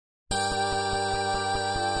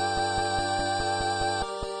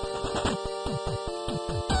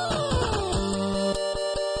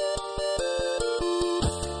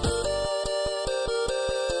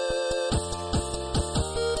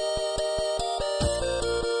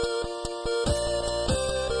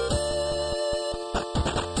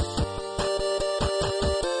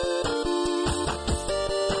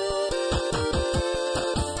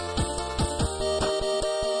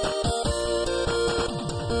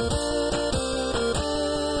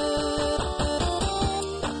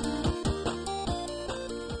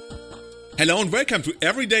Hello and welcome to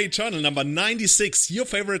Everyday Eternal number 96, your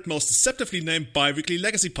favorite, most deceptively named bi-weekly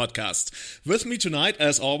legacy podcast. With me tonight,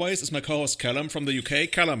 as always, is my co-host Callum from the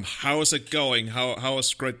UK. Callum, how is it going? How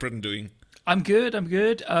is Great Britain doing? I'm good.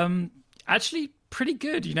 Actually, pretty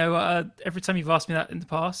good. Every time you've asked me that in the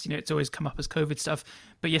past, it's always come up as COVID stuff.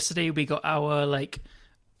 But yesterday we got our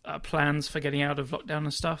plans for getting out of lockdown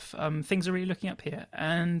and stuff. Things are really looking up here,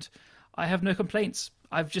 and I have no complaints.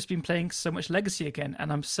 I've just been playing so much Legacy again,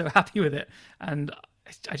 and I'm so happy with it, and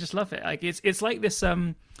I just love it. It's like this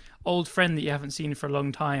old friend that you haven't seen for a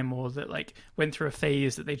long time, or that went through a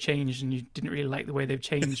phase that they changed and you didn't really like the way they've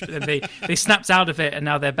changed, but then they snapped out of it and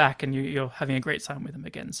now they're back and you're having a great time with them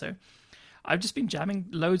again. So I've just been jamming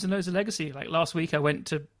loads and loads of Legacy. Like last week I went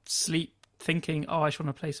to sleep thinking, I just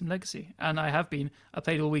want to play some Legacy, and I have been. I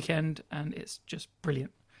played all weekend and it's just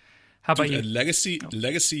brilliant. How about you? Legacy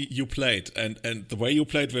you played, and the way you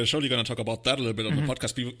played, we're surely going to talk about that a little bit on the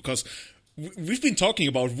podcast, because we've been talking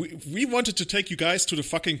about, we wanted to take you guys to the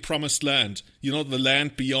fucking promised land, the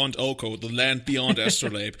land beyond Oko, the land beyond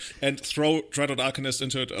Astrolabe, and throw Dreaded Arcanist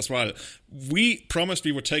into it as well. We promised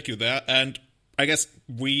we would take you there, and I guess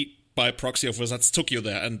we, by proxy of Wizards, took you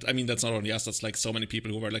there. And I mean, that's not only us, that's so many people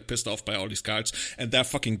who were pissed off by all these cards, and they're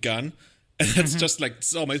fucking gone. And it's just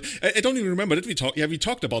so amazing. I don't even remember, did we talk? Yeah, we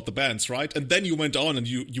talked about the bans, right? And then you went on and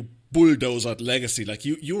you bulldozed Legacy.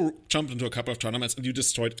 You jumped into a couple of tournaments and you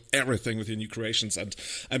destroyed everything with your new creations. And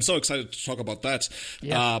I'm so excited to talk about that.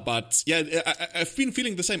 Yeah. But yeah, I've been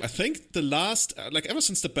feeling the same. I think the last, ever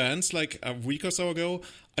since the bans, a week or so ago,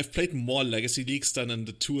 I've played more Legacy Leagues than in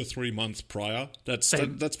the 2 or 3 months prior. That's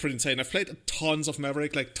pretty insane. I've played tons of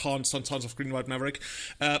Maverick, tons of Green-White Maverick.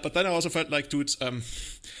 But then I also felt dudes,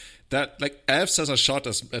 that Elves has a shot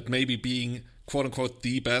at maybe being quote unquote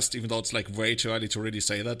the best, even though it's way too early to really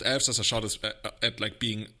say that. Elves has a shot at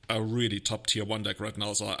being a really top tier 1 deck right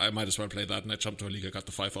now, so I might as well play that. And I jumped to a league, I got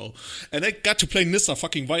the 5-0, and I got to play Nissa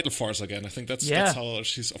fucking Vital Force again. I think that's how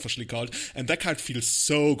she's officially called, and that card feels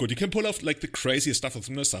so good. You can pull off the craziest stuff with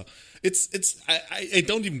Nissa. I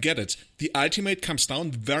don't even get it. The ultimate comes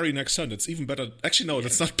down the very next turn. It's even better. Actually, no,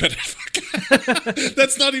 that's not better.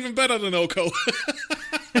 That's not even better than Oko.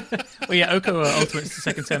 Well, yeah, Oko ultimate's the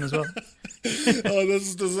second turn as well.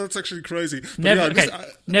 That's actually crazy.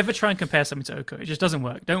 Never try and compare something to Oko. It just doesn't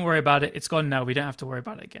work. Don't worry about it. It's gone now. We don't have to worry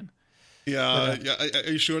about it again. Yeah,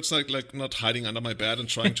 Are you sure it's not hiding under my bed and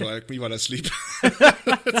trying to like me while I sleep?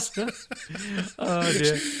 Oh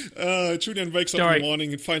dear. Julian wakes up in the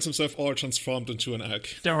morning and finds himself all transformed into an egg.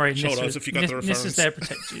 Don't worry, Nissa, if you got the reference. Nissa's there to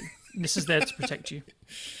protect you. Nissa's there to protect you.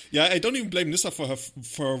 Yeah, I don't even blame Nissa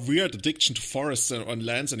for a weird addiction to forests and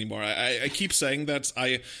lands anymore. I keep saying that.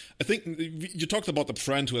 I think you talked about the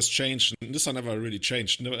friend who has changed. Nissa never really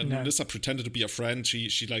changed. No. Nissa pretended to be a friend. She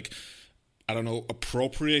I don't know,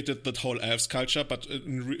 appropriated that whole elves culture, but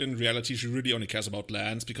in reality, she really only cares about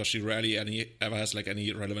lands because she rarely ever has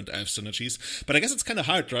any relevant elf synergies. But I guess it's kind of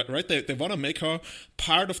hard, right? They want to make her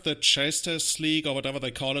part of the Chasters League or whatever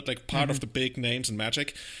they call it, part of the big names in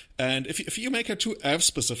Magic. And if you make her too elf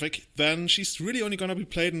specific, then she's really only going to be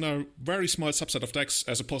played in a very small subset of decks,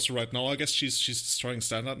 as opposed to right now. I guess she's destroying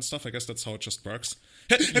standard and stuff. I guess that's how it just works.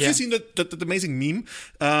 Have you seen that amazing meme?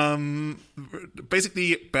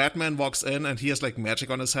 Basically, Batman walks in and he has magic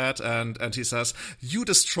on his head, and he says, "You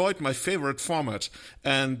destroyed my favorite format."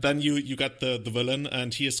 And then you got the villain,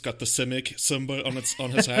 and he has got the Simic symbol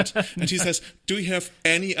on his head, and he says, "Do you have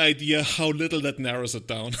any idea how little that narrows it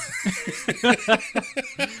down?"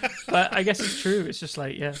 But I guess it's true. It's just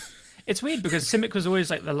it's weird because Simic was always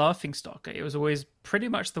the laughing stock. It was always pretty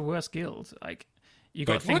much the worst guild. You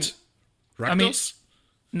got what? Rakdos?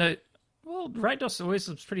 No, well, Rakdos always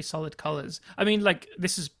was pretty solid colors. I mean,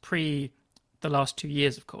 this is pre the last 2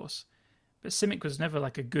 years, of course, but Simic was never a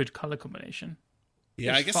good color combination.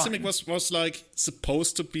 Yeah, I guess fine. Simic was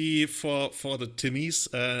supposed to be for the Timmies,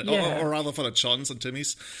 or rather for the Johns and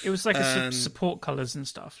Timmies. It was a support colors and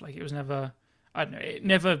stuff. It was never, I don't know, it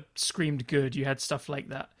never screamed good. You had stuff like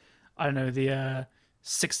that. I don't know, the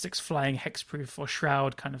 6/6 flying hexproof or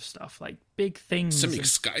shroud kind of stuff, big things. Simic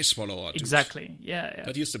Sky Swallower. Exactly. Yeah.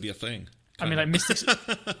 That used to be a thing. I mean,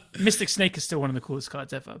 Mystic Snake is still one of the coolest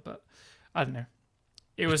cards ever, but I don't know.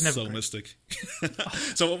 It was never so great. Mystic.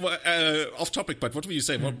 So off topic, but what would you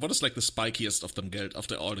say? What is the spikiest of them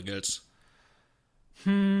of all the guilds?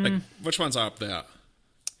 Which ones are up there?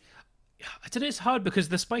 I don't know. It's hard because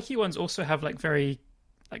the spiky ones also have very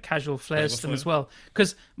casual flares to them as well.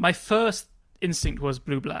 Because my first instinct was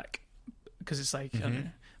blue black because it's I don't know.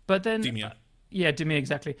 But then Yeah, Dimir,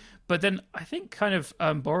 exactly. But then I think kind of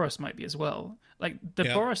Boros might be as well. Like the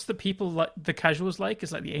Boros that people like, the casuals like,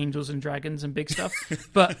 is like the angels and dragons and big stuff.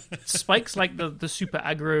 But Spike's like the super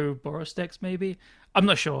aggro Boros decks, maybe. I'm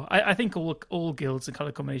not sure. I think all guilds and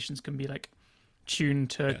color combinations can be like tuned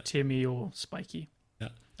to Timmy or Spiky. Yeah.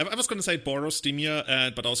 I was going to say Boros,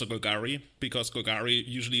 Dimir, but also Golgari, because Golgari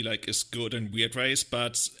usually like is good in weird ways.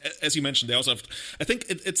 But as you mentioned, they also have. I think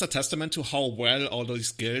it's a testament to how well all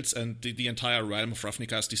these guilds and the entire realm of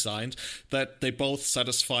Ravnica is designed, that they both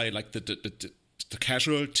satisfy like the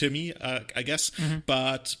casual Timmy, I guess,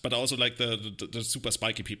 but also like the super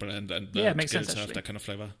spiky people and the makes guilds sense, have that kind of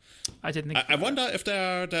flavor. I didn't think. I wonder if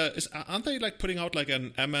aren't they like putting out like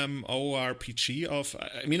an MMORPG of?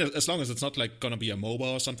 I mean, as long as it's not like gonna be a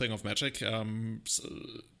MOBA or something of Magic.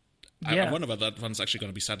 I wonder whether that one's actually going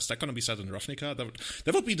to be set. Is that going to be set in Ravnica?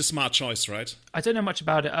 That would be the smart choice, right? I don't know much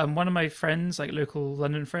about it. One of my friends, like local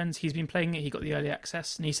London friends, he's been playing it. He got the early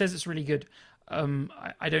access, and he says it's really good.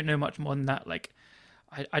 I don't know much more than that. Like,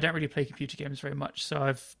 I don't really play computer games very much, so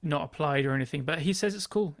I've not applied or anything. But he says it's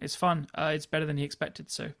cool. It's fun. It's better than he expected.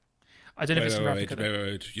 So I don't know if it's in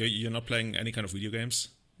Ravnica. Wait. You're not playing any kind of video games?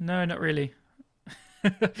 No, not really.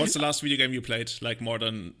 What's the last video game you played? Like more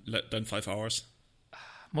than 5 hours?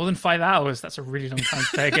 More than 5 hours? That's a really long time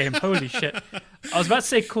to play a game. Holy shit. I was about to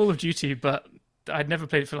say Call of Duty, but I'd never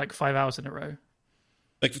played it for like 5 hours in a row.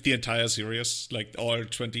 Like the entire series, like all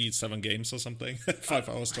 27 games or something, 5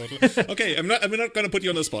 hours total. Okay, I'm not going to put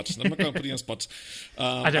you on the spot. I'm not going to put you on the spot.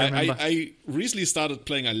 I don't remember. I recently started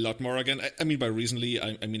playing a lot more again. I mean, by recently,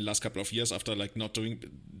 I mean last couple of years after like not doing.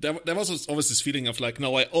 There was always this feeling of like,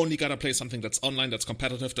 no, I only gotta play something that's online, that's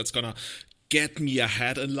competitive, that's gonna get me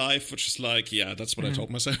ahead in life, which is like, yeah, that's what I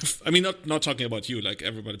told myself. I mean, not talking about you. Like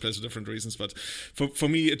everybody plays for different reasons, but for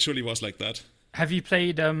me, it truly was like that. Have you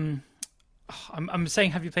played? I'm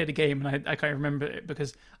saying, have you played a game? And I can't remember it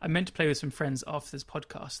because I meant to play with some friends after this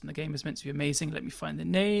podcast, and the game is meant to be amazing. Let me find the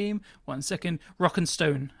name. 1 second. Rock and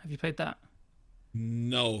Stone. Have you played that?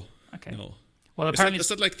 No. Okay. No. Well, apparently, is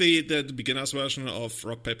that like the beginner's version of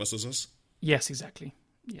Rock Paper Scissors? Yes, exactly.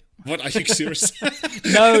 Yeah. What, are you serious?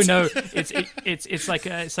 No. It's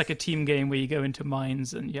like a team game where you go into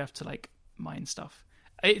mines and you have to like mine stuff.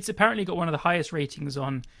 It's apparently got one of the highest ratings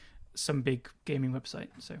on some big gaming website.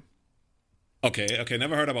 So. Okay,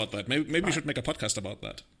 never heard about that. Maybe we should make a podcast about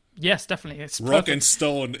that. Yes, definitely. It's Rock and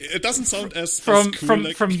Stone. It doesn't sound as from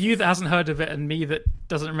cool, from you that hasn't heard of it and me that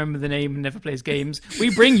doesn't remember the name and never plays games.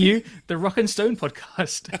 We bring you the Rock and Stone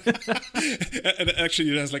podcast. And actually,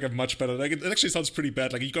 it has like a much better. Like it actually sounds pretty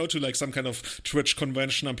bad. Like you go to like some kind of Twitch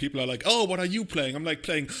convention and people are like, "Oh, what are you playing?" I'm like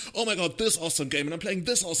playing. Oh my god, this awesome game, and I'm playing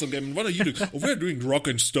this awesome game. And what are you doing? Oh, we're doing Rock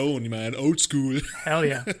and Stone, man, old school. Hell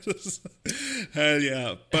yeah, hell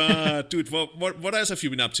yeah. But dude, what else have you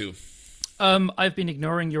been up to? I've been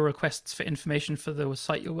ignoring your requests for information for the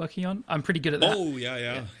site you're working on. I'm pretty good at that. Oh,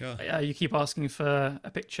 yeah. You keep asking for a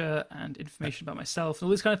picture and information about myself and all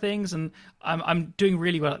these kind of things, and I'm doing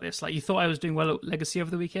really well at this. Like, you thought I was doing well at Legacy over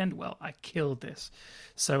the weekend? Well, I killed this.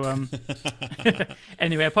 So,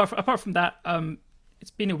 anyway, apart from that, it's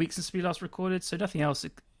been a week since we last recorded, so nothing else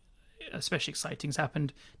especially exciting's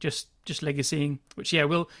happened. Just Legacying, which,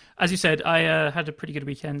 as you said, I had a pretty good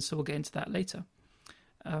weekend, so we'll get into that later.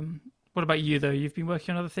 What about you, though? You've been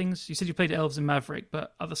working on other things? You said you played Elves and Maverick,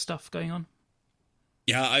 but other stuff going on?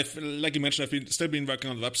 Yeah, like you mentioned, I've still been working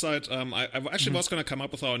on the website. I actually was going to come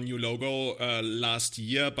up with our new logo last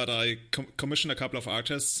year, but I commissioned a couple of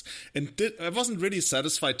artists, and I wasn't really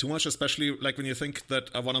satisfied too much, especially like when you think that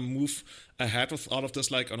I want to move ahead with all of this,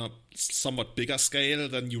 like on a somewhat bigger scale,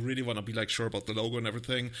 then you really want to be like sure about the logo and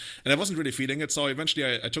everything. And I wasn't really feeling it, so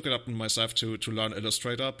eventually I took it up on myself to learn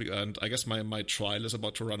Illustrator, and I guess my trial is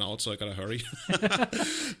about to run out, so I gotta hurry.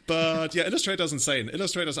 But yeah, Illustrator's insane.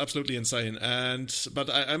 Illustrator's absolutely insane, but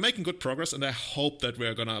I'm making good progress, and I hope that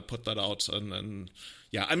we're gonna put that out. And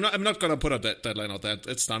yeah, I'm not gonna put a deadline out there.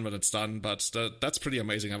 It's done when it's done, but that's pretty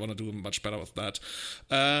amazing. I want to do much better with that.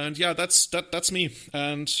 And yeah, that's me,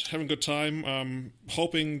 and having a good time.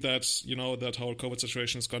 Hoping that that whole COVID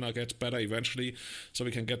situation is gonna get better eventually, so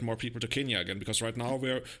we can get more people to Kenya again. Because right now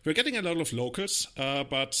we're getting a lot of locals,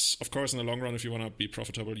 but of course in the long run, if you want to be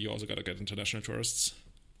profitable, you also gotta get international tourists.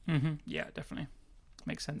 Mm-hmm. Yeah, definitely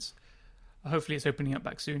makes sense. Hopefully it's opening up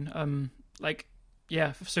back soon.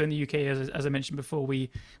 So in the UK, as I mentioned before, we've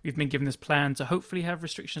been given this plan to hopefully have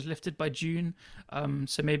restrictions lifted by June.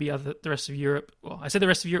 So maybe the rest of Europe. Well, I said the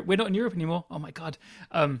rest of Europe. We're not in Europe anymore. Oh my god.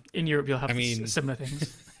 In Europe, you'll have similar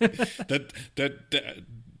things.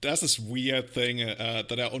 there's this weird thing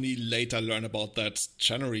that I only later learned about, that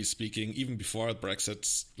generally speaking, even before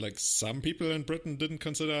Brexit, like some people in Britain didn't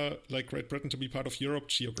consider like Great Britain to be part of Europe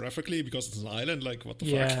geographically because it's an island. Like, what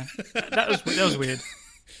the fuck? that was weird.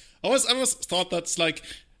 I always thought that's like,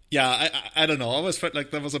 yeah, I don't know. I always felt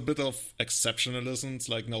like there was a bit of exceptionalism. It's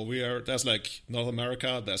like, no, there's like North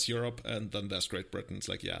America, there's Europe, and then there's Great Britain. It's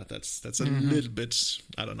like, yeah, that's a little bit,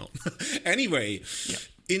 I don't know. Anyway,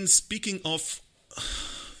 in speaking of,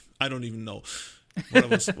 I don't even know what I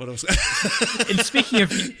was. In speaking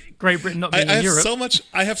of Great Britain not being in Europe,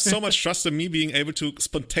 I have so much trust in me being able to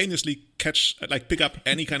spontaneously pick up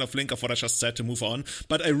any kind of link of what I just said to move on.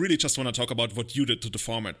 But I really just want to talk about what you did to the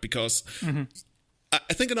format, because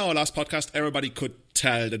I think in our last podcast, everybody could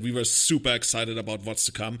tell that we were super excited about what's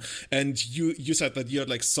to come. And you said that you had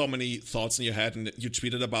like so many thoughts in your head, and you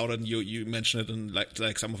tweeted about it, and you mentioned it in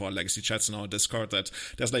like some of our legacy chats in our Discord, that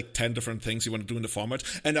there's like 10 different things you want to do in the format.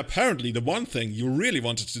 And apparently the one thing you really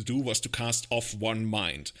wanted to do was to cast Of One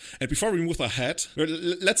Mind. And before we move ahead,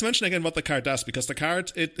 let's mention again what the card does, because the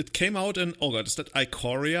card, it came out in, oh god, is that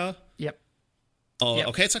Ikoria? Yep. Oh, yep.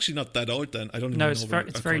 Okay, it's actually not that old then. I don't even know. No,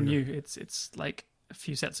 it's very new. It's like a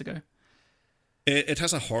few sets ago. It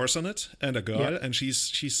has a horse on it and a girl, and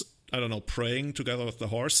she's I don't know, praying together with the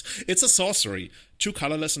horse. It's a sorcery, 2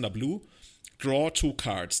 colorless and a blue. Draw 2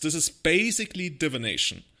 cards. This is basically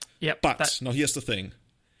divination. Yep. But now here's the thing: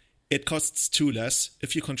 it costs 2 less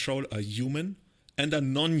if you control a human and a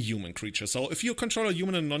non-human creature. So if you control a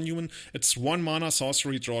human and a non-human, it's 1 mana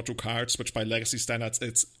sorcery, draw 2 cards, which by legacy standards,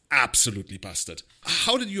 it's absolutely busted.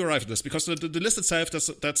 How did you arrive at this? Because the list itself,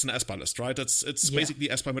 that's an Esper list, right? It's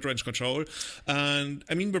basically Esper mid-range control. And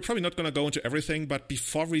I mean, we're probably not going to go into everything, but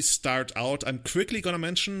before we start out, I'm quickly going to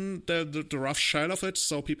mention the rough shell of it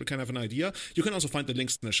so people can have an idea. You can also find the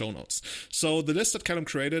links in the show notes. So the list that Callum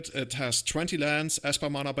created, it has 20 lands, Esper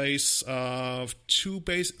mana base, 4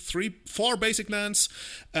 basic lands,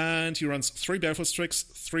 and he runs 3 Baleful Strix,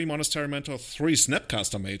 3 Monastery Mentor, 3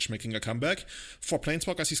 Snapcaster Mage, making a comeback. For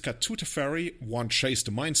Planeswalkers, he's got 2 Teferi, 1 Chase the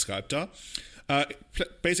Mind Sculptor.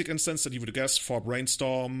 Basic instance that you would guess: 4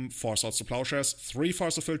 Brainstorm, 4 Swords to Plowshares, 3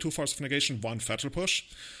 Force of Will, 2 Force of Negation, 1 Fatal Push.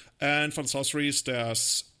 And for the sorceries,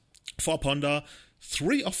 there's 4 Ponder,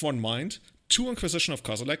 3 Of One Mind, 2 Inquisition of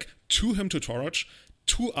Kozilek, 2 Hymn to Torach,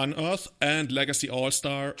 2 Unearth, and Legacy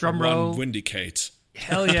All-Star, 1 Vindicate.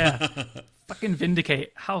 Hell yeah. Fucking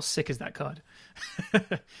Vindicate. How sick is that card?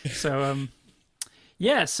 So,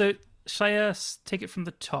 so shall I take it from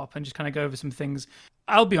the top and just kind of go over some things?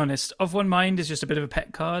 I'll be honest, Of One Mind is just a bit of a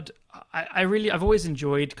pet card. I've always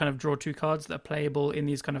enjoyed kind of draw 2 cards that are playable in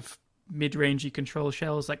these kind of mid-rangey control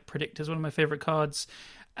shells. Like Predictor is one of my favorite cards.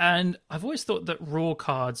 And I've always thought that raw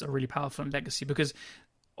cards are really powerful in Legacy, because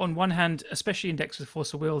on one hand, especially in decks with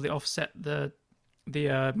Force of Will, they offset the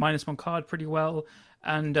 -1 card pretty well.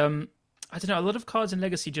 And I don't know, a lot of cards in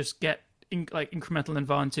Legacy just get incremental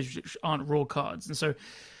advantage which aren't raw cards. And so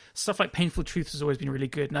stuff like Painful Truth has always been really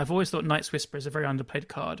good, and I've always thought Night's Whisper is a very underplayed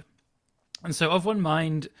card. And so Of One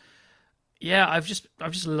Mind, I've just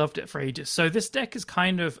loved it for ages. So this deck is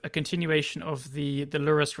kind of a continuation of the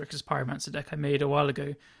Lurrus Grixis Pyromancer deck I made a while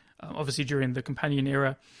ago, obviously during the Companion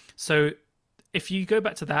era. So if you go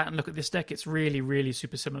back to that and look at this deck, it's really, really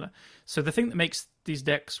super similar. So the thing that makes these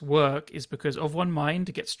decks work is because Of One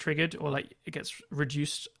Mind gets triggered, or like it gets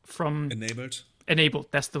reduced from... Enabled.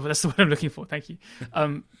 That's the word I'm looking for. Thank you.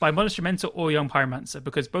 By Monastery Mentor or Young Pyromancer,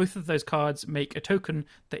 because both of those cards make a token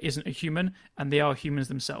that isn't a human, and they are humans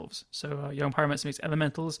themselves. So Young Pyromancer makes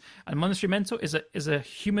elementals, and Monastery Mentor is a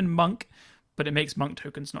human monk, but it makes monk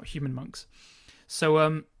tokens, not human monks.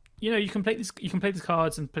 So you can play these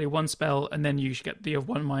cards and play 1 spell, and then you should get the Of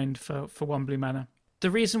One Mind for 1 blue mana. The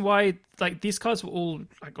reason why, like, these cards were all,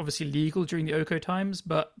 like, obviously legal during the Oko times,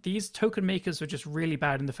 but these token makers were just really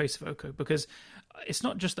bad in the face of Oko, because it's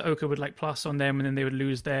not just that Oko would, like, plus on them and then they would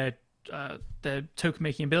lose their token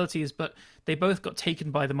making abilities, but they both got taken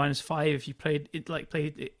by the -5 if you played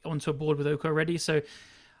it onto a board with Oko already. So,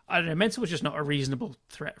 I don't know, Mental was just not a reasonable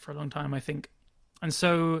threat for a long time, I think. And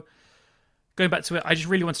so, going back to it, I just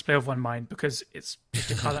really wanted to play Of One Mind because it's just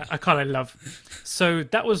a card I love. So,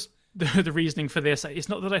 that was the reasoning for this. It's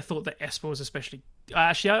not that I thought that Esper was especially...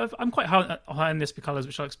 Actually, I'm quite high on the Esper colours,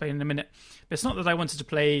 which I'll explain in a minute. But it's not that I wanted to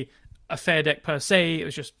play a fair deck per se, it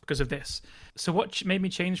was just because of this. So what made me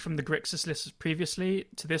change from the Grixis list previously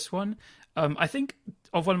to this one? I think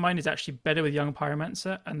Of One Mind is actually better with Young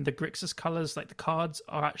Pyromancer, and the Grixis colours, like the cards,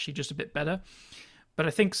 are actually just a bit better. But I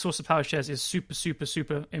think Source of Plowshares is super, super,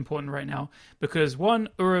 super important right now because, 1,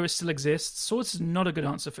 Uro still exists. Swords is not a good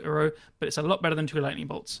answer for Uro, but it's a lot better than 2 Lightning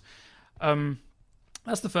Bolts.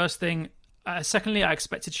 That's the first thing. Secondly, I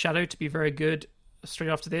expected Shadow to be very good straight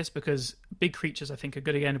after this because big creatures I think are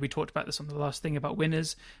good again. We talked about this on the last thing about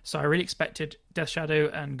winners, so I really expected Death Shadow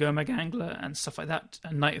and Gomag Angler and stuff like that,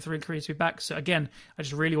 and Knight of the Ring Career to be back. So again, I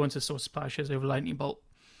just really wanted Sword Splashes over Lightning Bolt.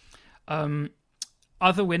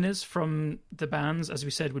 Other winners from the bans, as we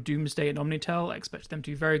said, were Doomsday and Omnitel. I expected them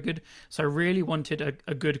to be very good, so I really wanted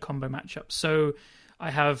a good combo matchup. So I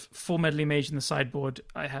have 4 Medley Mage in the sideboard.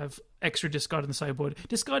 I have extra Discard in the sideboard.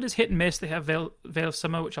 Discard is hit and miss. They have Veil of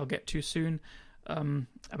Summer, which I'll get to soon,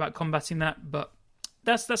 about combating that. But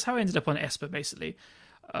that's how I ended up on Esper, basically.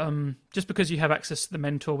 Just because you have access to the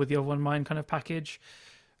Mentor with the Of One Mind kind of package.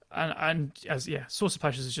 And Source of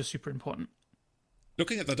Passions is just super important.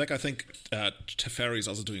 Looking at the deck, I think Teferi is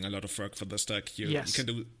also doing a lot of work for this deck. You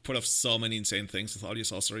can pull off so many insane things with all your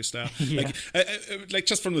sorceries there. Yeah. Like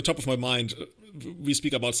just from the top of my mind, we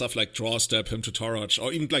speak about stuff like Draw Step, Hymn to Torach,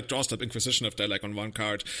 or even like Draw Step Inquisition if they're like on one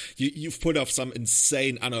card. You've pulled off some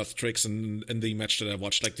insane unearthed tricks in the match that I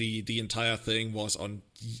watched. Like the entire thing was on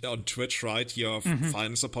Twitch, right? Your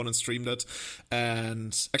finals opponent streamed it,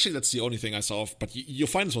 and actually that's the only thing I saw. But your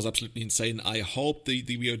finals was absolutely insane. I hope the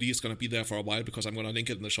VOD is going to be there for a while because I'm going to link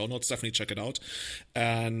it in the show notes. Definitely check it out.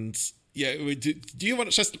 And yeah, do you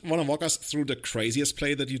want to walk us through the craziest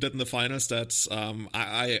play that you did in the finals? That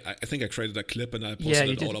I think I created a clip and I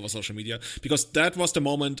posted it all over social media because that was the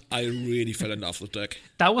moment I really fell in love with the deck.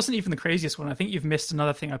 That wasn't even the craziest one. I think you've missed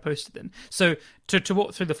another thing I posted then. So to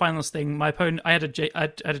walk through the finals thing, my opponent, I had a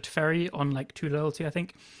Teferi on like 2 loyalty, I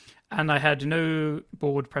think, and I had no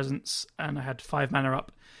board presence and I had 5 mana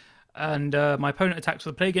up, and my opponent attacked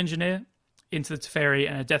with a Plague Engineer into the Teferi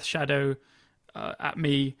and a Death Shadow at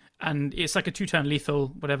me, and it's like a 2-turn lethal,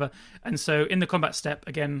 whatever. And so in the combat step,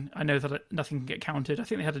 again, I know that nothing can get counted. I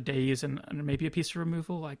think they had a Daze and maybe a piece of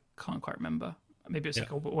removal. I can't quite remember. Maybe it's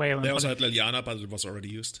like a whale. They also had Liliana, but it was already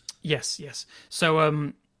used. Yes.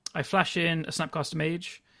 So I flash in a Snapcaster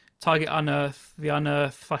Mage, target Unearth, the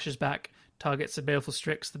Unearth flashes back, targets a Baleful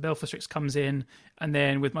Strix, the Baleful Strix comes in, and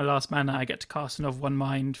then with my last mana, I get to cast an Of One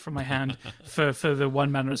Mind from my hand for the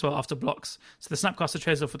 1 mana as well after blocks. So the Snapcaster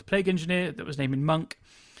trades off with the Plague Engineer that was named Monk.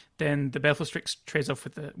 Then the Baleful Strix trades off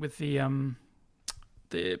with the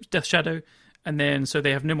Death Shadow, and then so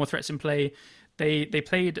they have no more threats in play. They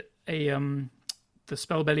played a the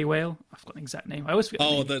Spellbelly Whale. I forgot the exact name. I always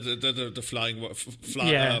forget. The flying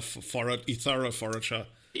Ethera Forager.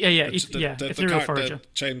 The card, Forager. The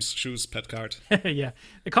James Shoes pet card. Yeah,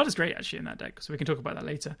 the card is great actually in that deck, so we can talk about that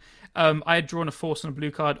later. I had drawn a Force and a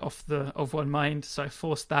blue card off the Of One Mind, so I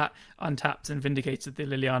forced that, untapped, and vindicated the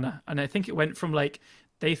Liliana. And I think it went from like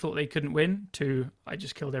they thought they couldn't win to I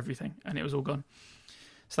just killed everything and it was all gone.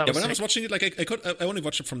 So when I was watching it, like I only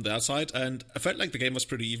watched it from their side, and I felt like the game was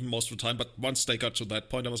pretty even most of the time. But once they got to that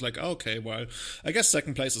point, I was like, okay, well, I guess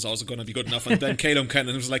second place is also going to be good enough. And then Calum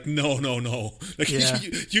Cannon was like, no. Like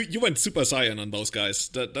you went Super Saiyan on those guys.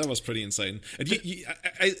 That was pretty insane. And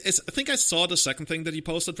I think I saw the second thing that you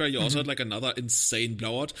posted where you also had like another insane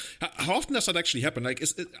blowout. How often does that actually happen? Like,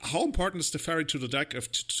 how important is the Teferi to the deck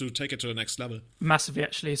to take it to the next level? Massively,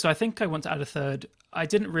 actually. So I think I want to add a third. I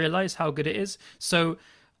didn't realize how good it is. So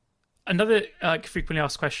another frequently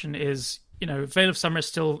asked question is, Veil of Summer is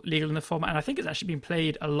still legal in the format, and I think it's actually been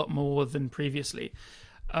played a lot more than previously.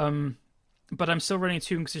 But I'm still running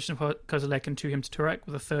 2 Inquisition of Kozilek and 2 Hymn to Turek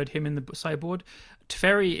with a 3rd Hymn in the sideboard.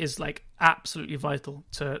 Teferi is like absolutely vital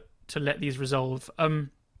to let these resolve.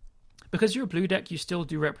 Because you're a blue deck, you still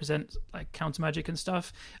do represent like counter magic and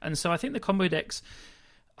stuff, and so I think the combo decks,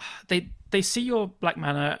 they see your black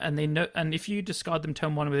mana and they know, and if you discard them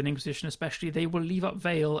turn 1 with an Inquisition especially, they will leave up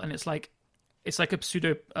Veil, and it's like a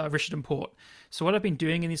pseudo Rishadan Port. So what I've been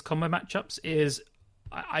doing in these combo matchups is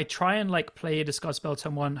I try and like play a discard spell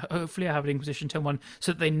turn 1. Hopefully I have an Inquisition turn 1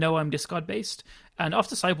 so that they know I'm discard based, and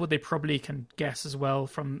after sideboard they probably can guess as well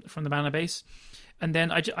from the mana base. And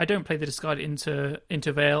then I don't play the discard into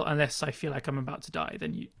Veil unless I feel like I'm about to die.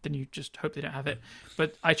 Then you just hope they don't have it.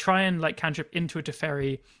 But I try and like cantrip into a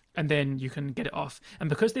Teferi, and then you can get it off. And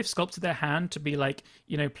because they've sculpted their hand to be like,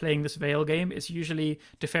 playing this Veil game, it's usually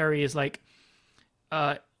Teferi is like,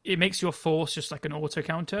 it makes your force just like an auto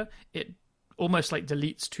counter. It almost like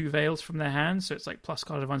deletes 2 Veils from their hand, so it's like plus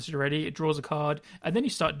card advantage already. It draws a card, and then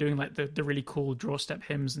you start doing like the really cool draw step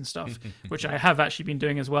hymns and stuff, which I have actually been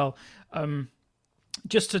doing as well.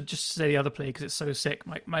 Just to say the other play because it's so sick.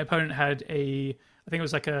 My opponent had I think it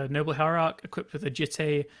was like a Noble Hierarch equipped with a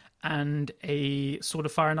Jitte and a Sword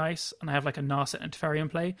of Fire and Ice, and I have like a Narset and Teferi in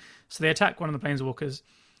play. So they attack one of the Planeswalkers,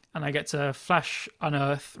 and I get to flash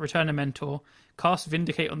Unearth, return a Mentor, cast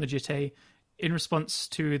Vindicate on the Jitte. in response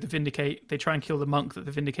to the Vindicate, they try and kill the monk that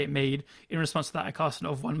the Vindicate made. In response to that, I cast an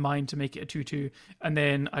of 1 mine to make it a 2/2, and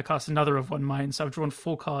then I cast another of 1 mine. So I've drawn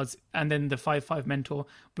 4 cards, and then the 5/5 Mentor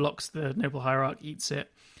blocks the Noble Hierarch, eats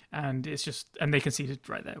it, and it's just, and they conceded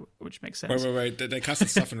right there, which makes sense. Wait. They casted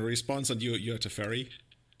stuff in response, and you had to ferry.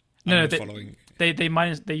 No, they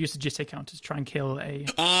used the Jitte counter to try and kill a.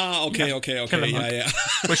 Okay, yeah.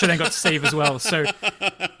 Which I then got to save as well. So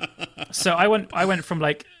I went from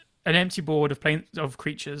like an empty board of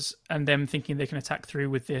creatures, and them thinking they can attack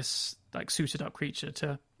through with this like suited up creature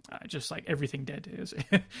to just like everything dead. It was,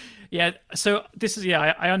 yeah. So this is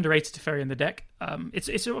I underrated Teferi in the deck.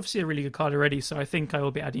 It's obviously a really good card already, so I think I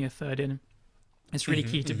will be adding a third in. It's really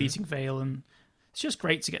key to beating Veil, and it's just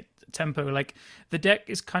great to get tempo. Like the deck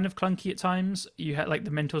is kind of clunky at times. You had like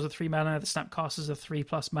the Mentors are 3 mana, the Snapcasters are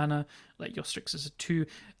 3+ mana, like your Strixes are 2.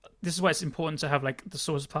 This is why it's important to have like the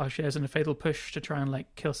Swords of Plowshares and a Fatal Push to try and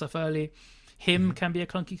like kill stuff early. Him can be a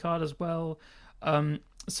clunky card as well.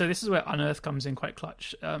 So this is where Unearth comes in quite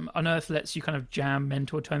clutch. Unearth lets you kind of jam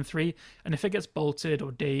Mentor turn 3, and if it gets bolted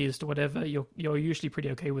or dazed or whatever, you're usually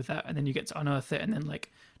pretty okay with that, and then you get to Unearth it and then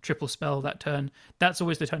like triple spell that turn. That's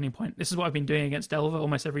always the turning point. This is what I've been doing against Delver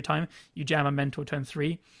almost every time. You jam a Mentor turn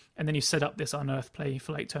 3, and then you set up this Unearth play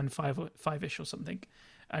for like turn 5-ish or something.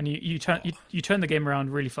 And you turn the game around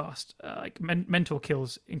really fast. Like Mentor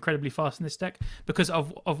kills incredibly fast in this deck because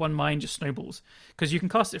of 1 mine just snowballs. Because you can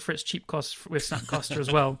cast it for its cheap cost with Snapcaster as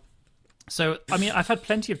well. So I mean, I've had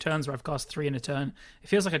plenty of turns where I've cast 3 in a turn. It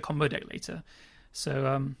feels like a combo deck later.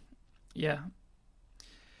 So yeah.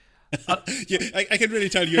 Yeah, I can really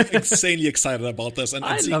tell you're insanely excited about this, and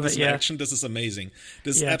seeing this in action, this is amazing.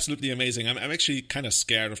 This is absolutely amazing. I'm actually kind of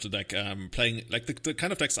scared of the deck. Playing like the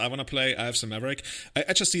kind of decks I want to play. I have some Maverick.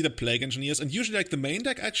 I just see the Plague Engineers, and usually like the main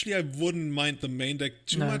deck. Actually, I wouldn't mind the main deck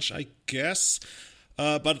too much, I guess.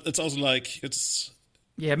 But it's also like it's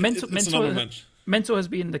Mentor has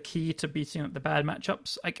been the key to beating up the bad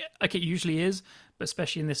matchups. Like it usually is, but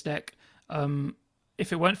especially in this deck.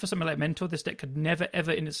 If it weren't for something like Mentor, this deck could never,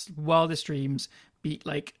 ever in its wildest dreams beat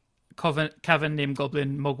like Cavern named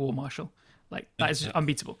Goblin Mogwai Marshal. Like that is just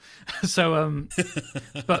unbeatable. So,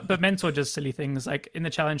 but Mentor does silly things. Like in the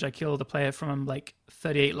challenge, I killed a player from like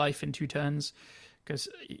 38 life in 2 turns because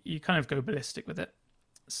you kind of go ballistic with it.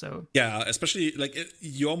 So yeah, especially like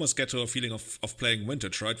you almost get to a feeling of playing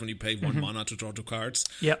Vintage, right? When you pay 1 mana to draw 2 cards.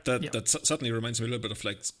 That certainly reminds me a little bit of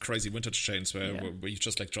like crazy Vintage chains where you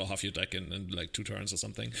just like draw half your deck in like 2 turns or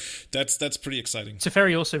something. That's pretty exciting.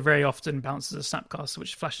 Teferi also very often bounces a Snapcaster,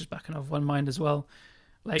 which flashes back and of 1 mind as well.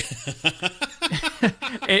 Like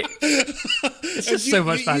it's just so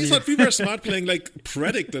much value. You thought we were smart playing like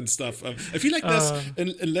Predict and stuff. I feel like there's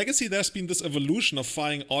in Legacy there's been this evolution of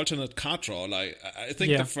finding alternate card draw. Like I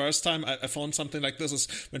think the first time I found something like this is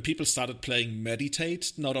when people started playing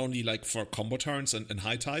Meditate, not only like for combo turns and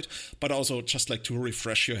High Tide, but also just like to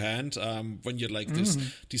refresh your hand when you're like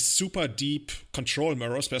these super deep control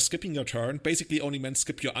mirrors where skipping your turn basically only meant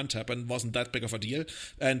skip your untap and wasn't that big of a deal.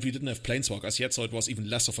 And we didn't have Planeswalkers yet, so it was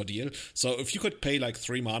even less of a deal. So if you could pay like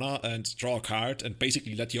 3 mana and draw a card and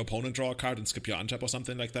basically let your opponent draw a card and skip your untap or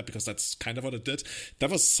something like that, because that's kind of what it did, that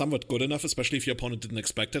was somewhat good enough, especially if your opponent didn't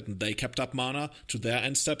expect it and they kept up mana to their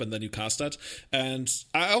end step and then you cast that. And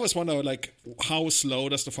I always wonder like how slow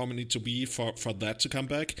does the format need to be for that to come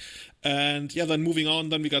back. And yeah, then moving on,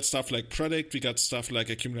 then we got stuff like Predict, we got stuff like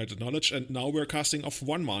Accumulated Knowledge, and now we're casting off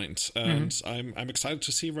 1 mind. And I'm excited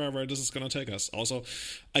to see where this is going to take us. Also,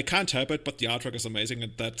 I can't help it, but the artwork is amazing,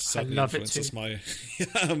 and that certainly influences my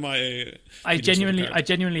I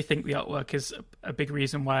genuinely think the artwork is a big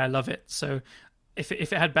reason why I love it. So if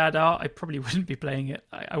it had bad art, I probably wouldn't be playing it.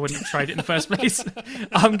 I wouldn't have tried it in the first place.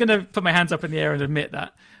 I'm gonna put my hands up in the air and admit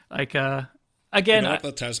that. Like again, you know what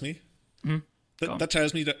that tells me. That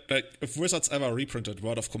tells me that if Wizards ever reprinted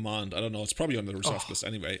Word of Command, I don't know, it's probably on the reserve list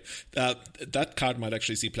anyway, that card might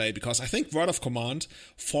actually see play, because I think Word of Command,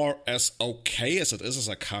 for as okay as it is as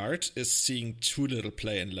a card, is seeing too little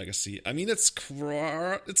play in Legacy. I mean, it's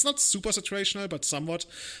not super situational, but somewhat.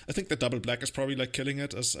 I think the double black is probably like killing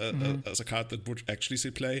it as a card that would actually see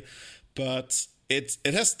play, but it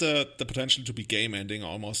has the potential to be game ending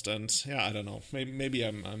almost, and yeah, I don't know. Maybe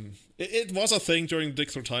it was a thing during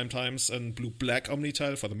Dig Through Time times and blue-black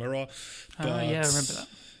Omnitile for the mirror. But yeah, I remember that.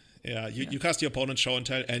 Yeah, you cast your opponent's show and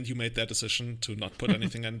tell, and you made that decision to not put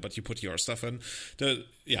anything in, but you put your stuff in. But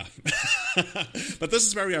this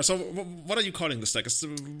is where we are. So, what are you calling this deck? Does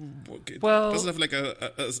it have like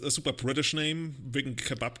a super British name, Wigan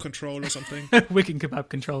Kebab Control or something? Wigan Kebab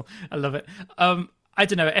Control. I love it. I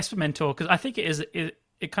don't know, Esper Mentor, because I think it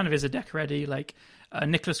it kind of is a deck already. Like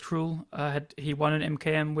Nicholas Krull, he won an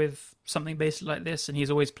MKM with something basically like this, and he's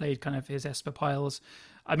always played kind of his Esper piles.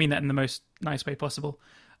 I mean that in the most nice way possible.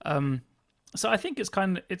 So I think it's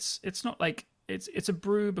kind of it's not like it's a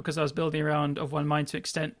brew because I was building around of one mind to an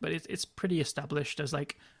extent, but it's pretty established as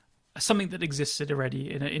like something that existed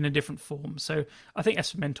already in a different form. So I think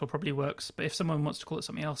Esper Mentor probably works, but if someone wants to call it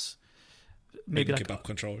something else, maybe like kebab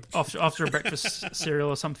control after a breakfast cereal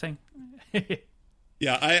or something.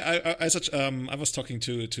 Yeah, I was talking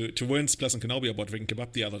to Vince Pleasant Kenobi about vegan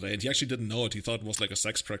kebab the other day, and he actually didn't know it. He thought it was like a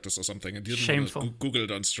sex practice or something, and he didn't want to Google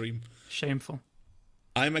it on stream. Shameful.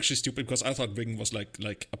 I'm actually stupid because I thought vegan was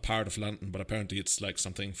like a part of London, but apparently it's like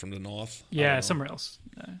something from the north. Yeah, somewhere else.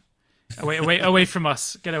 Away from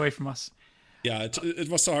us. Get away from us. Yeah, it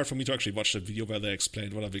was so hard for me to actually watch the video where they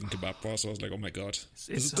explained what a vegan kebab was. So I was like, oh my god,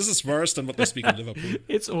 this is worse than what they speak in Liverpool.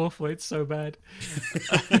 It's awful. It's so bad.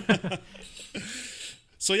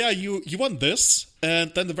 So yeah, you won this,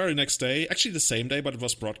 and then the very next day, actually the same day, but it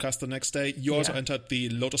was broadcast the next day, you also entered the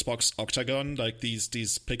Lotus Box Octagon, like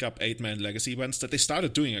these pick up 8-man legacy events that they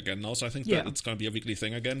started doing again now. So I think that it's going to be a weekly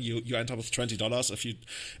thing again. You enter with $20.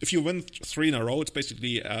 If you win 3 in a row, it's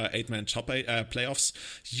basically 8-man top playoffs.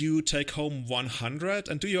 You take home 100,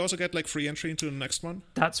 and do you also get like free entry into the next one?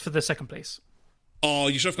 That's for the second place. Oh,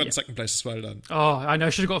 you should have gotten second place as well then. Oh, I know. I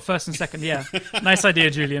should have got first and second. Yeah. Nice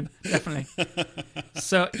idea, Julian. Definitely.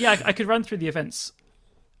 So, yeah, I could run through the events.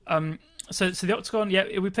 So the Octagon,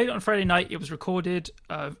 we played it on Friday night. It was recorded,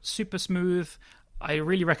 super smooth. I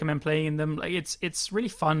really recommend playing them. Like it's really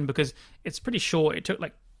fun because it's pretty short. It took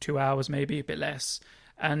like 2 hours, maybe a bit less.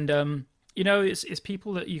 And, it's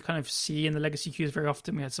people that you kind of see in the legacy queues very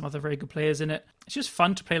often. We had some other very good players in it. It's just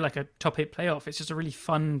fun to play like a top 8 playoff. It's just a really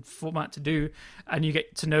fun format to do. And you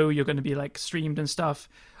get to know you're going to be like streamed and stuff.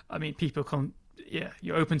 I mean, people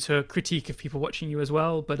you're open to a critique of people watching you as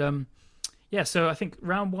well. But so I think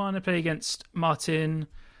round 1 I played against Martin.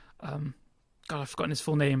 God, I've forgotten his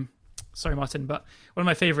full name. Sorry, Martin. But one of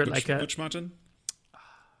my favorite, which Martin?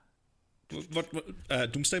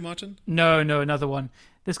 What Doomsday Martin? No, another one.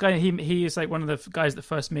 This guy, he is like one of the guys that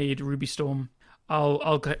first made Ruby Storm.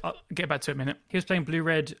 I'll get back to it in a minute. He was playing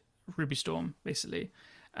Blue-Red Ruby Storm, basically.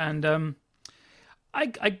 And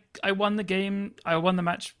I won the game. I won the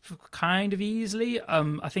match kind of easily.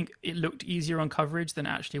 I think it looked easier on coverage than it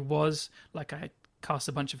actually was. Like I cast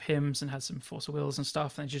a bunch of hymns and had some Force of Wills and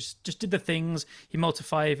stuff, and just did the things. He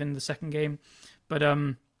multi-5 in the second game. But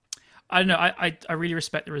I don't know. I really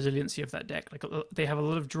respect the resiliency of that deck. Like they have a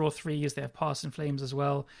lot of draw 3s. They have Pass and Flames as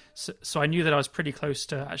well. So I knew that I was pretty close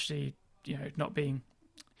to actually, not being.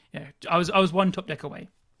 I was one top deck away,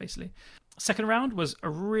 basically. Second round was a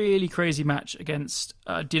really crazy match against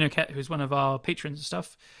Dino Ket, who's one of our patrons and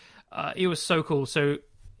stuff. It was so cool. So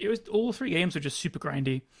it was all 3 games were just super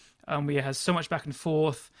grindy. We had so much back and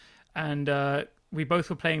forth, and we both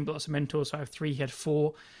were playing lots of mentors. So I have 3, he had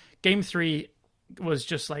 4. Game 3 was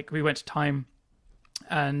just like we went to time,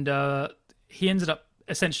 and he ended up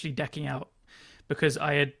essentially decking out because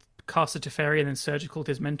I had casted Teferi and then Surgical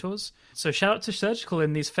to his mentors. So shout out to Surgical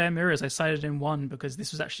in these fair mirrors. I sided in 1 because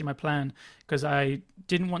this was actually my plan, because I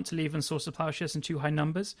didn't want to leave in Source of Plowshares in too high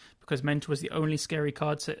numbers, because Mentor was the only scary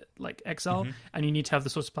card to like exile, and you need to have the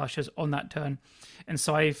Source of Plowshares on that turn. And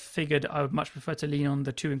so I figured I would much prefer to lean on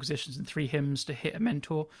the 2 Inquisitions and 3 Hymns to hit a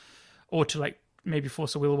Mentor, or to like maybe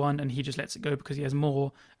force a will 1 and he just lets it go because he has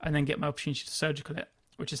more, and then get my opportunity to Surgical it,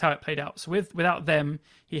 which is how it played out. So without them,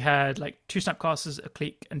 he had like 2 Snapcasters, a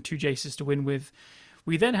Clique, and 2 Jaces to win with.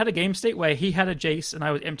 We then had a game state where he had a Jace and I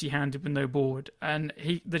was empty-handed with no board, and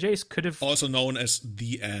the Jace could have... Also known as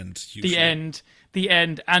the end. Usually. The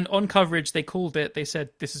end. And on coverage, they called it. They said,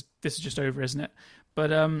 this is just over, isn't it?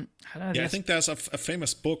 But I think there's a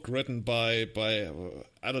famous book written by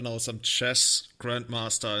I don't know, some chess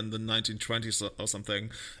grandmaster in the 1920s or something,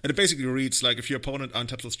 and it basically reads like, if your opponent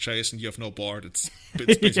untaps with chase and you have no board, it's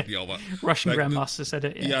basically over. Russian grandmaster said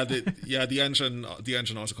it. Yeah. The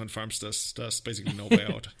engine also confirms this. There's basically no way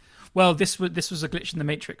out. Well, this was a glitch in the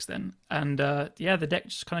Matrix then, and the deck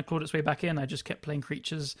just kind of clawed its way back in. I just kept playing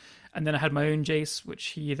creatures, and then I had my own Jace, which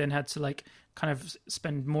he then had to like kind of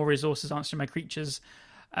spend more resources answering my creatures.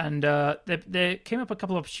 And there came up a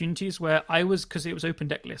couple of opportunities where I was, because it was open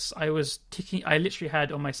deck lists, I was ticking. I literally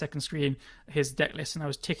had on my second screen his deck list, and I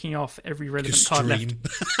was ticking off every relevant card left.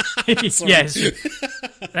 Yes,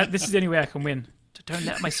 this is the only way I can win. Don't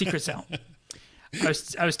let my secrets out.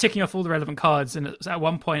 I was ticking off all the relevant cards, and at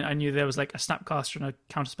one point I knew there was like a Snapcaster and a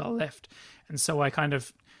Counterspell left, and so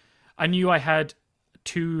I knew I had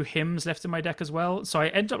 2 Hymns left in my deck as well. So I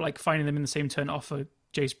ended up like finding them in the same turn off a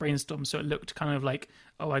Jace Brainstorm, so it looked kind of like,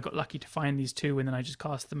 oh, I got lucky to find these two, and then I just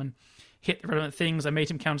cast them and hit the relevant things. I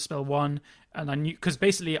made him counterspell one, and I knew, because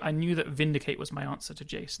basically I knew that Vindicate was my answer to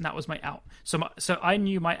Jace, and that was my out. So I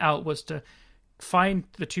knew my out was to find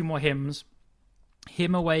the two more hymns,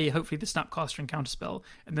 him away, hopefully the Snapcaster and counterspell,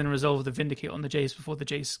 and then resolve the Vindicate on the Jace before the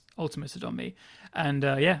Jace ultimated on me. And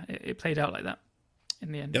it played out like that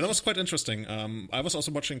in the end. Yeah, that was quite interesting. I was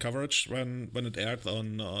also watching coverage when it aired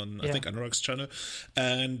on I think Anorak's channel,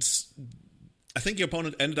 and I think your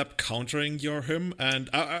opponent ended up countering your hymn, and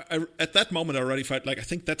I at that moment I already felt like I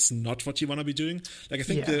think that's not what you want to be doing. Like I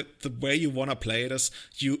think the way you want to play it is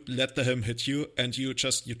you let the hymn hit you, and you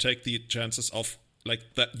take the chances of like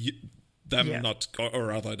that them not, or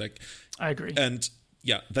rather like I agree. And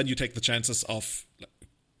then you take the chances of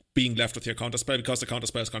being left with your counterspell, because the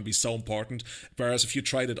counterspell is going to be so important. Whereas if you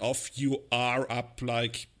trade it off, you are up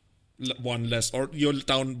like one less, or you're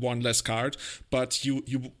down one less card, but you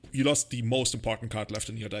lost the most important card left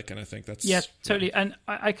in your deck, and I think that's totally. And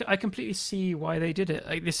I completely see why they did it.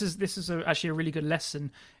 Like this is actually a really good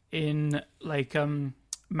lesson in like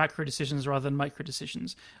macro decisions rather than micro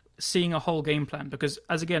decisions. Seeing a whole game plan, because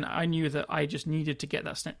as again I knew that I just needed to get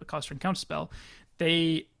that Snapcaster and counterspell.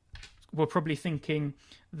 They were probably thinking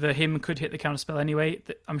the hymn could hit the counterspell anyway.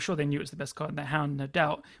 I'm sure they knew it was the best card in their hand, no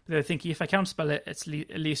doubt. But they were thinking if I counterspell it, it's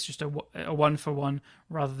at least just a 1-for-1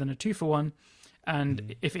 rather than a 2-for-1.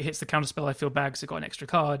 And if it hits the counterspell, I feel bad because I got an extra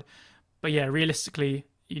card. But yeah, realistically,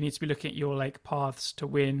 you need to be looking at your like paths to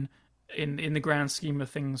win in the grand scheme of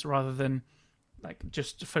things, rather than like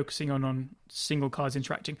just focusing on single cards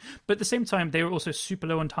interacting. But at the same time, they were also super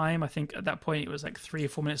low on time. I think at that point it was like 3 or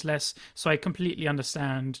 4 minutes less. So I completely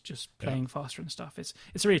understand just playing faster and stuff. It's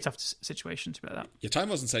a really tough situation to be like that. Yeah, time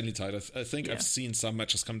was insanely tight. I think I've seen some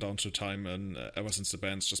matches come down to time, and ever since the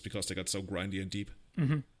bans, just because they got so grindy and deep.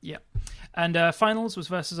 Mm-hmm. Yeah. And finals was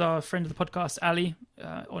versus our friend of the podcast, Ali,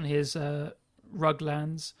 on his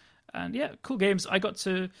Ruglands. And yeah, cool games. I got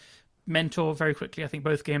to mentor very quickly. I think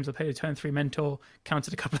both games I played a turn 3 mentor,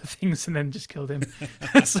 counted a couple of things, and then just killed him.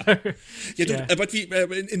 But we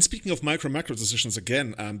in speaking of macro decisions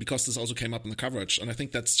again, because this also came up in the coverage, and I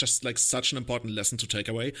think that's just like such an important lesson to take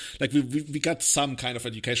away. Like we got some kind of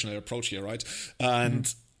educational approach here, right?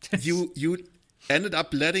 And you ended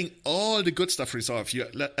up letting all the good stuff resolve. You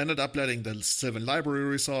ended up letting the Sylvan Library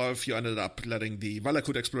resolve. You ended up letting the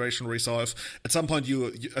Valakut exploration resolve. At some point,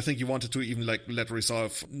 I think you wanted to even like let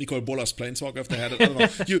resolve Nicole Bolas Planeswalker if they had it. I don't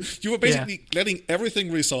know. You were basically letting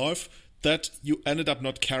everything resolve that you ended up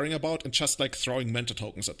not caring about, and just like throwing mentor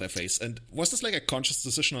tokens at their face. And was this like a conscious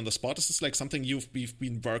decision on the spot? Is this like something you've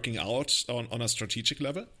been working out on a strategic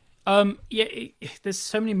level? There's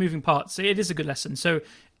so many moving parts. It is a good lesson. So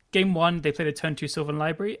Game 1, they played a turn 2 Sylvan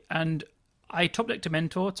Library, and I top-decked a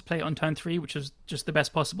Mentor to play it on turn 3, which was just the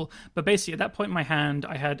best possible. But basically, at that point in my hand,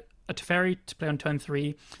 I had a Teferi to play on turn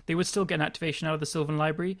 3. They would still get an activation out of the Sylvan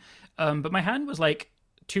Library. But my hand was like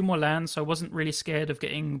 2 more lands, so I wasn't really scared of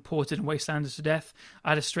getting ported and wastelanded to death. I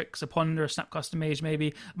had a Strix, a Ponder, a Snapcaster Mage,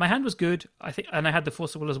 maybe. My hand was good, I think, and I had the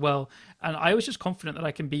Force of Will as well. And I was just confident that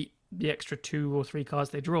I can beat the extra 2 or 3 cards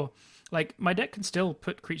they draw. Like, my deck can still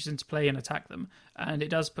put creatures into play and attack them, and it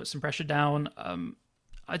does put some pressure down.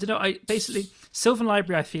 I don't know, basically, Sylvan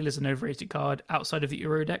Library, I feel, is an overrated card outside of the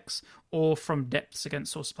Euro decks, or from depths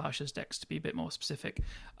against Source Splasher's decks, to be a bit more specific.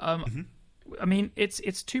 I mean,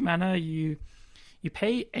 it's 2 mana, you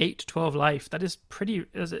pay 8 to 12 life. That is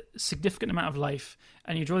a significant amount of life,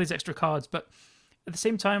 and you draw these extra cards, but at the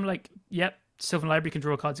same time, like, Sylvan Library can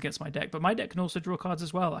draw cards against my deck, but my deck can also draw cards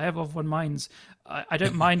as well. I have Of One Minds. I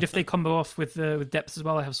don't mind if they combo off with depths as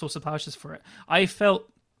well. I have Source of Powers for it. I felt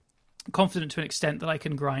confident to an extent that I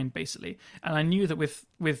can grind, basically. And I knew that with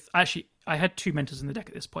actually, I had 2 mentors in the deck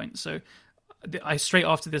at this point, so I straight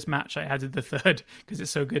after this match, I added the third because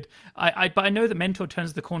it's so good. But I know that Mentor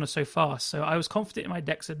turns the corner so fast, so I was confident in my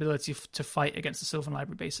deck's ability to fight against the Sylvan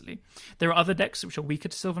Library, basically. There are other decks which are weaker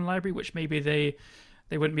to Sylvan Library, which maybe they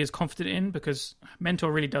wouldn't be as confident in, because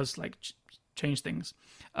Mentor really does like change things.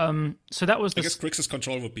 So that was. I guess Grixis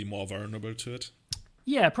Control would be more vulnerable to it.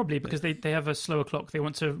 Yeah, probably because they have a slower clock. They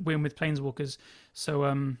want to win with Planeswalkers,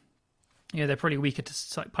 so they're probably weaker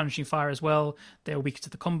to like Punishing Fire as well. They're weaker to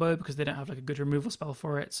the combo because they don't have like a good removal spell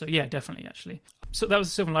for it. So yeah, definitely actually. So that was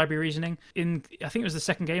the Sylvan Library reasoning. I think it was the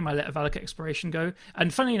second game, I let a Valakut Exploration go,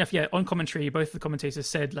 and funnily enough, on commentary, both of the commentators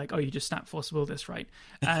said like, "Oh, you just snap Force Will this, right?"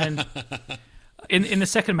 And In the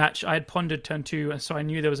second match, I had pondered turn 2, and so I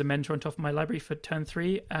knew there was a Mentor on top of my library for turn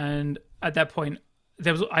 3. And at that point,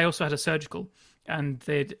 I also had a Surgical, and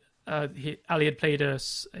Ali had played a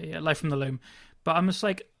Life from the Loam. But I'm just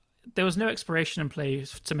like, there was no exploration in play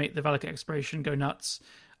to make the Valakut exploration go nuts.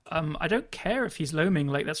 I don't care if he's loaming,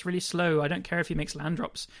 like that's really slow. I don't care if he makes land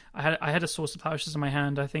drops. I had a Source of Ploughshares in my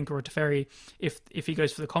hand, I think, or a Teferi if he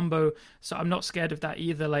goes for the combo. So I'm not scared of that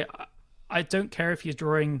either. Like I don't care if he's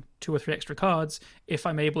drawing 2 or 3 extra cards if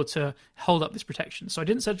I'm able to hold up this protection. So I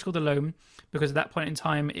didn't Surgical the Loam because at that point in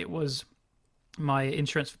time it was my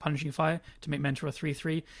insurance for Punishing Fire to make Mentor a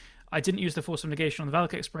 3/3. I didn't use the Force of Negation on the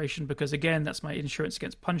Valakut Expiration because, again, that's my insurance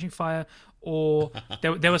against Punishing Fire. Or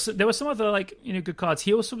there were some other good cards.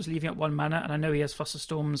 He also was leaving up 1 mana, and I know he has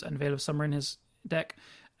Flusterstorms and Veil of Summer in his deck,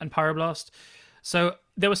 and Pyroblast. So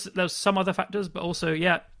there was some other factors, but also,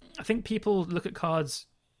 yeah, I think people look at cards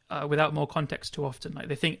without more context too often. Like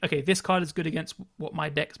they think, okay, this card is good against what my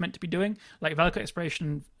deck's meant to be doing. Like Valakut Expiration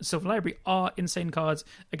and Silver Library are insane cards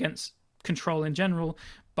against control in general,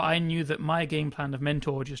 but I knew that my game plan of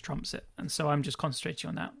Mentor just trumps it, and so I'm just concentrating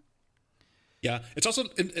on that. Yeah, it's also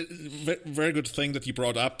a very good thing that you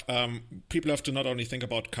brought up. People have to not only think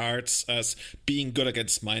about cards as being good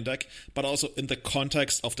against my deck, but also in the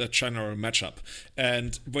context of the general matchup.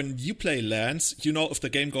 And when you play lands, if the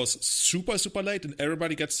game goes super, super late and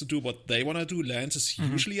everybody gets to do what they want to do, lands is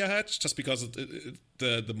usually ahead, just because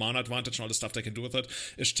the mana advantage and all the stuff they can do with it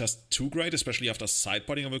is just too great, especially after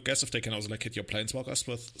sideboarding, I would guess, if they can also hit your planeswalkers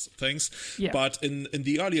with things. Yeah. But in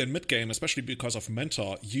the early and mid game, especially because of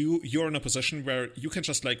Mentor, you're in a position where you can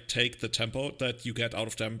just take the tempo that you get out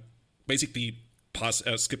of them, basically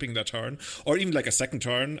skipping their turn, or even a second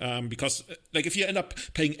turn, because if you end up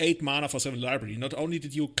paying 8 mana for Silver Library, not only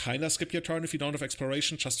did you kind of skip your turn if you don't have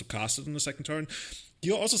Exploration just to cast it in the second turn,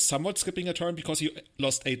 you're also somewhat skipping a turn because you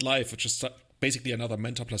lost 8 life, which is basically another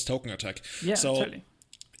Mentor plus token attack. Yeah, so totally.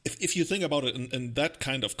 If you think about it in that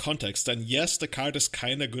kind of context, then yes, the card is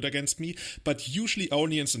kind of good against me, but usually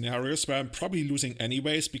only in scenarios where I'm probably losing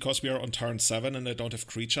anyways because we are on turn 7 and they don't have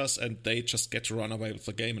creatures and they just get to run away with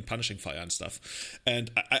the game and Punishing Fire and stuff. And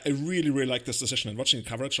I really, really like this decision. And watching the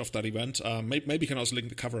coverage of that event, maybe you can also link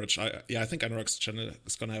the coverage. I think Anorak's channel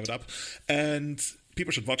is going to have it up. And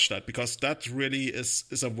people should watch that because that really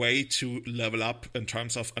is a way to level up in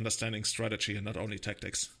terms of understanding strategy and not only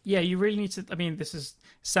tactics. Yeah, you really need to,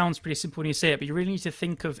 sounds pretty simple when you say it, but you really need to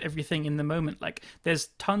think of everything in the moment. Like, there's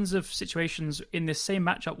tons of situations in this same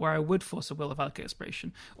matchup where I would force a Will of Valakut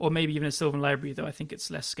Exploration, or maybe even a Sylvan Library, though I think it's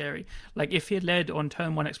less scary. Like, if he had led on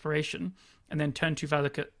turn 1 Exploration, and then turn 2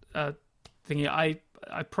 Valakut thingy,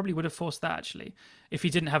 I probably would have forced that, actually, if he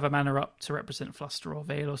didn't have a mana up to represent Fluster or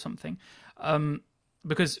Veil or something.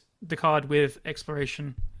 Because the card with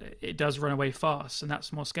Exploration, it does run away fast, and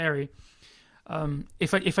that's more scary.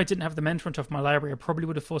 If I didn't have the Mentor on top of my library, I probably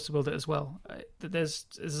would have forced to build it as well. There's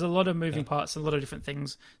a lot of moving parts, a lot of different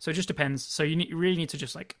things, so it just depends. So you really need to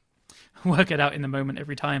just work it out in the moment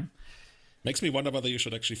every time. Makes me wonder whether you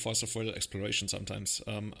should actually force a full Exploration sometimes.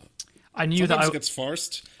 I knew that it gets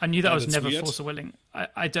forced. I knew that I was never weird. Force a Willing.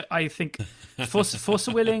 I think force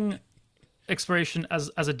a Willing Exploration as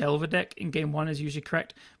a Delver deck in game 1 is usually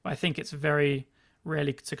correct, but I think it's very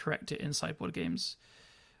rarely to correct it in sideboard games.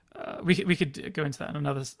 We could go into that in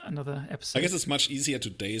another episode. I guess it's much easier to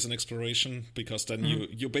daze an Exploration because then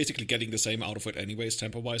you're basically getting the same out of it anyways,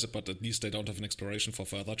 tempo-wise, but at least they don't have an Exploration for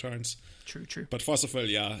further turns. True. But Force of Will,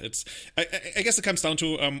 yeah, it's. I guess it comes down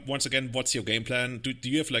to once again, what's your game plan? Do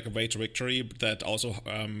you have a way to victory that also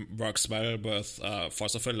works well with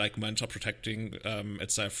Force of Will, like Mentor protecting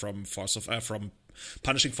itself from from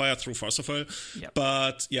Punishing Fire through Force of Will? Yep.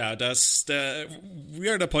 But yeah, we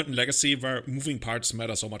are at a point in Legacy where moving parts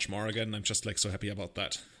matter so much more again. I'm just so happy about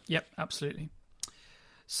that. Yep, absolutely.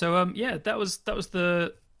 So that was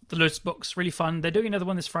the Lotus box, really fun. They're doing another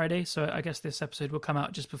one this Friday, so I guess this episode will come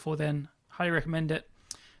out just before then. Highly recommend it.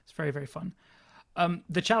 It's very, very fun.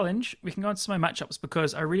 The challenge, we can go on to some of my matchups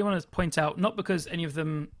because I really want to point out, not because any of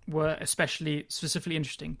them were specifically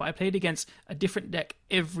interesting, but I played against a different deck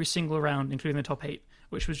every single round, including the top 8,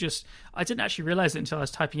 which was just, I didn't actually realize it until I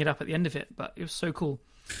was typing it up at the end of it, but it was so cool.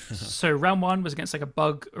 So round 1 was against a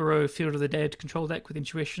Bug, Uro, Field of the Dead control deck with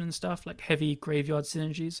Intuition and stuff, heavy graveyard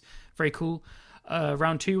synergies. Very cool.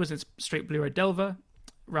 Round 2 was against straight Blue-Red Delver.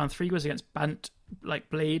 Round 3 was against Bant,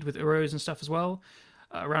 Blade with Uros and stuff as well.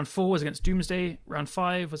 Round 4 was against Doomsday. Round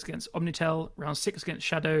 5 was against Omnitel. Round 6 against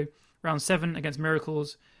Shadow. Round 7 against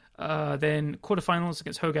Miracles. Then quarterfinals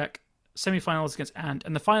against Hogak. Semifinals against Ant.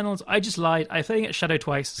 And the finals, I just lied. I played against Shadow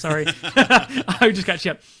twice. Sorry. I just catch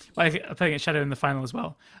you up. I played against Shadow in the final as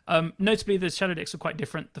well. Notably, the Shadow decks were quite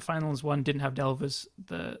different. The finals one didn't have Delvers.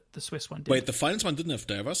 The Swiss one did. Wait, the finals one didn't have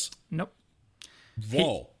Delvers? Nope.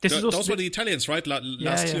 Whoa. Those were the Italians, right?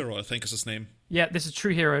 Last Hero, I think is his name. Yeah, this is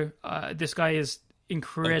True Hero. This guy is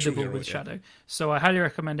incredible hero, with Shadow. So I highly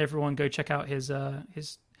recommend everyone go check out his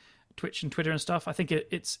Twitch and Twitter and stuff. I think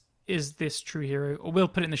is this true hero, or we'll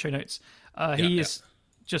put it in the show notes. He is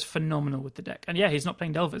just phenomenal with the deck, and he's not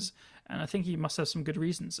playing Delvers, and I think he must have some good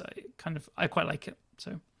reasons. I quite like it.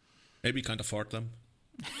 So maybe he can't afford them.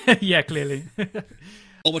 Yeah, clearly.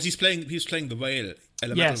 Oh, but he's playing the whale,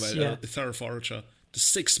 elemental whale, the Thera Forager, the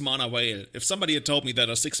 6-mana whale. If somebody had told me that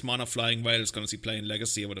a 6-mana flying whale is going to see playing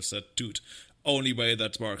Legacy, I would have said, dude, only way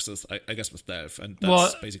that works is, I guess, with Delve, and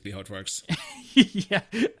that's basically how it works. Yeah,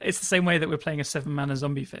 it's the same way that we're playing a 7-mana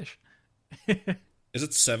zombie fish. Is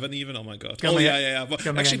it 7 even? Oh my god. Yeah. Well,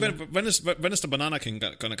 actually, when is the Banana King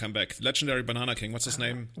gonna come back? Legendary Banana King, what's his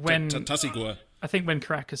name? When Tassigor. I think when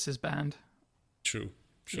Caracas is banned. True.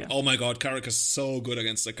 Yeah. Oh my god, Caracas is so good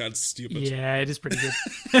against that card. Stupid. Yeah, it is pretty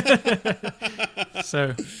good.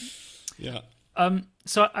 So yeah.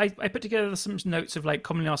 So I put together some notes of like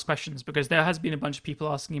commonly asked questions, because there has been a bunch of people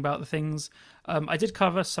asking about the things. I did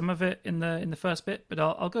cover some of it in the first bit, but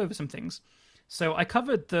I'll go over some things. So I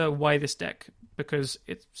covered the why this deck, because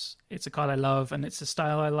it's a card I love and it's a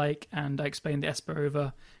style I like, and I explained the Esper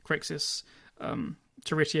over Crixus.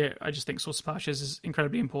 Territia, I just think Source of Powers is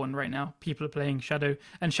incredibly important right now. People are playing Shadow,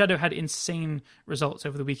 and Shadow had insane results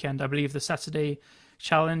over the weekend. I believe the Saturday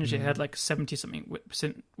challenge, it had like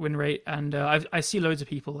 70-something% win rate, and I see loads of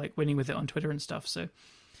people like winning with it on Twitter and stuff. So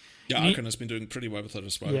Arkan has been doing pretty well with it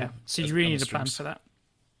as well. Yeah, so you really need a plan for that.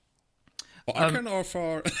 For Arkan or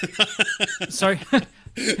for... Sorry?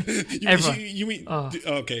 you mean...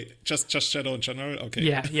 okay, just Shadow in general? Okay.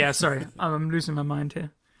 Yeah, sorry. I'm losing my mind here.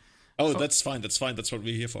 Oh, that's fine. That's what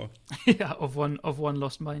we're here for. Yeah, of one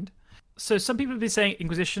lost mind. So some people have been saying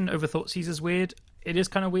Inquisition over Thoughtseize is weird. It is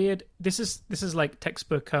kind of weird. This is like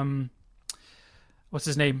textbook. What's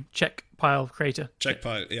his name? Czech pile creator. Czech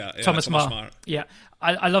pile. Yeah. Thomas Marr. Yeah,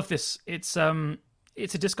 I love this. It's a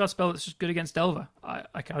discard spell that's just good against Delver. I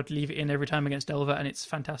would leave it in every time against Delver, and it's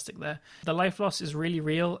fantastic there. The life loss is really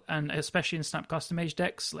real, and especially in Snap Custom Mage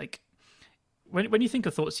decks, like. When you think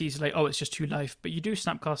of Thoughtseize, like, it's just 2 life, but you do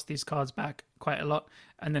snapcast these cards back quite a lot,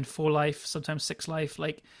 and then 4 life, sometimes 6 life,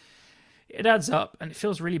 like, it adds up, and it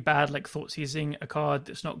feels really bad, like, Thoughtseizing a card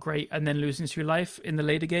that's not great, and then losing 2 life in the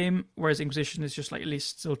later game, whereas Inquisition is just, like, at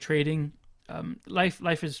least still trading.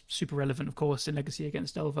 Life is super relevant, of course, in Legacy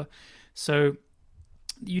against Delver, so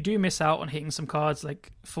you do miss out on hitting some cards,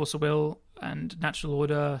 like Force of Will and Natural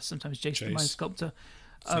Order, sometimes Jason the Mind Sculptor.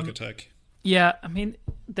 Sneak Attack. Yeah, I mean,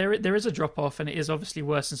 there is a drop-off, and it is obviously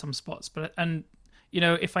worse in some spots. And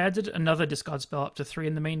if I added another discard spell up to 3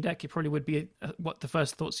 in the main deck, it probably would be the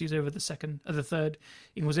first Thoughtseize over the third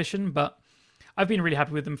Inquisition. But I've been really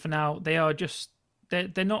happy with them for now. They are just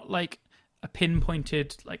they're not like a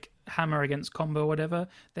pinpointed like hammer against combo or whatever.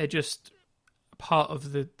 They're just part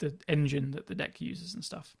of the engine that the deck uses and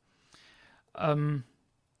stuff. So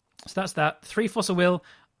that's that. 3 Force of Will.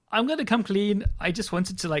 I'm going to come clean. I just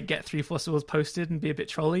wanted to like get 3 Force of Wills posted and be a bit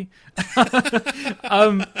trolly.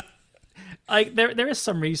 There is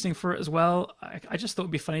some reasoning for it as well. I just thought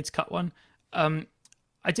it'd be funny to cut one. I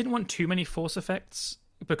didn't want too many force effects,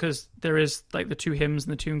 because there is like the 2 hymns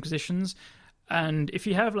and the 2 inquisitions, and if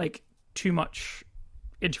you have like too much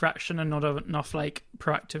interaction and not enough like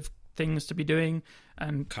proactive things to be doing,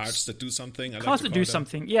 and cards that do something. Cards that do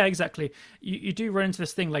something. Yeah, exactly. You do run into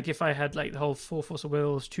this thing, like if I had like the whole 4 Force of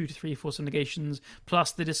Wills, 2 to 3 Force of Negations,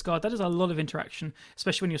 plus the discard, that is a lot of interaction,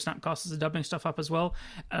 especially when your Snapcasters are doubling stuff up as well.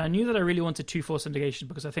 And I knew that I really wanted 2 Force of Negation,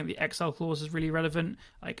 because I think the Exile clause is really relevant.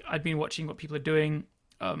 Like, I'd been watching what people are doing.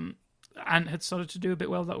 Ant had started to do a bit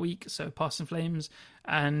well that week, so Past in Flames.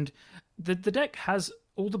 And the deck has...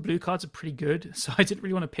 all the blue cards are pretty good, so I didn't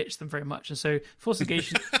really want to pitch them very much. And so Force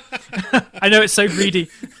Negation... I know, it's so greedy.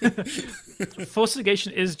 Force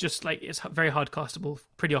Negation is just like, it's very hard castable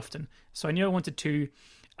pretty often. So I knew I wanted 2,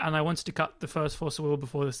 and I wanted to cut the first Force of Will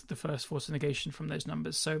before the first Force of Negation from those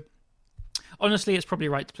numbers. So honestly, it's probably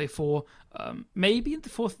right to play 4. Maybe the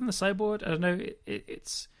 4th in the sideboard. I don't know.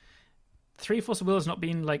 It's 3 Force of Will has not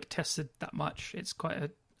been like tested that much. It's quite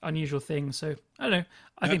a unusual thing, so I don't know.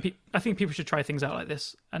 I think people should try things out like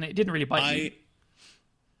this, and it didn't really bite me.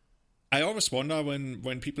 I always wonder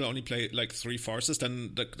when people only play like 3 forces,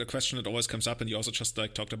 then the question that always comes up, and you also just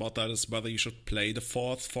like talked about that, is whether you should play the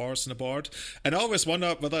 4th force in the board. And I always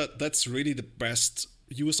wonder whether that's really the best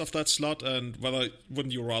use of that slot, and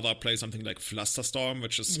wouldn't you rather play something like Flusterstorm,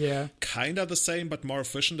 which is kind of the same but more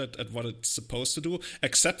efficient at what it's supposed to do,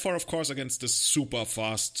 except for, of course, against this super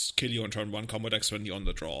fast kill you on turn 1 combo decks when you're on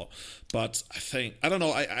the draw. But I don't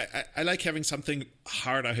know, I like having something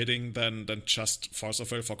harder hitting than just Force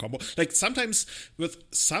of Will for combo. Like, sometimes with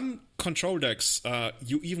some control decks,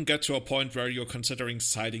 you even get to a point where you're considering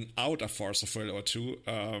siding out a Force of Will or two,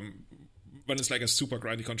 when it's like a super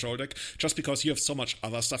grindy control deck, just because you have so much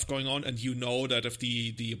other stuff going on, and you know that if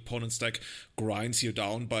the opponent's deck grinds you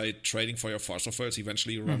down by trading for your Force of Wills,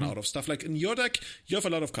 eventually you run out of stuff. Like, in your deck, you have a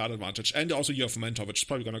lot of card advantage, and also you have Mentor, which is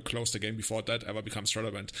probably going to close the game before that ever becomes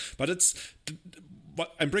relevant. But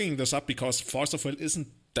I'm bringing this up because Force of Will isn't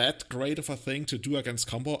that great of a thing to do against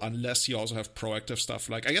combo unless you also have proactive stuff.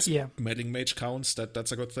 Like, I guess Meddling Mage counts,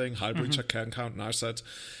 that's a good thing. Hull Breacher can count, Narset.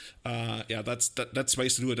 That's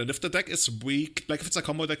ways to do it. And if the deck is weak, like if it's a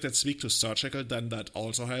combo deck that's weak to Surgical, then that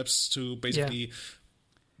also helps to basically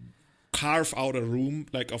carve out a room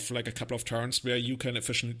of a couple of turns where you can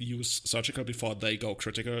efficiently use Surgical before they go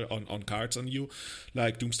critical on cards on you,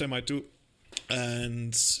 like Doomsday might do.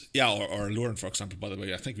 And or Alluren, for example. By the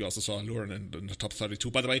way, I think we also saw Alluren in the top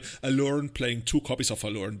 32. By the way, Alluren playing 2 copies of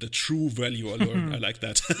Alluren, the true value Alluren. I like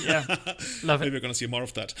that. Yeah, love it. Maybe we're going to see more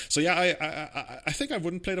of that. So I think I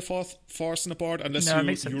wouldn't play the Force in the board unless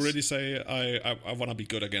you really say I want to be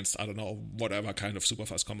good against, I don't know, whatever kind of super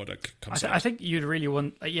fast combo deck comes out. I think you'd really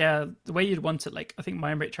want, the way you'd want it, like, I think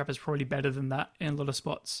Mind Break Trap is probably better than that in a lot of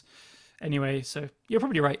spots. Anyway, so you're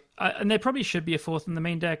probably right. And there probably should be a 4th in the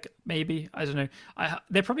main deck, maybe. I don't know.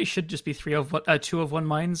 There probably should just be 2 of 1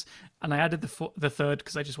 mines, and I added the 3rd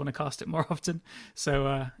because I just want to cast it more often.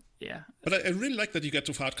 So, yeah. But I really like that you get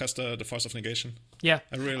to hardcast the Force of Negation. Yeah.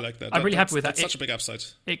 I really like that. I'm really happy with that. That's such a big upside.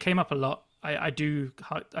 It came up a lot. I have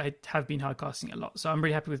been hardcasting it a lot, so I'm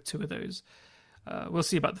really happy with 2 of those. We'll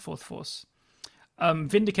see about the 4th Force.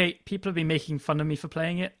 Vindicate, people have been making fun of me for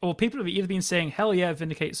playing it, or people have either been saying, hell yeah,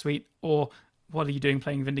 Vindicate sweet, or what are you doing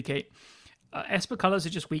playing Vindicate? Esper colors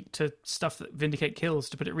are just weak to stuff that Vindicate kills,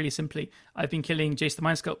 to put it really simply. I've been killing Jace the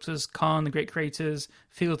Mind Sculptors, Khan the Great Creators,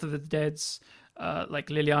 Field of the Deads, like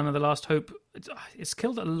Liliana the Last Hope. It's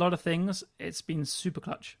killed a lot of things. It's been super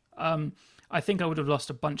clutch. I think I would have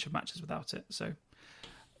lost a bunch of matches without it, so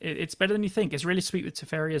it's better than you think. It's really sweet with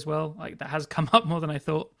Teferi as well. Like, that has come up more than I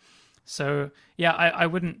thought. So, yeah, I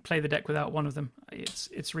wouldn't play the deck without one of them.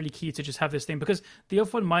 It's really key to just have this thing, because the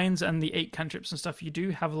of 1 mines and the 8 cantrips and stuff, you do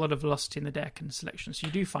have a lot of velocity in the deck and selection, so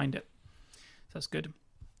you do find it. So that's good.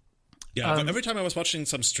 Yeah, every time I was watching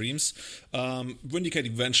some streams, Vindicate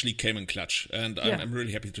eventually came in clutch, and I'm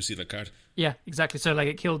really happy to see that card. Yeah, exactly. So, like,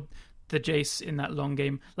 it killed the Jace in that long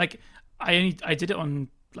game. Like, I did it on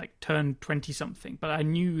like turn 20 something, but I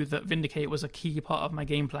knew that Vindicate was a key part of my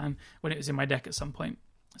game plan when it was in my deck at some point.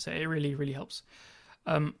 So it really, really helps.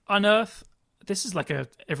 Unearth, this is like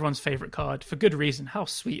everyone's favorite card for good reason. How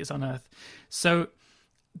sweet is Unearth? So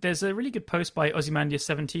there's a really good post by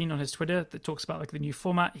Ozymandias17 on his Twitter that talks about like the new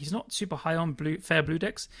format. He's not super high on fair blue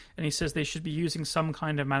decks, and he says they should be using some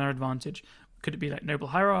kind of mana advantage. Could it be like Noble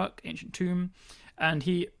Hierarch, Ancient Tomb? And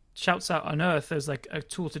he shouts out Unearth as like a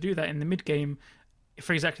tool to do that in the mid game,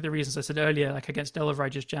 for exactly the reasons I said earlier. Like against Delver, I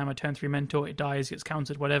just jam a turn 3 Mentor, it dies, gets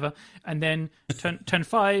countered, whatever. And then turn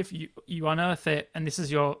 5, you unearth it, and this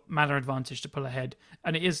is your mana advantage to pull ahead.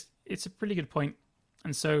 And it's a pretty good point.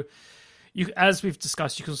 And so, as we've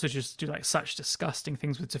discussed, you can also just do like such disgusting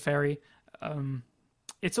things with Teferi.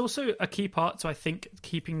 It's also a key part to, I think,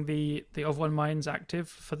 keeping the of 1 mines active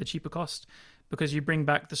for the cheaper cost, because you bring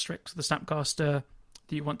back the Strix, the Snapcaster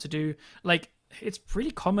that you want to do. Like, it's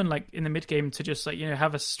pretty common, like in the mid game, to just like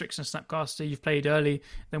have a Strix and Snapcaster you've played early,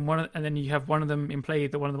 then and then you have one of them in play,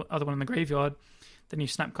 the other one in the graveyard. Then you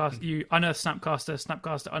Snapcast, you unearth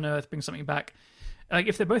Snapcaster, unearth, bring something back. Like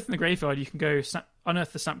if they're both in the graveyard, you can go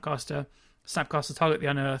unearth the Snapcaster target the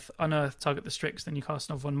unearth target the Strix, then you cast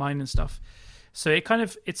an of 1 mine and stuff. So it kind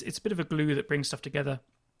of it's a bit of a glue that brings stuff together.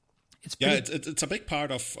 It's a big part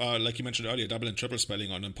of, like you mentioned earlier, double and triple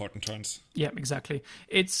spelling on important turns. Yeah, exactly.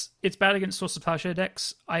 It's bad against Source of Plowshare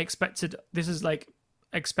decks. This is like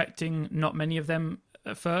expecting not many of them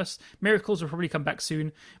at first. Miracles will probably come back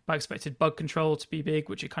soon, but I expected Bug Control to be big,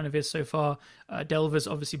 which it kind of is so far. Delvers,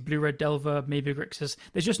 obviously Blue-Red Delver, maybe Grixis.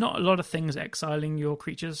 There's just not a lot of things exiling your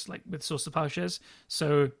creatures like with Source of Plowshares.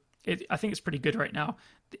 So I think it's pretty good right now.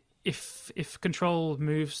 If control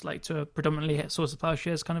moves like to a predominantly Source of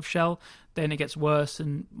Plowshares kind of shell, then it gets worse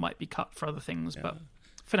and might be cut for other things. Yeah. But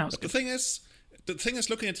for now, it's good. The thing is, the thing is,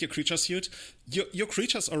 looking at your creature suit, your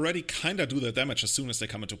creatures already kind of do the damage as soon as they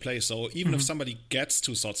come into play. So even if somebody gets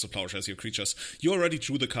 2 Swords of Plowshare as your creatures, you already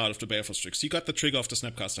drew the card of the Baleful Strix. You got the trigger of the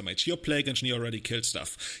Snapcaster Mage. Your Plague Engineer already killed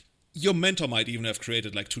stuff. Your Mentor might even have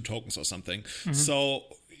created like 2 tokens or something. So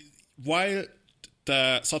while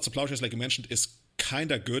the Swords of Plowshares, like you mentioned, is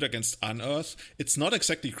kind of good against Unearth, it's not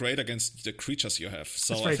exactly great against the creatures you have.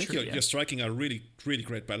 So I think you're striking a really, really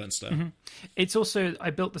great balance there. It's also, I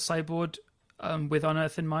built the sideboard with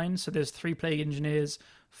Unearth in mind. So there's 3 Plague Engineers,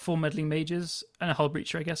 4 Meddling Mages, and a Hull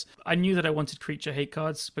Breacher, I guess. I knew that I wanted creature hate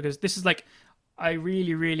cards because this is like, I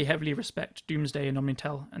really, really heavily respect Doomsday and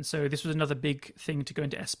Omnitel, and so this was another big thing to go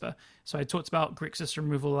into Esper. So I talked about Grixis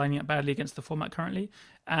removal lining up badly against the format currently,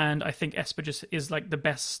 and I think Esper just is like the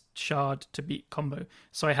best shard to beat combo.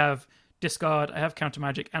 So I have Discard, I have Counter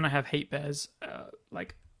Magic, and I have Hate Bears.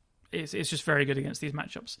 Like, it's just very good against these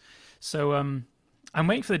matchups. So I'm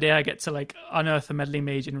waiting for the day I get to like unearth a Meddling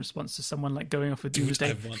Mage in response to someone like going off with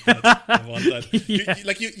Doomsday. I want that. I want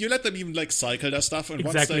that. You let them even like cycle their stuff, and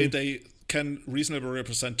once they can reasonably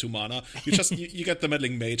represent 2 mana, you just you get the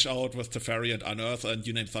Meddling Mage out with Teferi and Unearth, and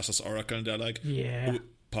you name Thassa's Oracle, and they're like,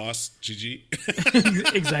 pass,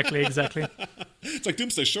 GG. exactly. It's like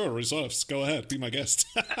Doomsday, sure, resolves. Go ahead, be my guest.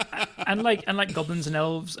 and like goblins and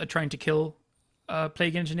elves are trying to kill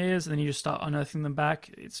Plague Engineers, and then you just start unearthing them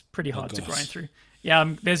back. It's pretty hard to grind through.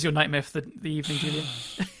 Yeah, there's your nightmare for the evening, Julian.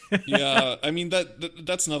 Yeah, I mean,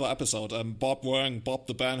 that's another episode. Bob Wang, Bob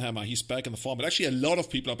the Banhammer, he's back in the format. Actually, a lot of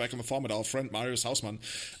people are back in the format. Our friend Marius Hausmann.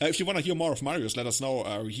 If you want to hear more of Marius, let us know.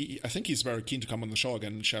 I think he's very keen to come on the show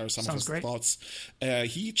again and share some of his thoughts.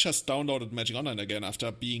 He just downloaded Magic Online again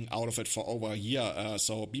after being out of it for over a year.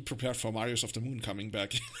 So be prepared for Marius of the Moon coming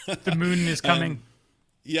back. The moon is coming.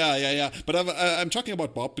 Yeah. But I'm talking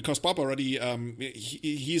about Bob because Bob already,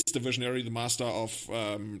 he's the visionary, the master of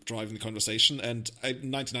driving the conversation, and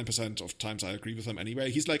 99% of times I agree with him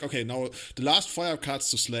anyway. He's like, okay, now the last 5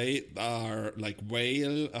 cards to slay are like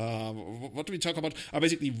Whale, what do we talk about? Are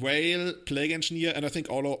basically Whale, Plague Engineer, and I think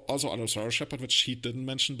also Allosaurus Shepherd, which he didn't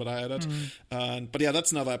mention, but I added. But yeah,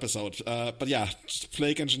 that's another episode. But yeah,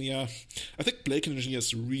 Plague Engineer. I think Plague Engineer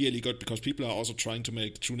is really good because people are also trying to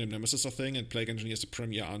make True Name Nemesis a thing, and Plague Engineer is the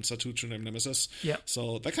premier answer to True Name Nemesis. Yeah.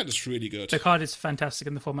 So that card is really good. The card is fantastic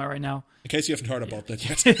in the format right now. In case you haven't heard about that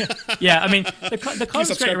yet. Yeah, I mean, the card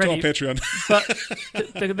was great already. To our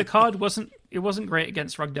Patreon. But the card wasn't great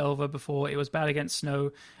against Rugdelver before. It was bad against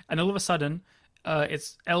Snow. And all of a sudden,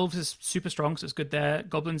 it's Elves is super strong, so it's good there.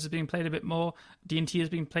 Goblins is being played a bit more. D&T is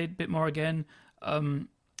being played a bit more again.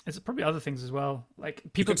 There's probably other things as well, like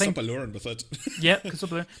people playing. Stop Alluring with it. Yeah,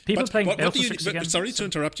 people playing Baleful Strix again. Sorry to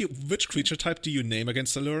interrupt you. Which creature type do you name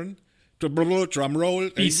against Alluring? Drum roll.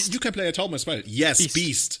 Beast. You can play at home as well. Yes,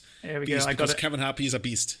 Beast. There we Beast, go. I got it. Kevin Harpy is a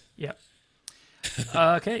beast. Yeah.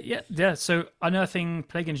 Okay. Yeah. So unearthing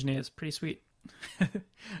Plague Engineers, pretty sweet.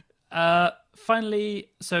 Finally,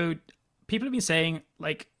 so people have been saying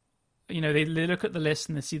like, they look at the list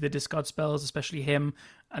and they see the discard spells, especially him,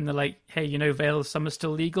 and they're like, hey, Veil of Summer's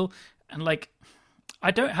still legal. And like,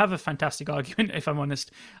 I don't have a fantastic argument, if I'm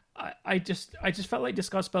honest. I just felt like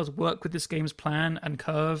discard spells work with this game's plan and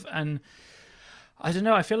curve, and I don't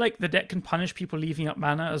know, I feel like the deck can punish people leaving up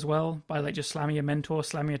mana as well by like just slamming a Mentor,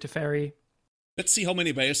 slamming a Teferi. Let's see how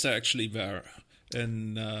many Veils there actually were.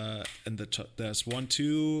 In the there's 1,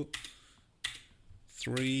 2,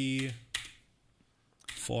 3...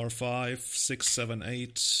 4, 5, 6, 7,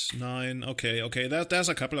 8, 9. Okay. There's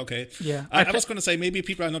a couple. Okay. Yeah. I was going to say maybe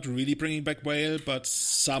people are not really bringing back Whale, but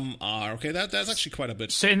some are. Okay, that's actually quite a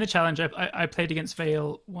bit. So in the challenge, I played against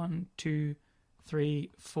Vale 1, 2,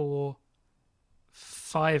 3, 4,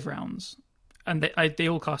 5 rounds, and they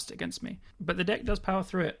all cast it against me. But the deck does power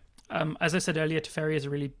through it. As I said earlier, Teferi is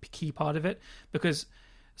a really key part of it because.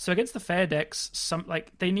 So against the fair decks,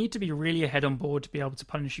 they need to be really ahead on board to be able to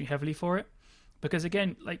punish you heavily for it. Because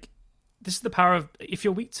again, like, this is the power of, if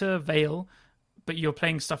you're weak to Veil, but you're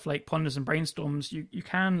playing stuff like Ponders and Brainstorms, you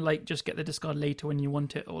can like just get the discard later when you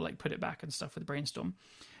want it, or like put it back and stuff with Brainstorm.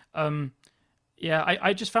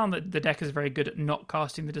 I just found that the deck is very good at not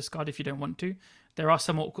casting the discard if you don't want to. There are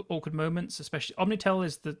some awkward moments, especially Omnitel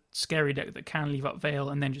is the scary deck that can leave up Veil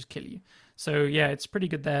and then just kill you. So yeah, it's pretty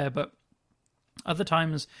good there, but other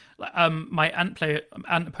times, my Ant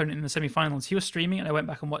opponent in the semi-finals, he was streaming and I went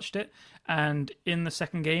back and watched it. And in the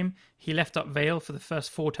second game, he left up Veil for the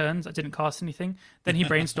first 4 turns. I didn't cast anything. Then he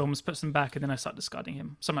brainstorms, puts them back, and then I start discarding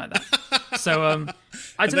him. Something like that. So, I don't know.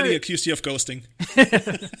 And then he accused you of ghosting.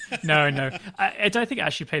 No. I don't think it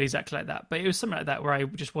actually played exactly like that. But it was something like that where I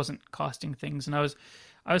just wasn't casting things. And I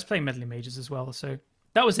was playing Meddling Mages as well. So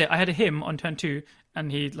That was it. I had a him on turn 2,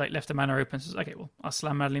 and he like left the mana open. So I was okay, well, I'll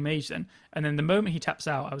slam Madly Mage then. And then the moment he taps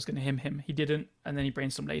out, I was going to him. He didn't, and then he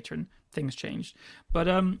brainstormed later, and things changed. But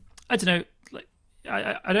I don't know. Like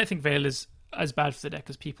I don't think Veil is as bad for the deck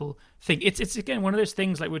as people think. It's again one of those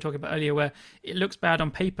things like we were talking about earlier, where it looks bad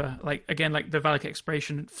on paper. Like again, like the Valak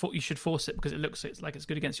Expiration, you should force it because it looks like it's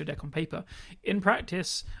good against your deck on paper. In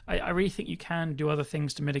practice, I really think you can do other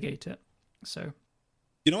things to mitigate it. So.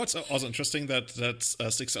 You know what's also interesting that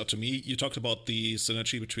sticks out to me? You talked about the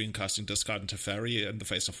synergy between casting Discard and Teferi in the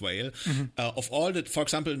face of Whale. Mm-hmm. Of all that, for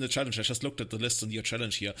example, in the challenge, I just looked at the list in your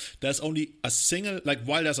challenge here. There's only a single, like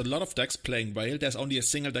while there's a lot of decks playing Whale, there's only a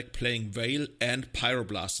single deck playing Whale and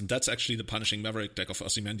Pyroblast, and that's actually the Punishing Maverick deck of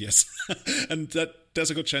Ozymandias. And that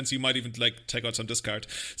there's a good chance you might even like take out some discard.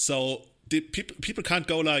 So people can't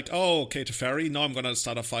go like, oh, okay, Teferi, now I'm going to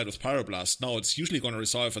start a fight with Pyroblast. No, it's usually going to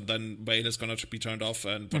resolve, and then Whale is going to be turned off,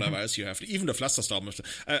 and whatever else you have. Even the Flusterstorm.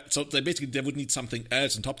 So they would need something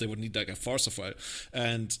else on top. They would need like a Force of Will,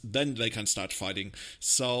 and then they can start fighting.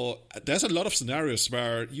 So there's a lot of scenarios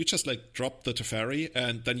where you just like drop the Teferi,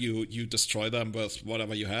 and then you destroy them with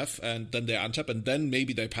whatever you have, and then they untap, and then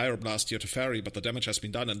maybe they Pyroblast your Teferi, but the damage has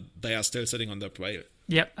been done, and they are still sitting on their Whale.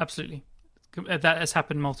 Yep, absolutely. That has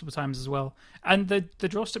happened multiple times as well, and the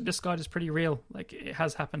draw step discard is pretty real. Like it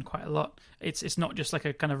has happened quite a lot. It's not just like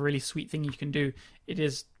a kind of really sweet thing you can do. It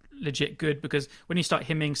is legit good, because when you start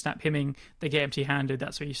snap hemming, they get empty handed.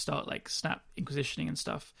 That's where you start like snap inquisitioning and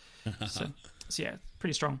stuff. So yeah,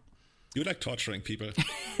 pretty strong. You like torturing people.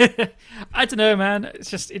 I don't know, man. I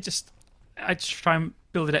just try and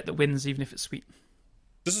build a deck that wins, even if it's sweet.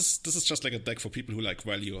 This is just like a deck for people who like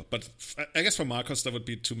value, but I guess for Marcos there would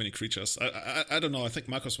be too many creatures. I don't know. I think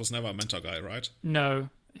Marcos was never a mentor guy, right? No,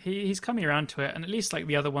 he's coming around to it, and at least like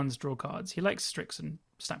the other ones draw cards. He likes Strix and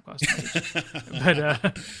Snapcaster Mage.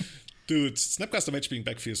 But dude, Snapcaster Mage being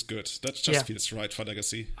back feels good. That just feels right for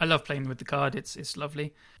Legacy. I love playing with the card. It's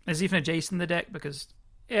lovely. There's even a Jace in the deck because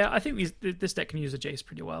I think this deck can use a Jace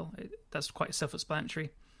pretty well. That's quite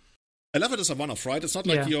self-explanatory. I love it as a one-off, right? It's not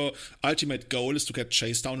like your ultimate goal is to get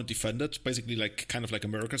chased down and defended, basically like kind of like a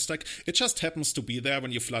miracle stack. It just happens to be there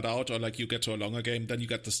when you flood out or like you get to a longer game, then you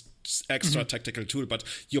get this extra tactical tool. But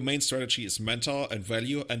your main strategy is mentor and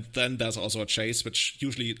value, and then there's also a chase, which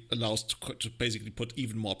usually allows to basically put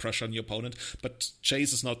even more pressure on your opponent. But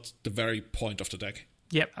chase is not the very point of the deck.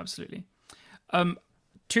 Yep, absolutely.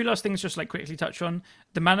 Two last things just like quickly touch on.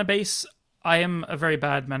 The mana base. I am a very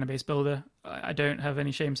bad mana base builder. I don't have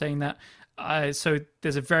any shame saying that. So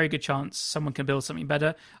there's a very good chance someone can build something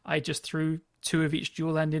better. I just threw 2 of each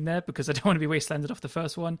dual land in there because I don't want to be wastelanded off the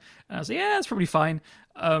first one. And I was like, yeah, that's probably fine.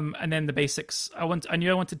 And then the basics. I knew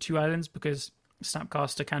I wanted 2 islands because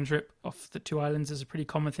Snapcaster cantrip off the 2 islands is a pretty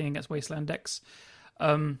common thing against wasteland decks.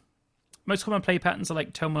 Most common play patterns are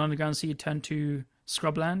like Terminal Underground Seed, turn 2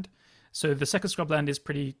 Scrubland. So the second Scrubland is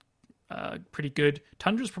pretty good.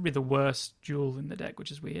 Tundra is probably the worst duel in the deck,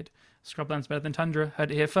 which is weird. Scrubland's better than Tundra.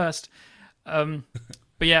 Heard it here first. But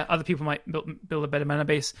yeah, other people might build a better mana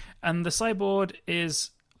base. And the sideboard is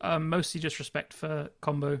mostly just respect for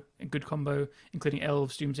combo, and good combo, including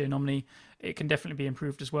Elves, Doomsday, and Omni. It can definitely be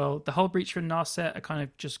improved as well. The Hull Breacher and Narset are kind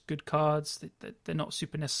of just good cards. They're not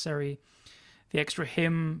super necessary. The extra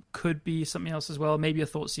Hymn could be something else as well. Maybe a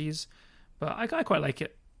Thoughtseize. But I quite like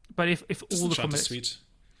it. But if all the combos... sweet.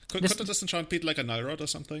 Could the Disenchant beat like a Nylrod or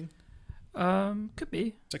something? Could be.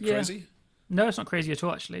 Is that crazy? No, it's not crazy at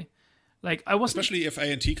all, actually. Like I wasn't, especially if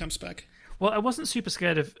A&T comes back. Well, I wasn't super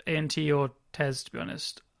scared of A&T or Tez, to be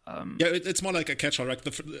honest. It's more like a catch-all. Like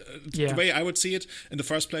the way I would see it, in the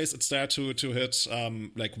first place, it's there to hit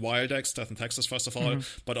like wild decks, Death and Texas first of all,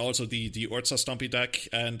 but also the Urza Stompy deck,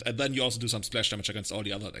 and then you also do some splash damage against all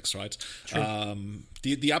the other decks, right? True.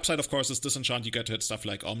 The upside, of course, is Disenchant. You get to hit stuff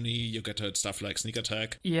like Omni, you get to hit stuff like Sneak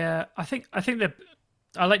Attack. Yeah, I think that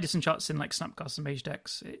I like Disenchants in like Snapcaster and Mage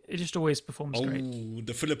decks. It just always performs great. Oh,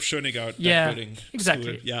 the Philip Schoeniger deck building.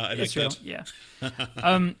 Exactly. School. Yeah, I like that.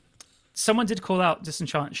 Yeah. Someone did call out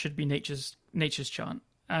Disenchant should be nature's chant,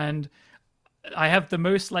 and I have the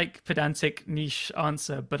most like pedantic niche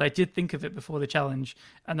answer, but I did think of it before the challenge,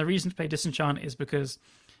 and the reason to play Disenchant is because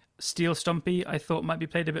Steel Stompy I thought might be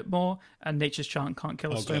played a bit more, and Nature's Chant can't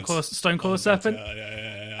kill a Stonecaller Serpent.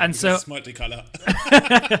 Yeah. And so it's multicolor.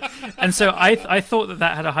 And so I thought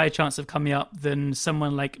that had a higher chance of coming up than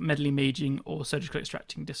someone like Meddling Maging or Surgical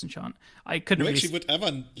Extracting Disenchant. I couldn't really... actually would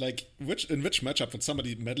ever, like, in which matchup would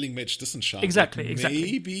somebody Meddling Mage Disenchant? Exactly.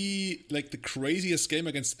 Maybe, like, the craziest game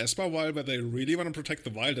against Esper Wild where they really want to protect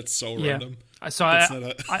the wild. That's so random.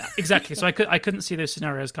 So exactly. So I couldn't see those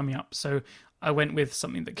scenarios coming up. So I went with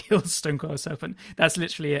something that kills Stonecoil Serpent. That's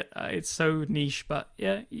literally it. It's so niche, but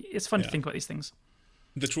yeah, it's fun to think about these things.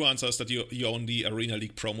 The true answer is that you own the Arena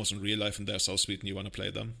League promos in real life and they're so sweet and you want to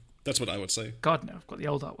play them. That's what I would say. God, no, I've got the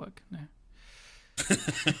old artwork. No.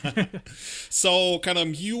 So,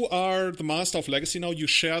 Kanam, you are the master of Legacy now. You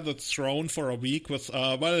share the throne for a week with,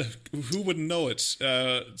 well, who wouldn't know it?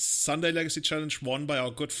 Sunday Legacy Challenge won by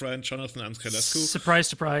our good friend Jonathan Ancelescu. Surprise,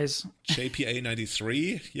 surprise. JPA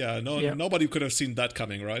 93. Yeah, nobody could have seen that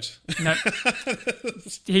coming, right? No.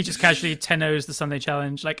 He just casually 10-0s the Sunday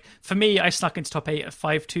Challenge. Like, for me, I snuck into top 8 at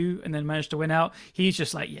 5-2 and then managed to win out. He's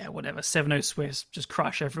just like, yeah, whatever, 7-0 Swiss, just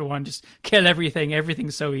crush everyone, just kill everything.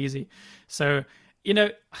 Everything's so easy. So, you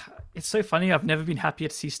know, it's so funny. I've never been happier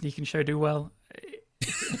to see Sneak and Show do well.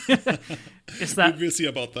 It's that we'll see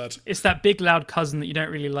about that. It's that big loud cousin that you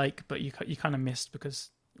don't really like, but you kind of missed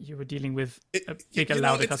because you were dealing with a bigger,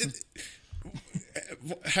 louder cousin.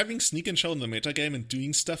 Having Sneak and Show in the metagame and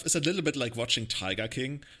doing stuff is a little bit like watching Tiger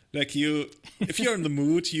King. Like if you're in the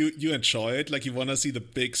mood, you enjoy it. Like you want to see the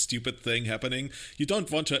big stupid thing happening. You don't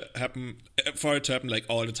want for it to happen like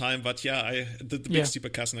all the time. But yeah, the big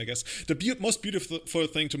stupid cousin, I guess. The most beautiful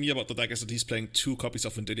thing to me about the deck is that he's playing 2 copies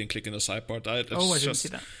of Vendilion Click in the sideboard. I didn't see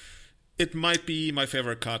that. It might be my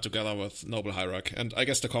favorite card together with Noble Hierarch. And I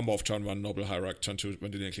guess the combo of turn 1 Noble Hierarch, turn 2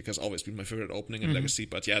 Vendilion Click has always been my favorite opening in Legacy.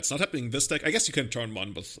 But yeah, it's not happening in this deck. I guess you can turn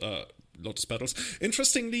 1 with Lotus Petals.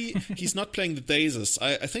 Interestingly, he's not playing the Dazes.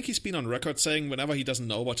 I think he's been on record saying whenever he doesn't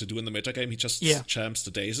know what to do in the metagame, he just champs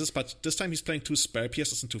the Dazes. But this time he's playing 2 Spare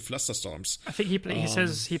Pierces and 2 Flusterstorms. I think he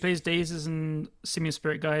says he plays Dazes and Simian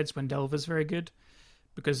Spirit Guides when Delver's very good.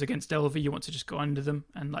 Because against Delver, you want to just go under them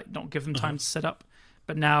and like not give them time to set up.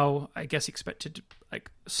 But now, I guess expected like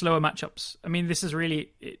slower matchups. I mean, this is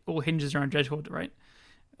really, it all hinges around Dreadhorde, right?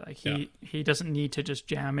 Like he doesn't need to just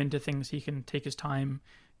jam into things. He can take his time,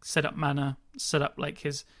 set up mana, set up like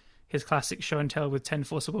his classic show and tell with 10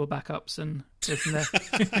 forcible backups and go from there.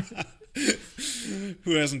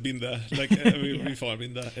 Who hasn't been there? Like we've all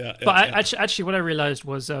been there. Yeah. But actually, what I realized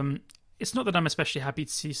was it's not that I'm especially happy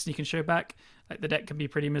to see Sneak and Show back. Like the deck can be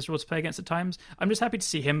pretty miserable to play against at times. I'm just happy to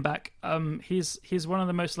see him back. He's one of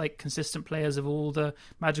the most like consistent players of all the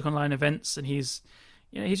Magic Online events, and he's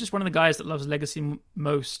just one of the guys that loves Legacy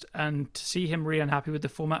most. And to see him really unhappy with the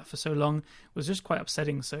format for so long was just quite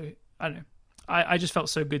upsetting. So I don't know. I just felt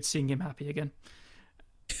so good seeing him happy again.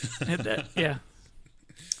 Yeah.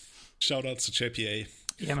 Shout outs to JPA.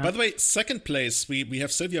 Yeah, by the way, second place, we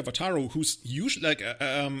have Sylvia Wataru, who's usually like,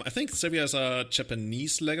 I think Sylvia is a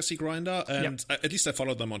Japanese Legacy grinder, and at least I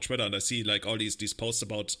follow them on Twitter, and I see like all these posts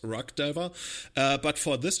about Rock Delver. But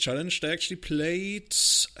for this challenge, they actually played.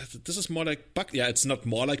 This is more like Bug. Yeah, it's not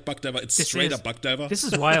more like Bug Delver. It's straight up Bug Delver. This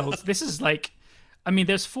is wild. This is like, I mean,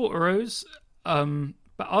 there's 4 Uros.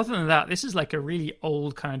 But other than that, this is like a really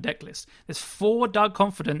old kind of deck list. There's 4 Dark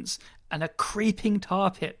Confidence and a Creeping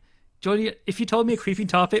Tar Pit. Jordy, if you told me a Creeping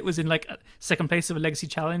Tar Pit was in like second place of a Legacy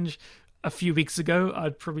Challenge a few weeks ago,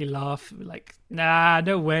 I'd probably laugh. Like, nah,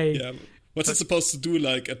 no way. Yeah. What's it supposed to do?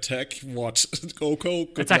 Like attack what? Oko?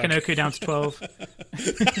 Attack an Oko down to 12.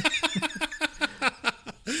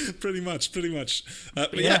 Pretty much.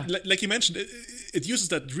 But yeah, like you mentioned, it uses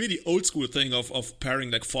that really old school thing of pairing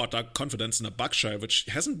like 4 Dark Confidence and a Buckshire, which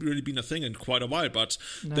hasn't really been a thing in quite a while, but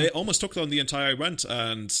they almost took on the entire event,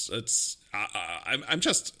 and it's I'm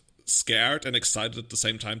just scared and excited at the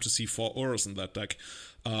same time to see 4 Auras in that deck.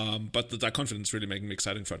 But the Dark Confidence really making me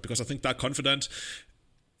excited for it, because I think Dark Confident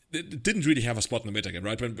it didn't really have a spot in the metagame,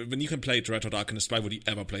 right? When you can play Dreadhorde Arcanist, why would you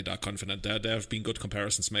ever play Dark Confident? There have been good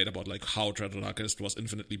comparisons made about like how Dreadhorde Arcanist was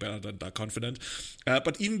infinitely better than Dark Confident.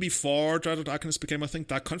 But even before Dreadhorde Arcanist became a thing,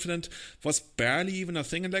 Dark Confident was barely even a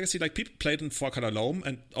thing in Legacy. Like people played in 4-color Loam,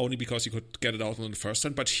 and only because you could get it out on the first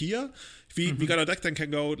turn. But here, we got a deck that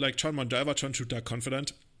can go like turn 1 Delver, turn 2 Dark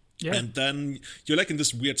Confident. Yeah. And then you're like in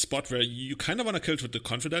this weird spot where you kind of want to kill it with the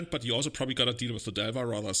Confident, but you also probably got to deal with the Delver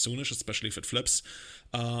rather soonish, especially if it flips.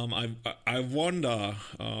 I wonder.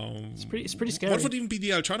 It's pretty scary. What would even be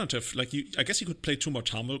the alternative? Like, I guess you could play 2 more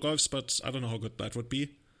Tarmogoyfs, but I don't know how good that would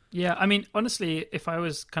be. Yeah, I mean, honestly, if I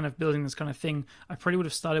was kind of building this kind of thing, I probably would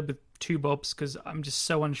have started with 2 Bobs, because I'm just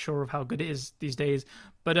so unsure of how good it is these days.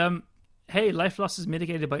 But hey, life loss is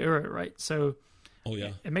mitigated by Uro, right? So. Oh,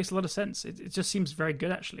 yeah. It makes a lot of sense. It just seems very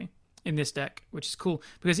good, actually, in this deck, which is cool.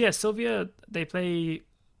 Because, yeah, Sylvia, they play,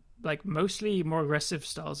 like, mostly more aggressive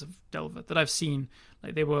styles of Delver that I've seen.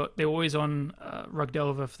 Like, they were always on Rug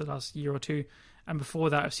Delver for the last year or 2. And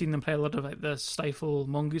before that, I've seen them play a lot of, like, the Stifle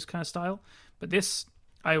Mongoose kind of style. But this,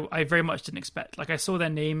 I very much didn't expect. Like, I saw their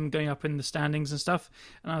name going up in the standings and stuff,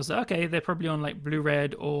 and I was like, okay, they're probably on, like,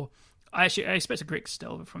 Blue-Red, or I expect a Grix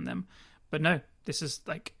Delver from them. But no, this is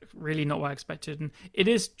like really not what I expected, and it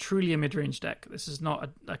is truly a mid-range deck. This is not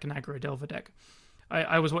like an aggro Delver deck.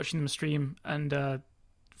 I was watching them stream, and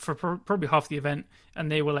for probably half the event, and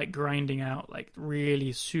they were like grinding out like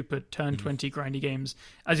really super turn 20 grindy games,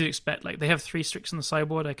 as you'd expect. Like they have 3 Strix on the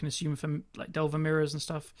sideboard, I can assume, from like Delver mirrors and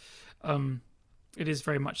stuff. It is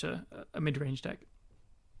very much a mid-range deck.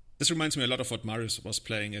 This reminds me a lot of what Marius was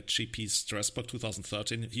playing at GP Strasbourg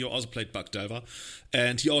 2013. He also played Bug Delver,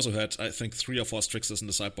 and he also had, I think, 3 or 4 Strixes in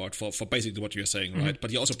the sideboard for basically what you're saying, right?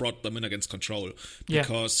 But he also brought them in against Control,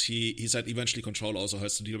 because he said eventually Control also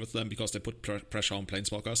has to deal with them because they put pressure on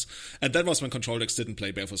Planeswalkers. And that was when Control decks didn't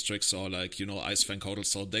play Barefoot Strix or like, Ice Fang Codal,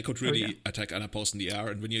 so they could really attack Anapos in the air,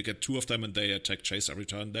 and when you get 2 of them and they attack Chase every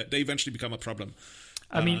turn, they eventually become a problem.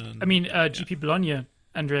 GP Bologna,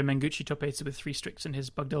 Andrea Mengucci top 8 with 3 Strix in his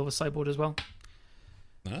Bug Delver sideboard as well.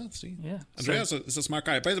 See. Yeah. Andrea is a smart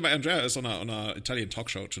guy. By the way, Andrea is on a Italian talk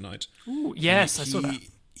show tonight. Ooh, yes, I saw that.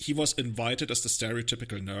 He was invited as the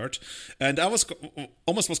stereotypical nerd, and I was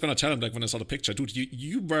almost going to tell him, like, when I saw the picture, dude,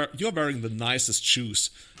 you're wearing the nicest shoes.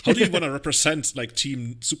 How do you want to represent like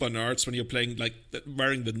Team Super Nerds when you're playing like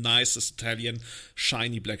wearing the nicest Italian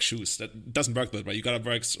shiny black shoes? That doesn't work that way. You gotta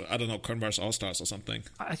wear, I don't know, Converse All Stars or something.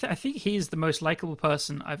 I think he's the most likable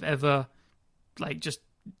person I've ever like just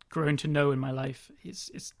grown to know in my life.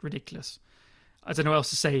 It's ridiculous. I don't know what else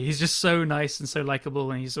to say. He's just so nice and so likable,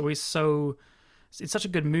 and he's always so. It's such a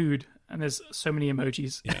good mood, and there's so many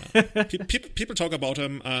emojis. Yeah, people talk about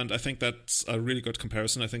him, and I think that's a really good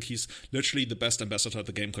comparison. I think he's literally the best ambassador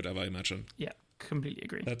the game could ever imagine. Yeah, completely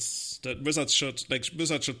agree. Wizards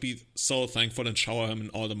should be so thankful and shower him in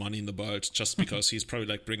all the money in the world, just because he's probably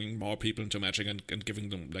like bringing more people into Magic and giving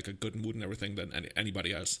them like a good mood and everything than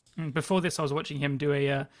anybody else. Before this, I was watching him do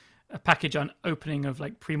a package on opening of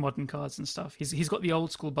like pre-modern cards and stuff. He's got the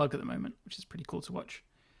old school bug at the moment, which is pretty cool to watch.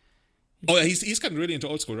 Oh, yeah, he's gotten really into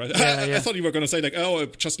old school, right? I thought you were going to say, like,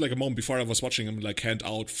 just like a moment before I was watching him, like, hand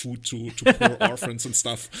out food to poor orphans and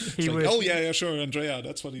stuff. It's like, oh, yeah, sure, Andrea,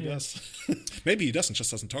 that's what he does. Maybe he doesn't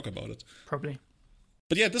talk about it. Probably.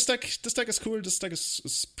 But yeah, this deck is cool. This deck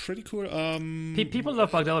is pretty cool. People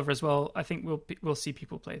love Bug Delver as well. I think we'll see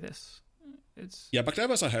people play this. Bug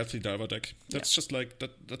Delver is a healthy Delver deck. That's just like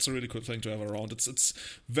that's a really cool thing to have around. It's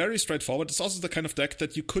very straightforward. It's also the kind of deck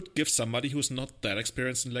that you could give somebody who's not that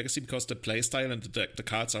experienced in Legacy, because the playstyle and the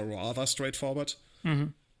cards are rather straightforward. Mm-hmm.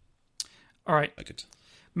 All right. Like it.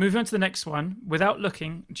 Moving on to the next one. Without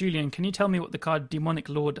looking, Julian, can you tell me what the card Demonic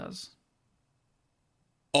Law does?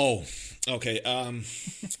 Oh, okay.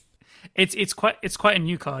 It's quite a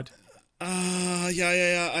new card.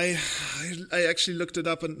 I actually looked it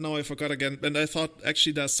up and now I forgot again. And I thought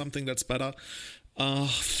actually there's something that's better.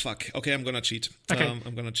 Fuck. Okay, I'm gonna cheat. Okay.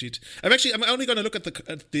 I'm gonna cheat. I'm only gonna look at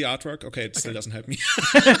the artwork. Okay, it still doesn't help me.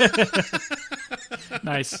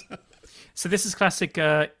 Nice. So this is classic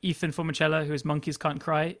Ethan Formicella, who is Monkeys Can't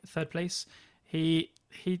Cry, 3rd place.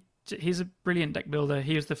 He's a brilliant deck builder.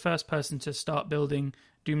 He was the first person to start building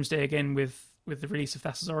Doomsday again with the release of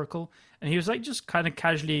Thassa's Oracle, and he was like just kind of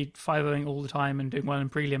casually 5-0ing all the time and doing well in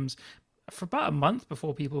prelims for about a month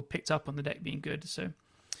before people picked up on the deck being good. So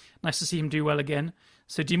nice to see him do well again.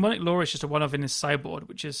 So Demonic Law is just a one-of in his sideboard,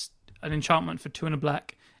 which is an enchantment for 2 and a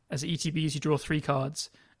black. As ETBs, you draw 3 cards.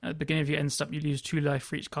 At the beginning of your end step, you lose 2 life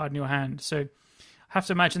for each card in your hand. So I have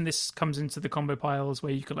to imagine this comes into the combo piles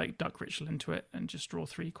where you could like Duck Ritual into it and just draw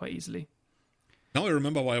 3 quite easily. Now I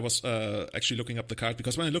remember why I was actually looking up the card,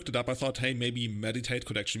 because when I looked it up, I thought, hey, maybe Meditate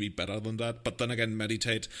could actually be better than that. But then again,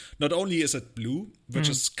 Meditate, not only is it blue, which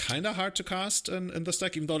is kind of hard to cast in this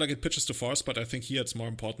deck, even though like it pitches to force, but I think here it's more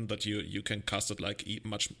important that you can cast it like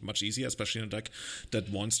much easier, especially in a deck that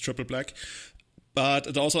wants triple black. But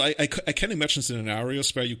it also, I can imagine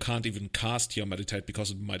scenarios where you can't even cast your Meditate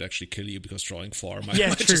because it might actually kill you, because drawing 4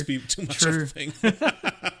 might just be too much of a thing.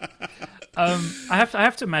 I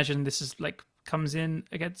have to imagine this is like comes in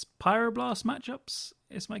against Pyroblast matchups,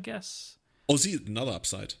 is my guess. Oh, see, another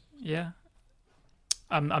upside. Yeah.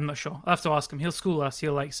 I'm not sure. I'll have to ask him. He'll school us.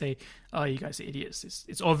 He'll like say, oh, you guys are idiots.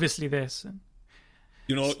 It's obviously this. And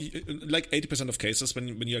you know, like 80% of cases,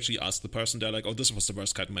 when you actually ask the person, they're like, oh, this was the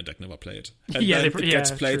worst card in my deck, never played. And then it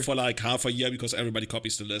gets played for like half a year because everybody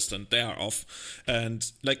copies the list and they are off.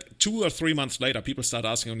 And like 2 or 3 months later, people start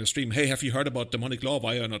asking on your stream, hey, have you heard about Demonic Law?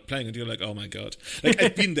 Why are you not playing? And you're like, oh my God. Like,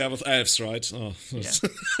 I've been there with elves, right?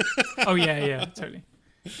 Oh, yeah, totally.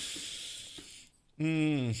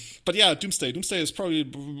 But yeah, Doomsday is probably,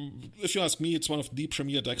 if you ask me, it's one of the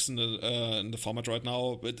premier decks in the format right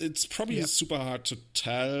now. It's probably super hard to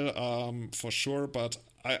tell for sure, but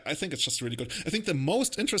I think it's just really good. I think the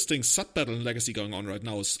most interesting sub-battle in Legacy going on right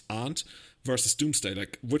now is Arndt versus Doomsday.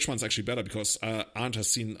 Like, which one's actually better? Because Arndt has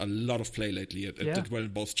seen a lot of play lately. It did well in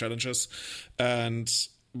both challenges. And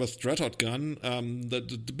with Dreadhot Gun,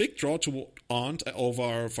 the big draw to Arndt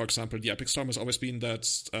over, for example, the Epic Storm has always been that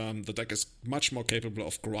the deck is much more capable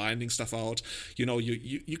of grinding stuff out. You know,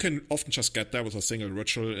 you can often just get there with a single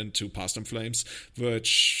ritual into Past in Flames,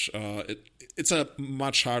 which it's a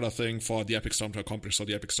much harder thing for the Epic Storm to accomplish. So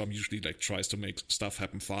the Epic Storm usually like tries to make stuff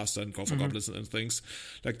happen faster and go for goblins and things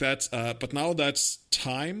like that. But now that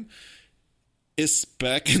time is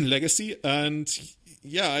back in Legacy, and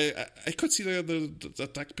yeah, I could see the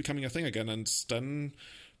deck becoming a thing again, and then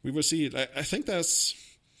we will see. I think it's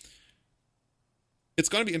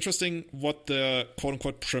going to be interesting what the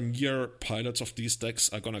quote-unquote premier pilots of these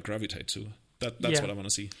decks are going to gravitate to. That's what I want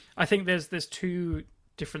to see. I think there's two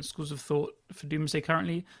different schools of thought for Doomsday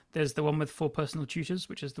currently. There's the one with 4 personal tutors,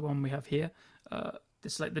 which is the one we have here.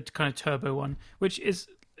 It's like the kind of turbo one, which is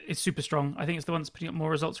super strong. I think it's the one that's putting up more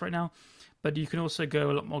results right now. But you can also go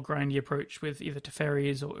a lot more grindy approach with either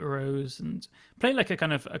Teferis or Uros and play like a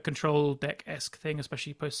kind of a control deck-esque thing,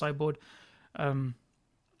 especially post-sideboard.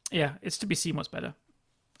 It's to be seen what's better.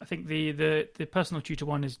 I think the personal tutor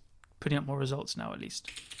one is putting up more results now, at least.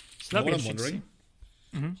 So that'd be I'm wondering,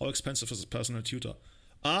 how expensive is a personal tutor?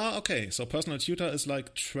 Okay, so personal tutor is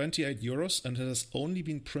like 28 euros, and it has only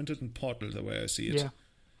been printed in Portal, the way I see it. Yeah.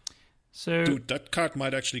 So, dude, that card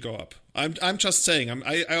might actually go up. I'm just saying.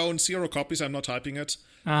 I own 0 copies. I'm not typing it.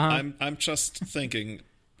 I'm just thinking,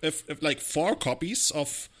 if like 4 copies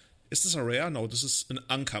of, is this a rare? No, this is an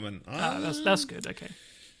uncommon. That's good. Okay.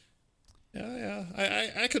 Yeah.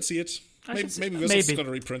 I could see it. Maybe Wizards is going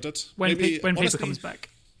to reprint it. When maybe, paper comes back,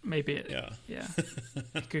 maybe it. Yeah.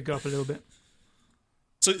 It could go up a little bit.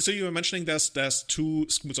 So you were mentioning there's 2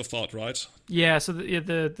 schools of thought, right? Yeah. So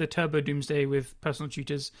the Turbo Doomsday with personal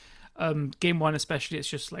tutors. Game 1 especially, it's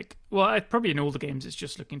just like, probably in all the games, it's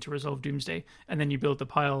just looking to resolve Doomsday, and then you build the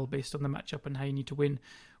pile based on the matchup and how you need to win,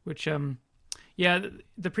 which,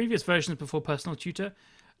 the previous versions before Personal Tutor,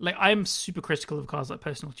 like, I'm super critical of cards like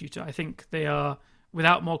Personal Tutor. I think they are,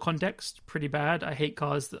 without more context, pretty bad. I hate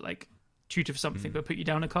cards that, like, tutor for something but put you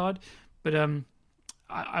down a card, but I'm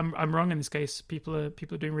wrong in this case. People are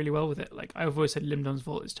doing really well with it. Like, I've always said Limdon's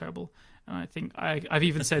Vault is terrible, and I think I've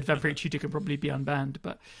even said Vampiric Tutor can probably be unbanned,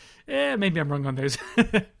 but maybe I'm wrong on those.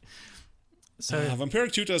 So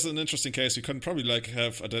Vampiric Tutor is an interesting case. We can probably like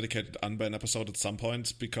have a dedicated unban episode at some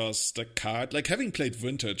point, because the card, like, having played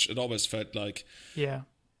Vintage, it always felt like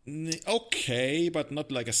okay, but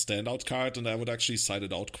not like a standout card, and I would actually cite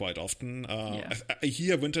it out quite often. I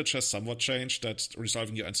hear Vintage has somewhat changed, that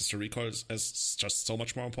resolving your ancestor recall is just so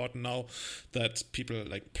much more important now, that people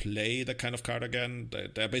like play that kind of card again.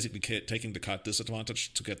 They're basically taking the card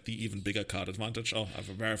disadvantage to get the even bigger card advantage. I've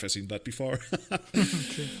very seen that before.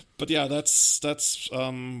 But yeah, that's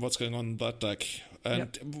what's going on in that deck.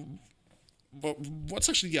 And what's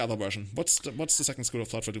actually the other version? What's the second school of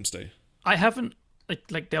thought for Doomsday? I haven't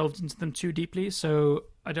like delved into them too deeply, so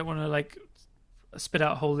I don't want to like spit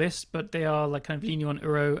out a whole list, but they are like kind of leaning on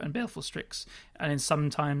Uro and Baleful Strix, and then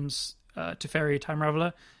sometimes Teferi Time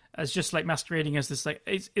Raveler, as just like masquerading as this, like,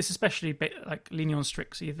 it's especially like leaning on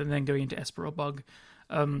Strix either than going into Esper or Bug.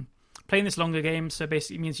 Playing this longer game, so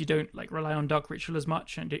basically means you don't like rely on Dark Ritual as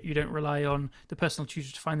much, and you don't rely on the personal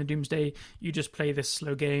tutor to find the Doomsday. You just play this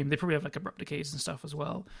slow game. They probably have like abrupt decays and stuff as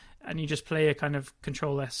well, and you just play a kind of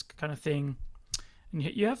control-esque kind of thing. And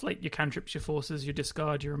you have like your cantrips, your forces, your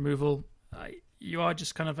discard, your removal. You are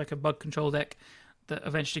just kind of like a bug control deck that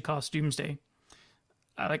eventually casts Doomsday,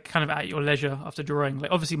 like kind of at your leisure after drawing.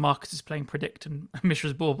 Like, obviously Marcus is playing Predict and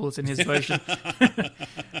Mishra's Baubles in his version.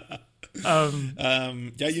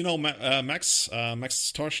 Max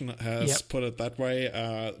Torsion has put it that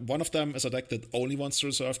way. One of them is a deck that only wants to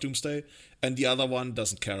resolve Doomsday, and the other one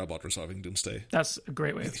doesn't care about resolving Doomsday. That's a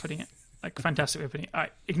great way of putting it. Like, fantastic way of putting it. All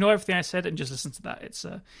right, ignore everything I said and just listen to that. It's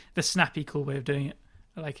the snappy, cool way of doing it.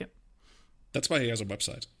 I like it. That's why he has a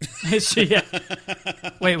website.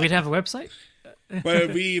 Wait, we'd have a website? Well,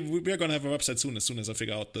 we are going to have a website soon as I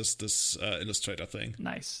figure out this Illustrator thing.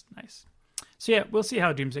 Nice. So yeah, we'll see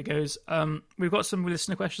how Doomsday goes. We've got some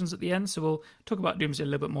listener questions at the end, so we'll talk about Doomsday a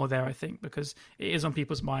little bit more there, I think, because it is on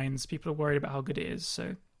people's minds. People are worried about how good it is, so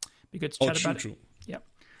it'd be good to chat about it. Yep.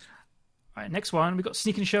 All right, next one. We've got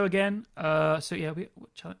Sneak and Show again. So yeah,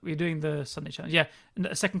 we're doing the Sunday challenge. Yeah, and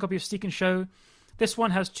a second copy of Sneak and Show. This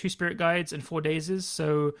one has 2 Spirit Guides and 4 Dazes,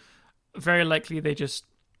 so very likely they just,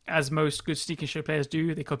 as most good Sneak and Show players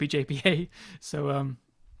do, they copy JPA. So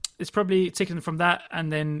it's probably taken from that, and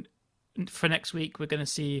then for next week we're going to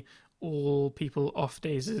see all people off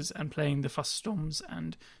dazes and playing the Fust Storms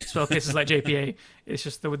and spell cases like JPA. It's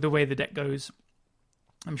just the way the deck goes,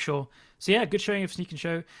 I'm sure. So yeah, good showing of Sneak and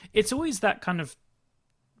Show. It's always that kind of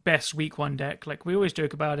best week one deck. Like, we always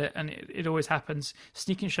joke about it, and it always happens.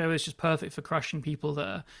 Sneak and Show is just perfect for crushing people that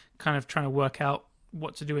are kind of trying to work out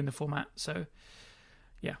what to do in the format. So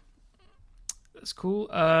yeah, that's cool.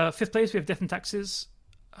 Fifth place, we have Death and Taxes.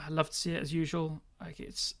 I love to see it as usual. Like,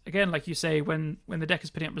 it's, again, like you say, when the deck is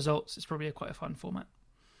putting up results, it's probably quite a fun format.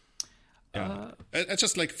 Yeah. I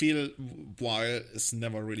just feel while it's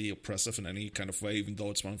never really oppressive in any kind of way, even though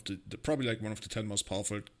it's one of the probably one of the 10 most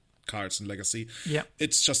powerful cards in Legacy. Yeah,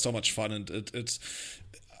 it's just so much fun, and it's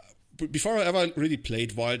before I ever really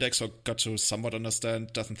played wild decks or got to somewhat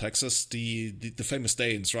understand Death and Taxes, the famous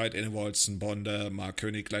Danes, right? Innevolson, Bonda, Mark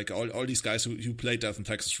König, all these guys who play Death and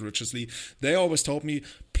Taxes religiously, they always told me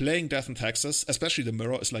playing Death and Taxes, especially the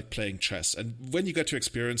mirror, is like playing chess. And when you get to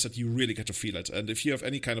experience it, you really get to feel it. And if you have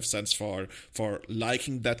any kind of sense for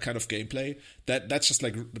liking that kind of gameplay, that's just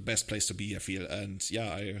the best place to be, I feel. And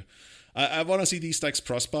yeah, I want to see these decks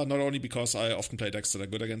prosper, not only because I often play decks that are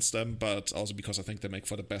good against them, but also because I think they make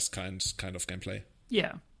for the best kind of gameplay.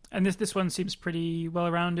 Yeah, and this one seems pretty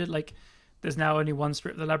well-rounded. Like, there's now only one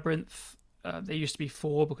Spirit of the Labyrinth. There used to be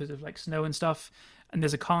 4 because of snow and stuff. And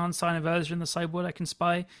there's a Khan sign of Urza in the sideboard I can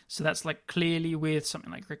spy. So that's clearly with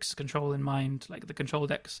something like Grixis Control in mind, like the control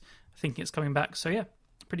decks. I think it's coming back. So yeah,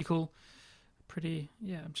 pretty cool. I'm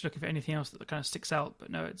just looking for anything else that kind of sticks out. But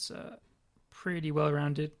no, it's pretty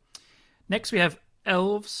well-rounded. Next, we have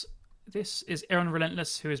Elves. This is Aaron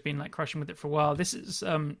Relentless, who has been crushing with it for a while. This is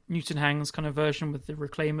Newton Hang's kind of version with the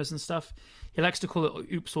Reclaimers and stuff. He likes to call it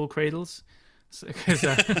Oops All Cradles. So, because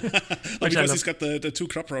he's got the 2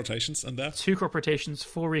 crop rotations in there. 2 crop rotations,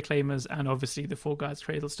 4 Reclaimers, and obviously the 4 guards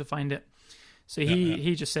Cradles to find it. So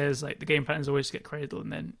he just says the game plan is always to get Cradle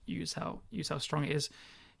and then use how strong it is.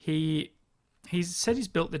 He's said he's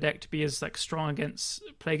built the deck to be as strong against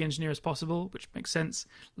Plague Engineer as possible, which makes sense.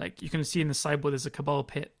 You can see in the sideboard there's a Cabal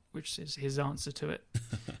Pit, which is his answer to it.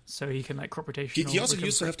 So he can crop rotation. He also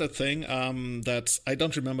used to have that thing that I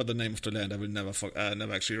don't remember the name of the land. I will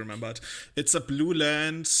never actually remember it. It's a blue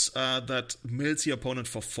land that mills your opponent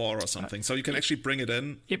for 4 or something. So you can actually bring it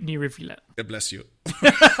in. Ipni Rivulet. Bless you.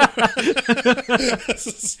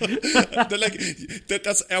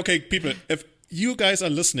 That's okay, people. If you guys are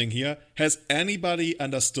listening here, has anybody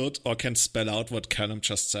understood or can spell out what Callum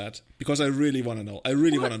just said? Because I really want to know.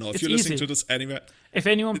 If you're listening to this anywhere, if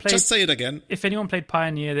anyone played, just say it again. If anyone played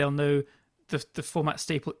Pioneer, they'll know the format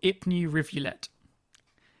staple Ipni Rivulet.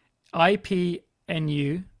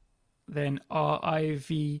 IPNU, then RIVULET.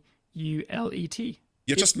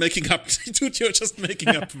 You're just making up, dude. You're just making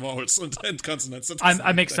up vowels and consonants.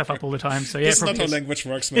 I make stuff up all the time, so yeah. This is not how language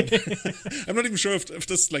works, man. I'm not even sure if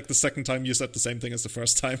this is the second time you said the same thing as the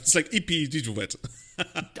first time. It's EP dijuvet.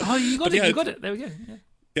 Oh, you got it. You got it. There we go.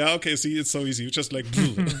 Yeah, okay, see, it's so easy. You just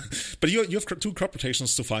but you have 2 crop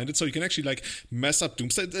rotations to find it, so you can actually mess up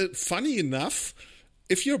Doomsday. Funny enough,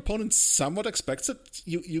 if your opponent somewhat expects it,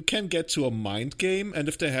 you can get to a mind game, and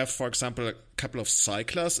if they have, for example, a couple of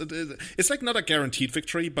cyclers, it's not a guaranteed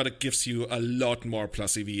victory, but it gives you a lot more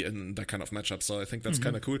plus EV in that kind of matchup, so I think that's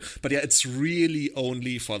kind of cool. But yeah, it's really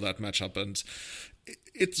only for that matchup, and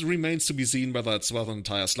it remains to be seen whether it's worth an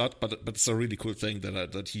entire slot, but it's a really cool thing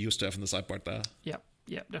that he used to have in the sideboard there.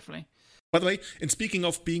 Yeah, definitely. By the way, and speaking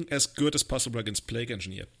of being as good as possible against Plague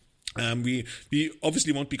Engineer, we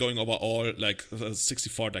obviously won't be going over all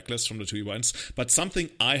 64 deck lists from the 2 events, but something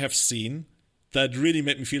I have seen that really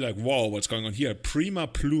made me feel whoa, what's going on here? Prima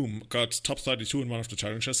Plume got top 32 in one of the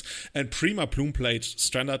challenges, and Prima Plume played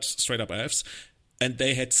standard straight up elves, and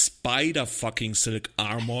they had spider fucking silk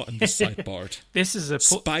armor in the sideboard. This is a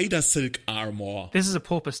spider silk armor. This is a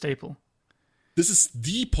Pauper staple. This is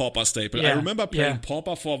the Pauper staple. I remember playing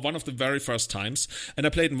Pauper for one of the very first times, and I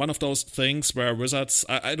played in one of those things where Wizards,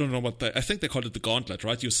 I don't know what I think they called it the Gauntlet,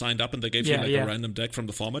 right? You signed up and they gave you a random deck from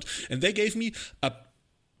the format, and they gave me a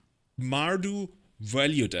Mardu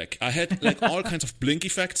value deck. I had all kinds of blink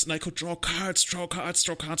effects, and I could draw cards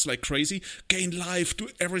like crazy, gain life, do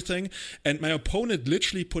everything, and my opponent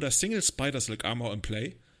literally put a single Spider Silk armor in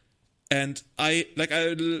play. And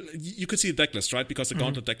you could see the deck list, right? Because the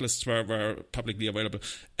Gauntlet deck lists were publicly available.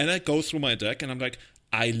 And I go through my deck and I'm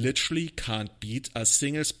I literally can't beat a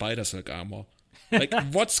single Spider Silk armor.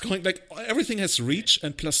 What's going, everything has reach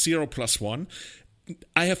and +0/+1.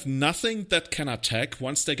 have nothing that can attack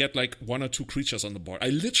once they get like 1 or 2 creatures on the board. I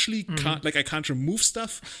literally can't, like, I can't remove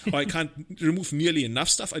stuff, or I can't remove nearly enough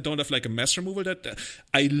stuff. I don't have like a mass removal that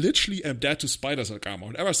I literally am dead to Spider Silk Armor.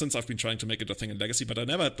 And ever since I've been trying to make it a thing in Legacy, but I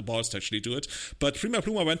never had the balls to actually do it. But Prima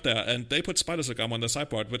Pluma went there and they put Spider Silk Armor on the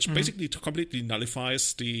sideboard, which basically completely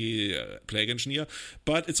nullifies the Plague Engineer.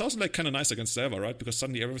 But it's also like kind of nice against Delver, right? Because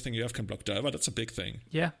suddenly everything you have can block Delver. That's a big thing.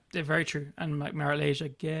 Yeah, they're very true. And like Marit Lage, I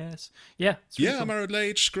guess. Yeah. Really cool. Marit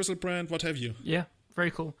Lage, Grizzlebrand, what have you. Yeah,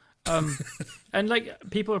 very cool. And like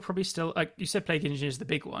people are probably still, like you said, Plague Engineer is the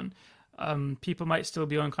big one. People might still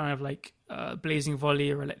be on kind of like Blazing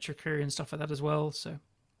Volley or Electric Fury and stuff like that as well. So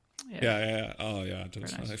yeah. Oh yeah,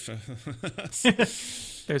 nice.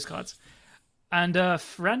 Those cards. And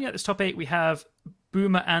for rounding out this top 8, we have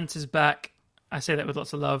Boomer Ant is back. I say that with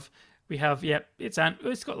lots of love. We have it's Ant.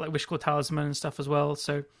 It's got like Wishclaw Talisman and stuff as well.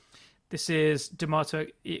 So this is Demato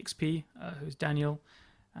EXP, who's Daniel,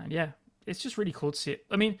 and yeah, it's just really cool to see it.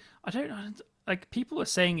 I mean, I don't know. Like, people are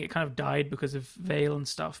saying it kind of died because of Veil and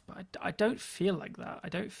stuff, but I don't feel like that. I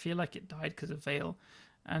don't feel like it died because of Veil.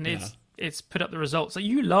 And it's put up the results. Like,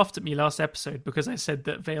 you laughed at me last episode because I said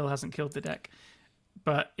that Veil hasn't killed the deck,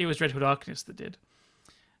 but it was Dreadful Darkness that did.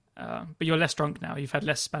 But you're less drunk now. You've had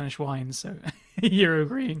less Spanish wine, so you're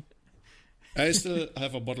agreeing. I still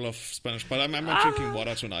have a bottle of Spanish, but I'm drinking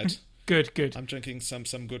water tonight. Good. I'm drinking some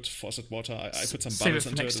good faucet water. I put some bubbles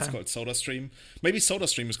into it. It's called SodaStream. Maybe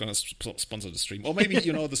SodaStream is going to sponsor the stream. Or maybe,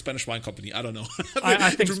 the Spanish wine company. I don't know. I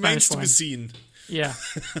think it remains to be seen. Yeah.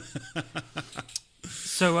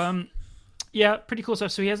 So, pretty cool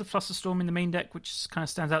stuff. So he has a Flusterstorm in the main deck, which kind of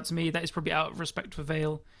stands out to me. That is probably out of respect for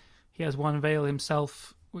Veil. He has 1 Veil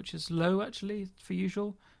himself, which is low, actually, for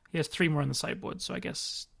usual. He has 3 more on the sideboard, so I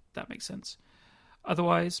guess that makes sense.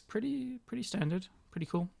 Otherwise, pretty standard. Pretty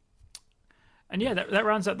cool. And yeah, that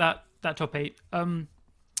rounds out that top 8. I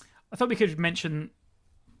thought we could mention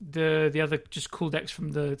the other just cool decks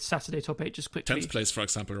from the Saturday top 8 just quickly. 10th place, for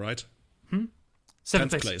example, right?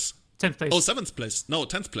 7th place. 10th place. Oh, 7th place. No,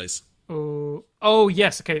 10th place. Oh,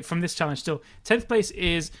 yes. Okay, from this challenge still. 10th place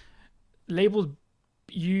is labeled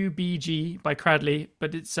UBG by Cradley,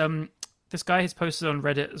 but it's this guy has posted on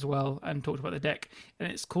Reddit as well and talked about the deck, and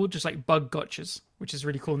it's called just like Bug Gotchas, which is a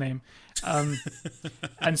really cool name.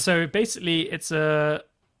 And so basically it's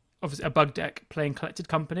obviously a bug deck playing Collected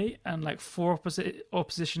Company and like 4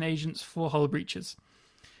 opposition agents, 4 Hull Breaches.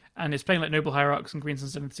 And it's playing like Noble Hierarchs and Green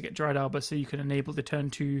Sun's Zenith to get Dried Arbor so you can enable the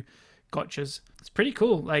turn 2 Gotchas. It's pretty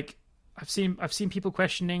cool. Like, I've seen people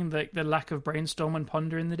questioning the lack of Brainstorm and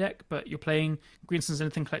Ponder in the deck, but you're playing Green Sun's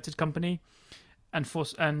Zenith and Collected Company.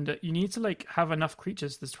 And you need to like have enough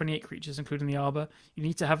creatures. There's 28 creatures, including the Arbor. You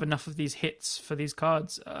need to have enough of these hits for these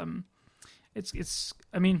cards. I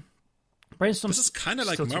mean, Brainstorm. This is kind of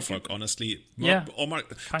like Murfolk, honestly.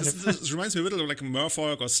 This reminds me a little of like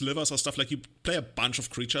Murfolk or Slivers or stuff. Like, you play a bunch of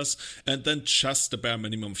creatures and then just the bare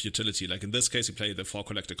minimum of utility. Like in this case, you play the 4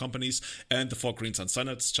 Collected Companies and the 4 Green Sun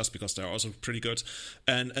Sonnets, just because they're also pretty good.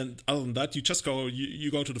 And other than that, you just go you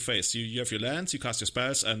go to the face. You have your lands, you cast your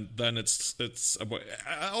spells, and then it's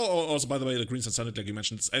also, by the way, the Green Sun Sonnet, like you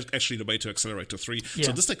mentioned, it's actually the way to accelerate to 3. Yeah.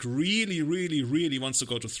 So this deck really, really, really wants to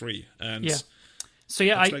go to 3. And yeah. So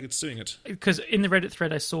yeah, like it's doing it. Because in the Reddit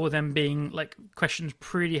thread, I saw them being like questioned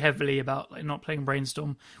pretty heavily about like not playing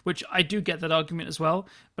Brainstorm, which I do get that argument as well.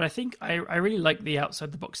 But I think I really like the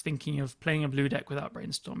outside the box thinking of playing a blue deck without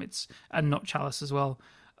Brainstorm. And not Chalice as well.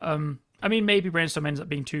 I mean, maybe Brainstorm ends up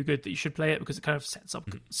being too good that you should play it because it kind of sets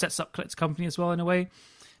up Collected Company as well in a way.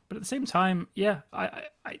 But at the same time, yeah, I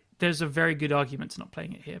there's a very good argument to not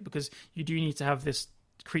playing it here because you do need to have this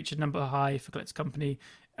creature number high for Collected Company.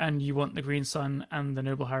 And you want the Green Sun and the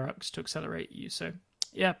Noble Hierarchs to accelerate you. So,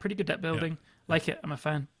 yeah, pretty good deck building. Yeah. Like it. I'm a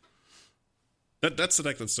fan. That's the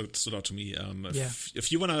deck that stood out to me.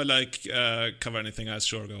 If you want to cover anything else,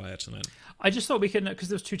 sure, go ahead. And then I just thought we could, because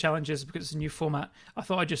there's 2 challenges, because it's a new format. I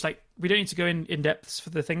thought I'd just we don't need to go in depths for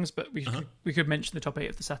the things, but we could mention the top 8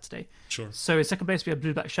 of the Saturday. Sure. So in second place, we had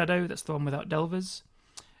Blue Black Shadow. That's the one without Delvers.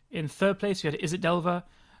 In third place, we had Is It Delver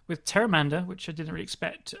with Terramander, which I didn't really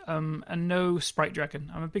expect, and no Sprite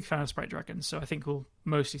Dragon. I'm a big fan of Sprite Dragon, so I think we'll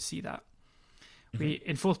mostly see that.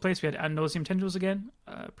 In fourth place, we had Ad Nauseam Tendrils again,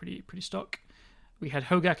 pretty stock. We had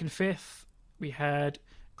Hogak in fifth. We had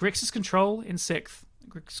Grixis Control in sixth.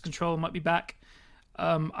 Grixis Control might be back.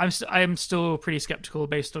 I am still pretty skeptical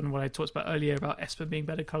based on what I talked about earlier about Esper being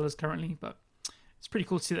better colors currently, but it's pretty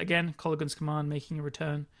cool to see that again. Kolaghan's Command making a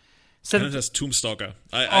return. And it has Tombstalker.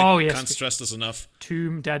 I can't stress this enough.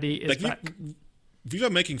 Tomb Daddy is back. We were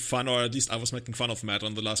making fun, or at least I was making fun of Matt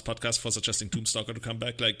on the last podcast for suggesting Tombstalker to come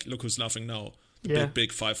back. Like, look who's laughing now. The big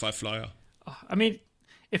 5/5 flyer. I mean,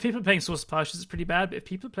 if people are playing Source Splashes, it's pretty bad. But if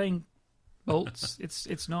people are playing Bolts,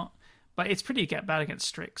 it's not. But it's pretty bad against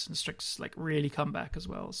Strix, and Strix like really come back as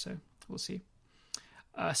well. So we'll see.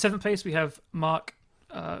 7th place we have Mark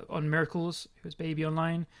on Miracles, who is Baby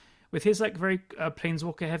Online. With his like very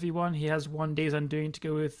Planeswalker heavy one, he has 1 Days Undoing to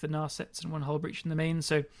go with the Narsets and 1 Hull Breach in the main.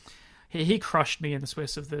 So he crushed me in the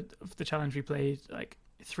Swiss of the challenge we played. Like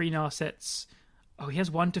 3 Narsets. Oh, he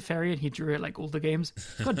has 1 Teferi and he drew it like all the games.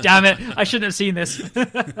 God damn it! I shouldn't have seen this.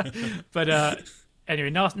 But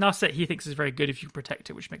anyway, Narset he thinks is very good if you protect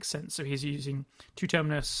it, which makes sense. So he's using 2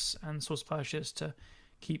 Terminus and Source Splashes to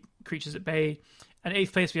keep creatures at bay. And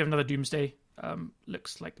 8th place we have another Doomsday.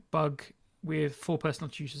 Looks like Bug with 4 personal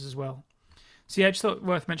tutors as well. So yeah, I just thought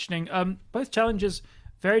worth mentioning. Both challenges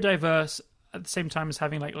very diverse at the same time as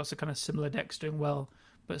having like lots of kind of similar decks doing well.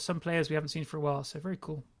 But some players we haven't seen for a while, so very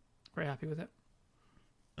cool. Very happy with it.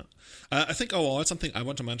 I think overall something I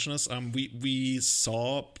want to mention is we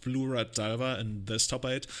saw Blue-Red Delver in this top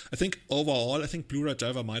 8. I think overall, Blue-Red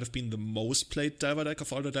Delver might have been the most played Delver deck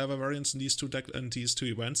of all the Delver variants in these two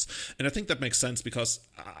events, and I think that makes sense because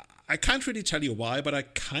I can't really tell you why, but I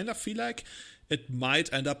kind of feel like it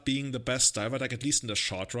might end up being the best Delver deck, at least in the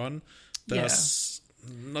short run. There's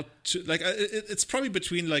not too, like it's probably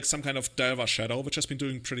between like some kind of Delver Shadow, which has been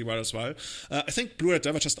doing pretty well as well. I think Blue-Red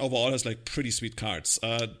Delver just overall has like pretty sweet cards.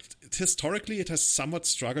 Historically, it has somewhat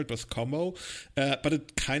struggled with combo, but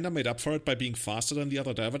it kind of made up for it by being faster than the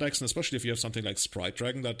other Delver decks, and especially if you have something like Sprite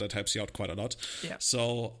Dragon, that helps you out quite a lot. Yeah.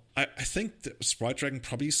 So I think the Sprite Dragon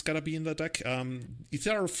probably is gonna be in the deck.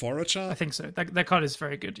 Either Forager. I think so. That card is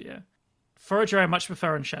very good. Yeah. Forager I much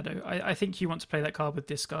prefer on Shadow. I think you want to play that card with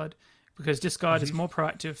Discard. Because discard is more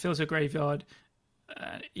proactive, fills your graveyard,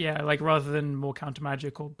 like rather than more counter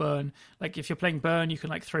magic or burn. Like if you're playing burn, you can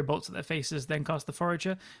like throw bolts at their faces, then cast the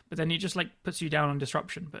Forager, but then it just like puts you down on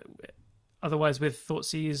disruption. But otherwise, with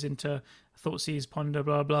Thoughtseize into Thoughtseize, Ponder,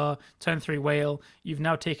 blah blah, turn 3 Whale, you've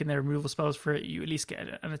now taken their removal spells for it. You at least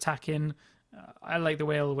get an attack in. I like the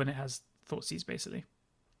Whale when it has Thoughtseize, basically.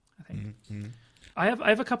 I think I have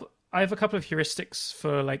a couple of heuristics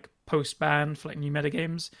for like post ban for like new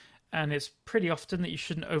metagames. And it's pretty often that you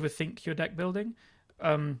shouldn't overthink your deck building,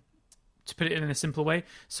 to put it in a simple way.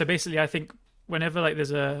 So basically, I think whenever like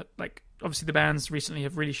there's a like obviously the bans recently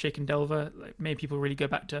have really shaken Delver, like made people really go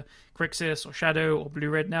back to Grixis or Shadow or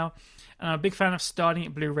Blue-Red now. And I'm a big fan of starting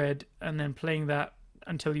at Blue-Red and then playing that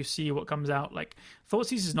until you see what comes out. Like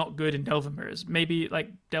Thoughtseize is not good in Delver mirrors. Maybe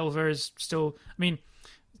like Delver is still. I mean,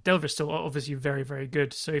 Delver is still obviously very very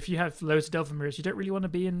good. So if you have loads of Delver mirrors, you don't really want to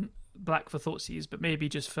be in black for Thoughtseize, but maybe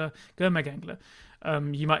just for Gurmag Angler.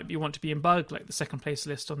 You want to be in Bug, like the second place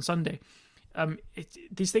list on Sunday.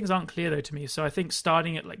 These things aren't clear though to me, so I think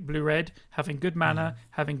starting at like Blue-Red, having good mana,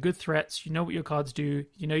 having good threats, you know what your cards do,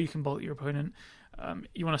 you know you can bolt your opponent,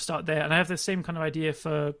 you want to start there. And I have the same kind of idea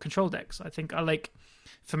for control decks. I think I like,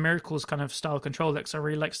 for Miracles kind of style control decks, I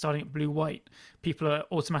really like starting at Blue-White. People are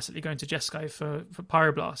automatically going to Jeskai for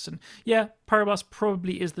Pyroblast, and yeah, Pyroblast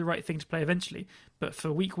probably is the right thing to play eventually, but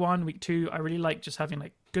for week 1, week 2, I really like just having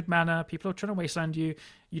like good mana. People are trying to wasteland you.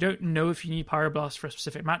 You don't know if you need Pyroblast for a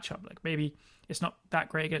specific matchup. Like maybe it's not that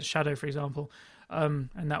great against Shadow, for example, and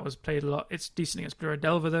that was played a lot. It's decent against Blue-Red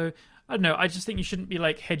Delver though. I don't know, I just think you shouldn't be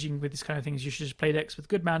like hedging with these kind of things. You should just play decks with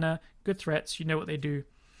good mana, good threats, you know what they do.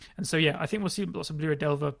 And so, yeah, I think we'll see lots of Blue-Red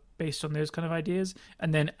Delver based on those kind of ideas.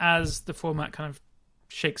 And then as the format kind of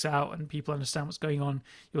shakes out and people understand what's going on,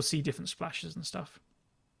 you'll see different splashes and stuff.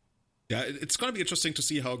 Yeah, it's going to be interesting to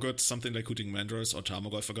see how good something like Hooting Mandrills or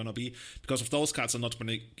Tarmogoyf are going to be. Because if those cards are not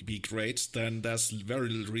going to be great, then there's very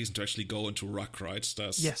little reason to actually go into Ruck, right?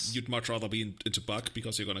 Yes. You'd much rather be into Bug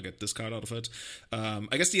because you're going to get this card out of it.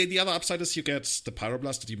 I guess the other upside is you get the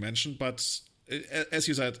Pyroblast that you mentioned, but as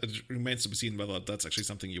you said, it remains to be seen whether that's actually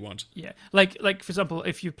something you want. Yeah, like for example,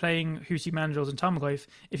 if you're playing Hooty Mandrills and Tarmogoyf,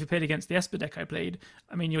 if you played against the Esper deck I played,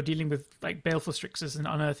 I mean, you're dealing with like Baleful Strixes and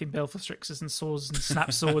Unearthing Baleful Strixes and Swords and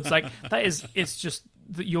Snap Swords. Like it's just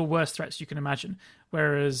your worst threats you can imagine.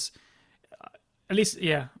 Whereas, at least,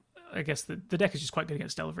 yeah, I guess the deck is just quite good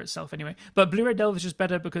against Delver itself anyway. But Blue-Red Delver is just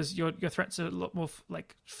better because your threats are a lot more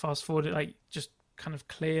like fast forward, like just kind of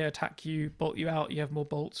clear, attack you, bolt you out. You have more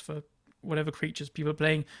bolts for whatever creatures people are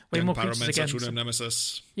playing, way more creatures again. So.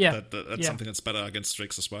 Nemesis. Yeah, that's something that's better against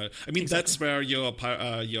Strix as well. I mean, that's where your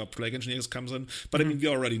Plague Engineers comes in. But I mean, we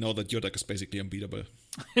already know that your deck is basically unbeatable.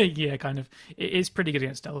 Yeah, kind of. It is pretty good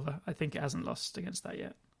against Delver. I think it hasn't lost against that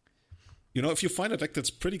yet. You know, if you find a deck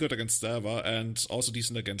that's pretty good against Delver and also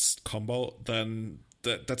decent against combo, then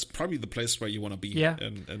that's probably the place where you want to be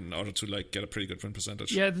in order to like get a pretty good win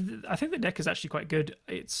percentage. Yeah, I think the deck is actually quite good.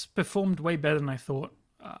 It's performed way better than I thought.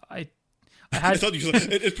 I thought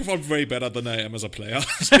it performed way better than I am as a player.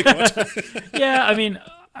 Like, what? Yeah, I mean,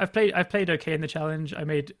 I've played okay in the challenge. I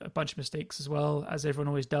made a bunch of mistakes as well, as everyone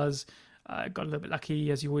always does. I got a little bit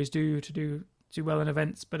lucky, as you always do, to do well in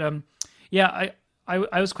events. But yeah,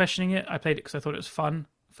 I was questioning it. I played it because I thought it was fun,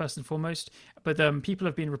 first and foremost. But people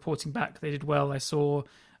have been reporting back they did well. I saw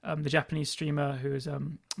the Japanese streamer who is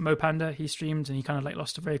Mopanda. He streamed and he kind of like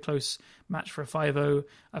lost a very close match for a 5-0.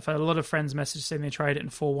 I've had a lot of friends message saying they tried it and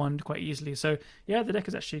 4-1 quite easily. So yeah, the deck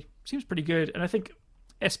is actually seems pretty good. And I think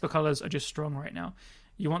Esper colors are just strong right now.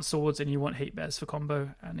 You want swords and you want hate bears for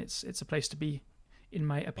combo, and it's a place to be, in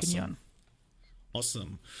my opinion.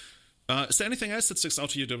 Awesome. Is there anything else that sticks out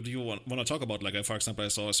to you that you want to talk about? Like, for example, I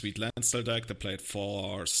saw a sweet Landstill deck that played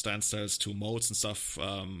 4 standstills, 2 modes and stuff,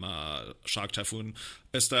 Shark Typhoon.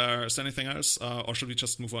 Is there anything else, or should we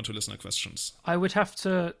just move on to listener questions? I would have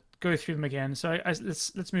to go through them again, so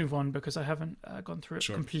let's move on because I haven't gone through it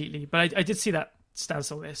completely. But I did see that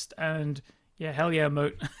standstill list, and yeah, hell yeah,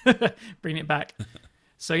 Moat, bring it back.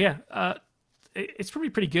 So yeah, it's probably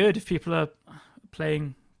pretty good if people are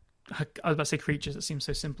playing. I was about to say creatures. It seems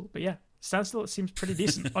so simple, but yeah, standstill. It seems pretty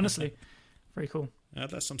decent, honestly. Very cool. Yeah,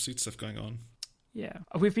 there's some sweet stuff going on. Yeah,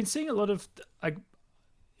 we've been seeing a lot of.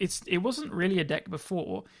 It wasn't really a deck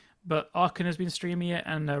before, but Arkan has been streaming it,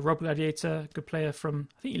 and Rob Gladiator, good player from.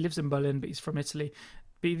 I think he lives in Berlin, but he's from Italy.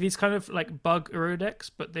 But these kind of like bug Uro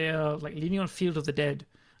decks, but they are like leaning on Field of the Dead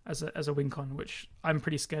as a win con, which I'm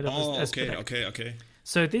pretty scared of. Okay.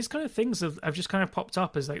 So these kind of things have just kind of popped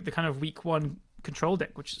up as like the kind of week 1 control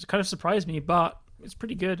deck, which has kind of surprised me, but it's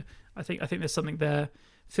pretty good. I think there's something there.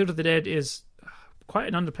 Field of the Dead is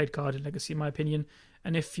quite an underplayed card in Legacy, in my opinion.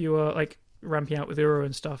 And if you are like ramping out with Uro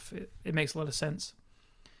and stuff, it makes a lot of sense.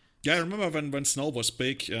 Yeah, I remember when Snow was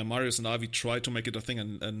big, Marius and I, we tried to make it a thing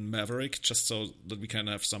in Maverick, just so that we can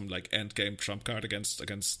have some like end game trump card against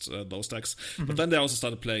those decks. Mm-hmm. But then they also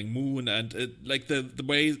started playing Moon, and like the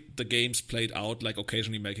way the games played out, like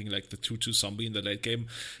occasionally making like the 2/2 zombie in the late game,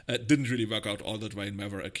 didn't really work out all that way in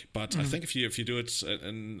Maverick. But I think if you do it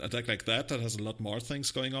in a deck like that has a lot more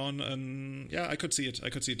things going on, and yeah, I could see it.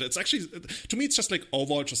 It's actually, to me, it's just like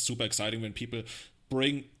overall just super exciting when people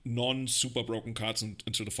bring non-super broken cards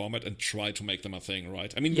into the format and try to make them a thing,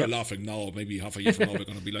 right? I mean, we're laughing now. Maybe half a year from now, we're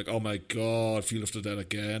going to be like, oh my god, Field of the Dead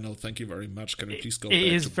again. Oh, thank you very much. Can we please go back to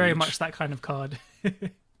It is very much that kind of card.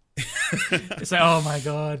 It's like, oh my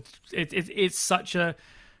god. It's such a...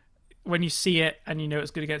 When you see it and you know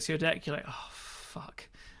it's good against your deck, you're like, oh, fuck.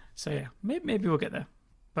 So yeah, maybe we'll get there.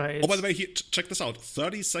 But by the way, check this out.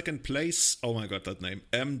 32nd place. Oh my god, that name.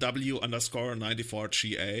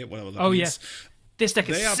 MW_94GA, whatever that means. Yeah. This deck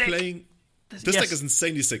is sick. This deck is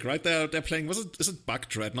insanely sick, right? They're playing, is it Bug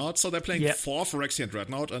Dreadnought? So they're playing 4 Phyrexian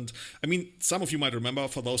Dreadnought, and I mean, some of you might remember,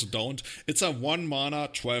 for those who don't, it's a 1 mana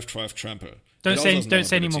 12/12 trample. Don't say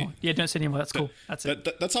anymore. Yeah, don't say anymore. That's cool. That's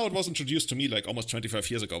it. That's how it was introduced to me, like almost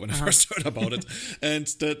 25 years ago when I first heard about it. And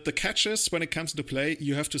the catch is, when it comes into play,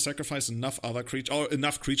 you have to sacrifice enough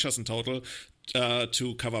creatures in total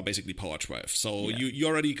to cover basically power 12. So you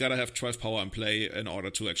already gotta have 12 power in play in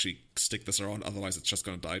order to actually stick this around. Otherwise, it's just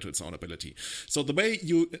gonna die to its own ability. So the way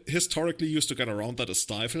you historically used to get around that is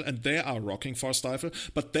Stifle, and they are rocking for Stifle,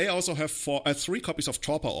 but they also have 3 copies of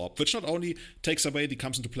Torpor Orb, which not only takes away the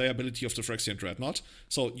comes into play ability of the Phyrexian Dreadnought,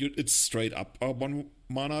 so it's straight up 1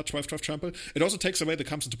 mana 12/12 trample. It also takes away the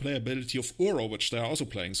comes into play ability of Uro, which they're also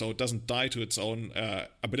playing, so it doesn't die to its own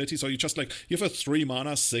ability. So you just you have a 3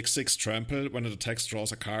 mana 6/6 trample when it attacks,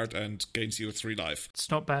 draws a card, and gains you 3 life.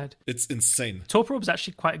 It's not bad. It's insane. Torpor Orb is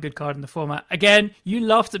actually quite a good card in the format. Again, you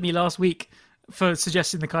laughed at me last week for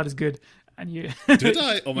suggesting the card is good, and you did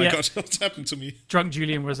I? Oh my god, what's happened to me? Drunk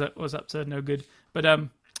Julian was up to no good. But I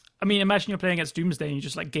mean, imagine you're playing against Doomsday and you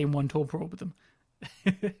just game 1 Torpor Orb with them.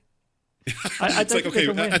 It's like, okay,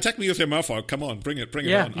 attack me with your Murfolk. Come on, bring it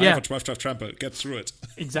on. I have a 12/12 trample. Get through it.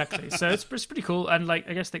 Exactly. So it's pretty cool. And I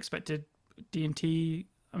guess they expected D&T.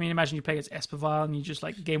 I mean, imagine you play against Esper and you just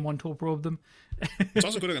game 1 Torpor Orb them. It's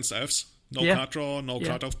also good against elves. No card draw, no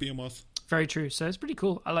card off Behemoth. Very true. So it's pretty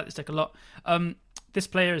cool. I like this deck a lot. This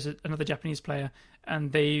player is another Japanese player,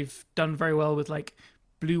 and they've done very well with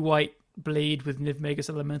blue-white blade with Niv Magus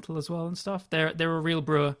Elemental as well and stuff. They're a real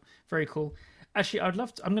brewer. Very cool. Actually, I'd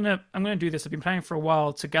love to. I'm gonna do this. I've been planning for a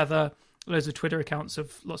while to gather loads of Twitter accounts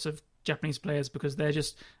of lots of Japanese players, because they're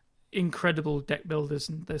just incredible deck builders,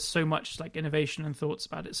 and there's so much innovation and thoughts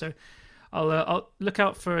about it. So I'll look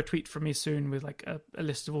out for a tweet from me soon with a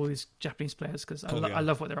list of all these Japanese players, because I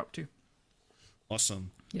love what they're up to.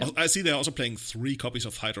 Awesome. Yeah. I see they're also playing 3 copies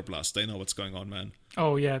of Hydroblast. They know what's going on, man.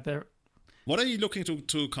 Oh yeah, they're. What are you looking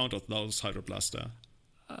to counter those Hydroblast there?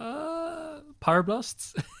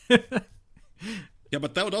 Pyroblasts. Yeah,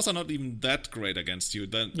 but those are not even that great against you.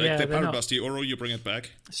 Then Yeah, they they're not. pyroblast you, Oro, you bring it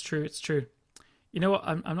back. It's true. It's true. You know what?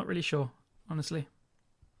 I'm not really sure, honestly.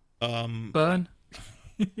 Burn.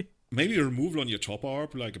 Maybe a removal on your top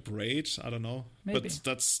orb, like a braid. I don't know. Maybe.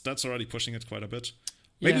 But that's already pushing it quite a bit.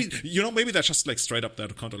 Yeah. Maybe maybe they're just like straight up there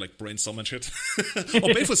to counter like brainstorm and shit.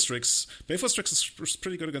 Or Baleful Strix. Baleful Strix is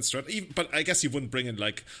pretty good against red. But I guess you wouldn't bring in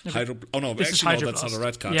like Hydro. Oh no, actually no, that's not a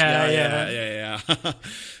red card. Yeah.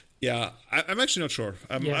 Yeah, I'm actually not sure.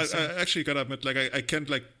 I actually gotta admit, like I can't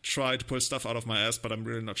like try to pull stuff out of my ass, but I'm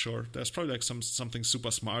really not sure. There's probably like something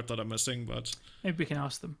super smart that I'm missing, but Maybe we can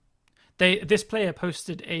ask them. This player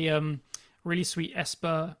posted a really sweet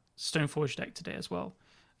Esper Stoneforge deck today as well.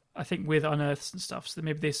 I think with unearths and stuff. So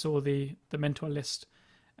maybe they saw the Mentor list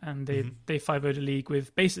and they 5-0'd a league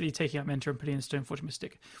with basically taking out Mentor and putting in Stoneforge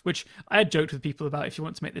Mystic, which I had joked with people about. If you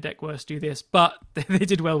want to make the deck worse, do this. But they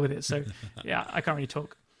did well with it. So yeah, I can't really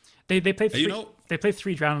talk. They played three. They played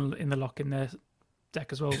 3 Drown in the lock in their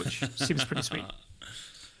deck as well, which seems pretty sweet.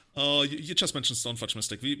 Oh, you just mentioned Stoneforge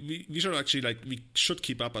Mystic. We should actually we should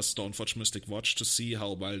keep up a Stoneforge Mystic watch to see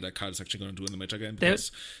how well that card is actually going to do in the meta game,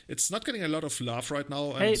 because it's not getting a lot of love right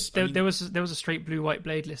now. And there was a straight blue-white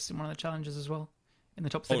blade list in one of the challenges as well, in the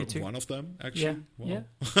top 32. Oh, one of them actually. Yeah. Wow.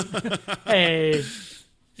 Yeah. Hey.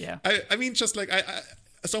 Yeah. I mean, just like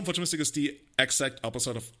Stoneforge Mystic is the exact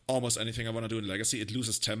opposite of almost anything I want to do in Legacy. It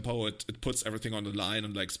loses tempo. It puts everything on the line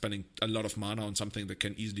and like spending a lot of mana on something that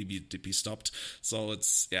can easily be stopped. So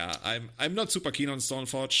I'm not super keen on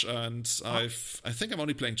Stoneforge, and I think I'm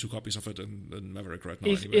only playing 2 copies of it in Maverick right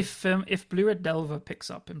now. If Blue Red Delver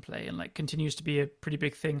picks up in play and like continues to be a pretty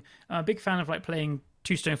big thing, I'm a big fan of like playing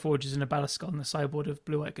 2 Stoneforges and a Baliskull on the sideboard of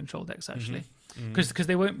blue-white control decks actually, because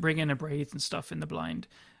they won't bring in a Braids and stuff in the blind.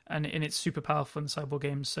 And it's super powerful in the sideboard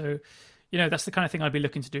games. So, that's the kind of thing I'd be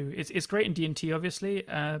looking to do. It's great in D&T, obviously,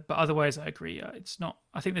 but otherwise I agree. It's not.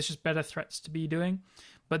 I think there's just better threats to be doing,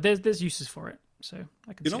 but there's uses for it. So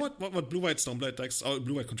I can. What blue-white Stoneblade decks or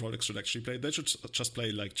blue-white control decks should actually play? They should just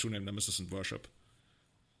play like True Name Nemesis and Worship.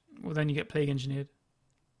 Well, then you get Plague Engineered,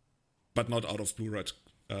 but not out of blue-red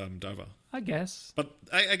Diver. I guess. But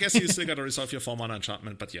I guess you still got to resolve your 4-mana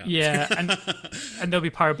enchantment. But yeah. Yeah, and they'll be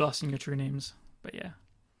Pyroblasting your True Names. But yeah.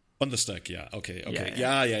 On the stack, yeah. Okay.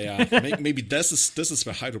 Yeah. Maybe this is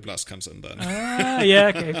where Hydroblast comes in then.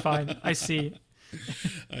 Yeah, okay, fine. I see.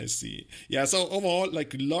 Yeah, so overall,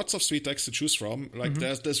 like lots of sweet decks to choose from. Like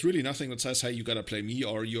there's really nothing that says, hey, you gotta play me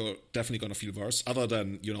or you're definitely gonna feel worse, other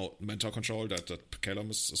than, Mentor Control that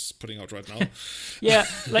Calum is putting out right now. Yeah,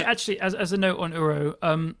 like actually, as a note on Uro,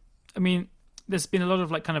 I mean, there's been a lot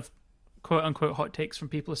of like kind of quote-unquote hot takes from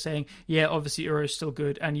people saying, yeah, obviously Uro's still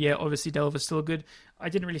good, and yeah, obviously Delver's still good. I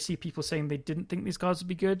didn't really see people saying they didn't think these cards would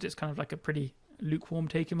be good. It's kind of like a pretty lukewarm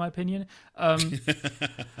take, in my opinion.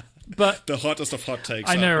 But the hottest of hot takes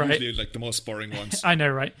I know, are right? usually like the most boring ones. I know,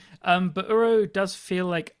 right? But Uro does feel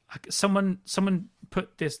like someone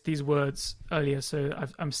put these words earlier, so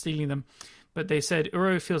I'm stealing them. But they said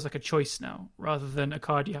Uro feels like a choice now, rather than a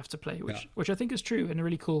card you have to play, which I think is true and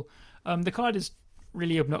really cool. The card is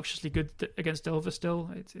really obnoxiously good against Delver still.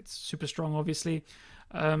 It's super strong, obviously.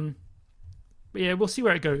 But yeah, we'll see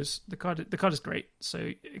where it goes. The card is great,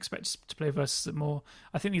 so expect to play versus it more.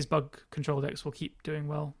 I think these bug control decks will keep doing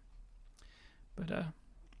well, but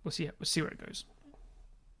we'll see where it goes.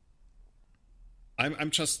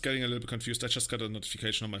 I'm just getting a little bit confused. I just got a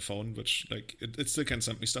notification on my phone, which like it still can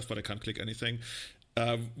send me stuff, but I can't click anything.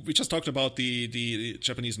 We just talked about the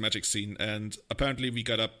Japanese Magic scene, and apparently we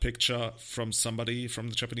got a picture from somebody from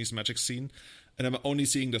the Japanese Magic scene, and I'm only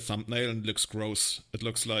seeing the thumbnail and it looks gross. It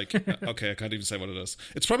looks like, okay, I can't even say what it is.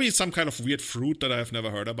 It's probably some kind of weird fruit that I have never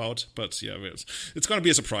heard about, but yeah, it's going to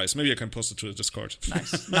be a surprise. Maybe I can post it to the Discord.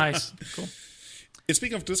 Nice, cool. And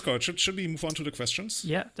speaking of Discord, should we move on to the questions?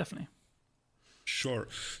 Yeah, definitely. Sure.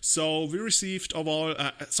 So we received overall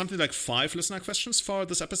something like 5 listener questions for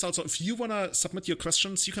this episode. So if you want to submit your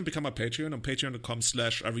questions, you can become a Patreon on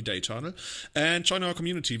patreon.com/everydayeternal and join our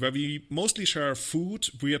community where we mostly share food,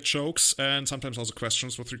 weird jokes, and sometimes also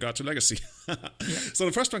questions with regard to Legacy. So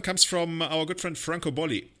the first one comes from our good friend Franco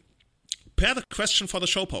Bolli. Pair the question for the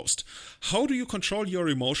show post. How do you control your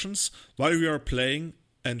emotions while you are playing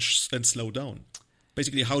and slow down?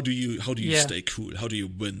 Basically, how do you stay cool? How do you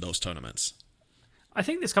win those tournaments? I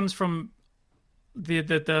think this comes from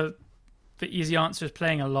the easy answer is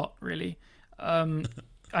playing a lot, really. I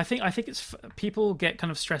think it's people get kind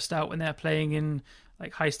of stressed out when they're playing in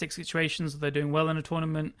like high stakes situations, or they're doing well in a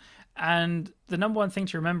tournament. And the number one thing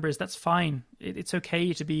to remember is that's fine. It's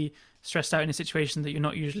okay to be stressed out in a situation that you're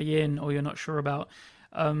not usually in or you're not sure about.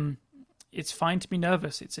 it's fine to be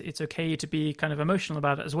nervous. It's okay to be kind of emotional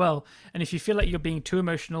about it as well. And if you feel like you're being too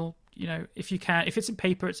emotional, if it's in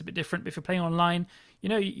paper, it's a bit different. But if you're playing online,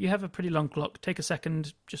 you have a pretty long clock. Take a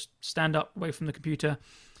second, just stand up away from the computer,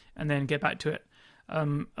 and then get back to it.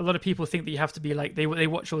 A lot of people think that you have to be like they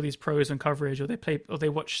watch all these pros and coverage, or they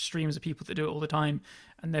watch streams of people that do it all the time,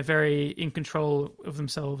 and they're very in control of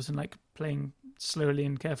themselves and like playing slowly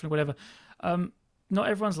and carefully, whatever. Not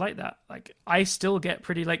everyone's like that. Like I still get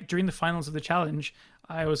pretty like during the finals of the challenge,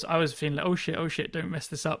 I was feeling like oh shit, don't mess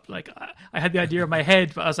this up. Like I had the idea in my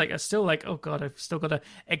head, but I was like, I still like, oh god, I've still got to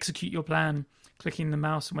execute your plan, clicking the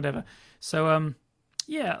mouse and whatever. So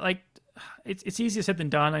yeah, like it's easier said than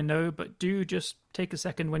done, I know, but do just take a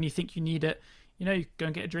second when you think you need it. You go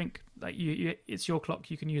and get a drink. Like you it's your clock.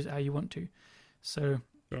 You can use it how you want to. So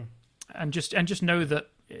yeah. and just know that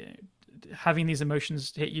having these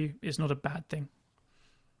emotions hit you is not a bad thing.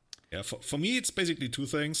 Yeah, for me, it's basically two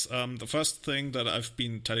things. The first thing that I've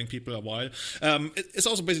been telling people a while, it's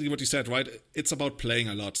also basically what you said, right? It's about playing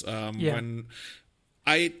a lot. When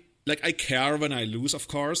I care when I lose, of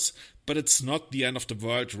course, but it's not the end of the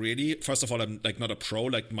world, really. First of all, I'm like not a pro,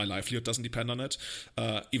 like my livelihood doesn't depend on it,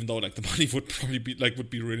 even though like the money would probably would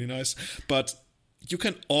be really nice. But you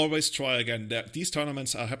can always try again. These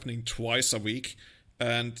tournaments are happening twice a week.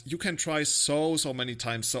 And you can try so many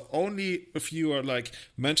times. So only if you are like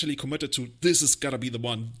mentally committed to this is gotta be the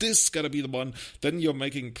one, then you're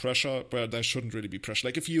making pressure where there shouldn't really be pressure.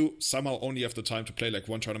 Like if you somehow only have the time to play like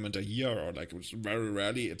one tournament a year, or like very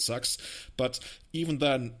rarely, it sucks. But even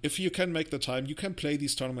then, if you can make the time, you can play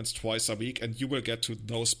these tournaments twice a week, and you will get to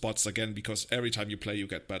those spots again, because every time you play, you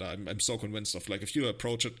get better. I'm so convinced of like if you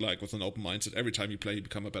approach it like with an open mindset, every time you play, you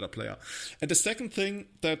become a better player. And the second thing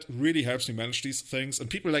that really helps me manage these things, and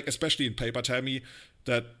people like especially in paper tell me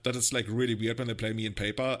that it's like really weird when they play me in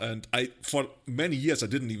paper, and I for many years I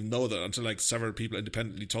didn't even know that until like several people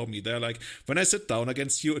independently told me. They're like, when I sit down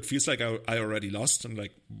against you, it feels like I already lost. I'm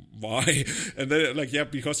like, why? And they're like, yeah,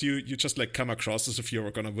 because you just like come across as if you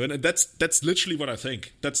were gonna win, and that's literally what I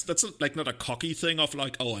think. That's like not a cocky thing of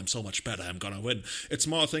like, oh, I'm so much better, I'm gonna win. It's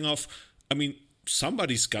more a thing of, I mean,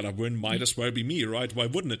 somebody's gotta win, might as well be me, right? Why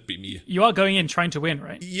wouldn't it be me? You are going in trying to win,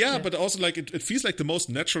 right? Yeah, but also like it feels like the most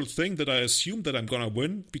natural thing that I assume that I'm gonna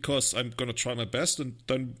win, because I'm gonna try my best, and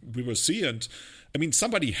then we will see. And I mean,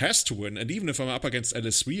 somebody has to win, and even if I'm up against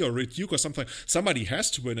LSV or Red Duke or something, somebody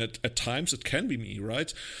has to win. At times it can be me,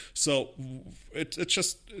 right? So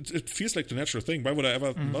it feels like the natural thing. Why would I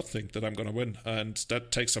ever not think that I'm gonna win? And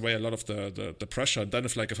that takes away a lot of the pressure. And then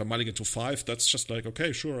if I mulligan to 5, that's just like,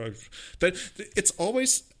 okay, sure. Then it's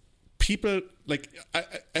always people like I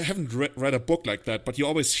haven't read a book like that, but you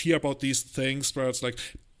always hear about these things where it's like,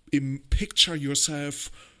 picture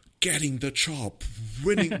yourself getting the job,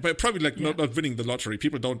 winning, but probably like not winning the lottery.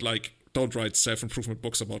 People don't write self-improvement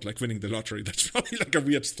books about like winning the lottery. That's probably like a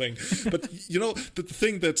weird thing. But the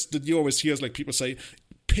thing that you always hear is like people say,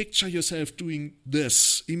 picture yourself doing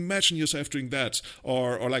this, imagine yourself doing that,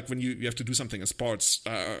 or like when you have to do something in sports,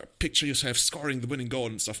 picture yourself scoring the winning goal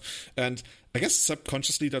and stuff. And I guess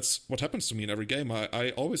subconsciously that's what happens to me in every game.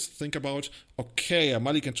 I always think about, okay, I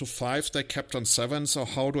mulligan to 5, they kept on 7, so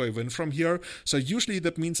how do I win from here? So usually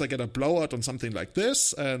that means I get a blowout on something like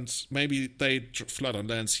this, and maybe they flood on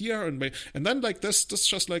lands here, and then like this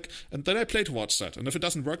just like, and then I play towards that. And if it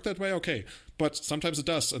doesn't work that way, okay. But sometimes it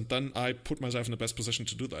does, and then I put myself in the best position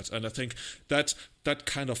to do that. And I think that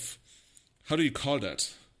kind of, how do you call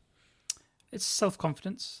that? It's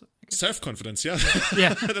self-confidence. Self-confidence, yeah.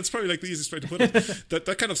 Yeah. That's probably like the easiest way to put it.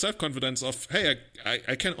 that kind of self-confidence of, hey,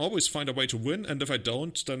 I can always find a way to win, and if I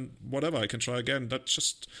don't, then whatever, I can try again. That's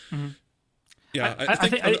just... Mm-hmm. Yeah, I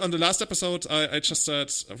think on the last episode, I just said,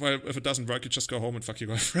 well, if it doesn't work, you just go home and fuck your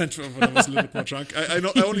girlfriend, when I was a little bit more drunk. I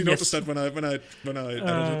only noticed that when I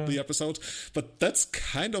edited the episode, but that's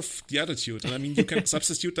kind of the attitude. And I mean, you can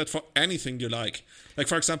substitute that for anything you like. Like,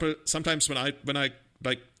 for example, sometimes when I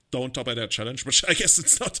like don't top at a challenge, which I guess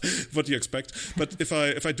it's not what you expect, but if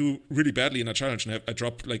I do really badly in a challenge and I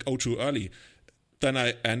drop like 0-2 early, then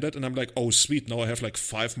I end it and I'm like, oh sweet, now I have like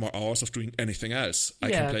 5 more hours of doing anything else.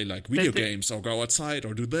 I can play like video games or go outside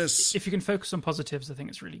or do this. If you can focus on positives, I think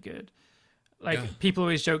it's really good. Like people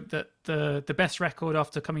always joke that the best record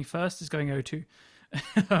after coming first is going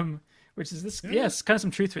 0-2. Which is this, yes, kind of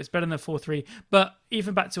some truth to it. It's better than 4-3. But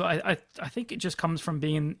even back to it, I think it just comes from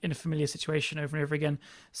being in a familiar situation over and over again.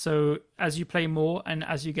 So as you play more and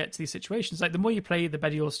as you get to these situations, like the more you play, the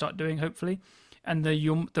better you'll start doing, hopefully. And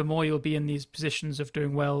the more you'll be in these positions of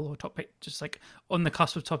doing well or top 8, just like on the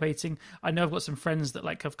cusp of top 8ing. I know I've got some friends that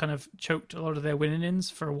like have kind of choked a lot of their win-ins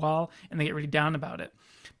for a while and they get really down about it.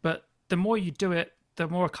 But the more you do it, the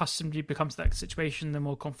more accustomed you become to that situation, the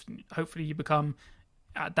more confident hopefully you become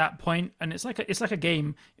at that point. And it's like a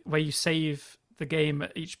game where you save the game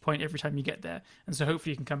at each point every time you get there, and so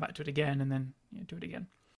hopefully you can come back to it again and then do it again.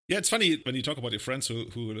 Yeah, it's funny when you talk about your friends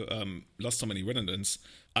who lost so many win-and-ins.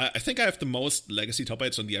 I think I have the most legacy top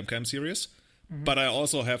 8s on the MKM series, but I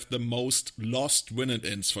also have the most lost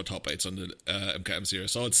win-and-ins for top 8s on the MKM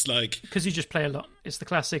series. So it's like... Because you just play a lot. It's the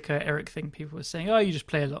classic Eric thing. People were saying, oh, you just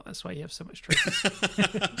play a lot. That's why you have so much trophies.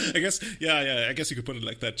 I guess you could put it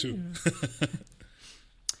like that too. Yeah.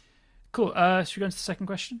 Cool. Should we go into the second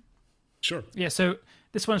question? Sure. Yeah, so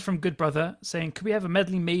this one's from Good Brother saying, could we have a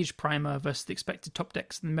medley mage primer versus the expected top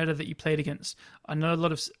decks in the meta that you played against? I know a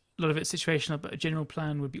lot of it's situational, but a general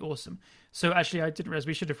plan would be awesome. So actually, I didn't realize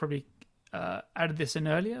we should have probably added this in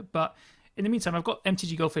earlier, but in the meantime, I've got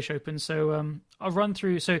MTG Goldfish open, so I'll run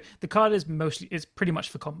through. So the card is pretty much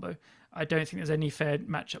for combo. I don't think there's any fair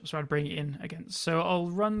matchups where I'd bring it in against. So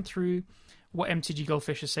I'll run through what MTG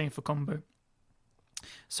Goldfish is saying for combo.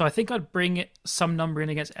 So I think I'd bring it some number in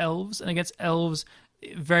against elves, and against elves,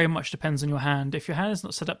 it very much depends on your hand. If your hand is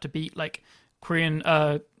not set up to beat like Korean,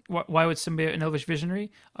 Wildwood Symbiote and Elvish Visionary,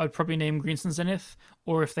 I would probably name Greenstone Zenith,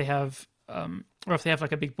 or if they have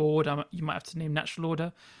like a big board, you might have to name Natural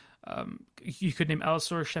Order. You could name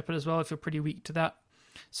Allosaurus Shepherd as well if you're pretty weak to that.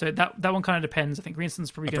 So that one kind of depends. I think Greenstone's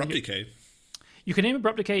probably going to Decay. You can name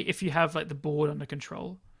Abrupt Decay if you have like the board under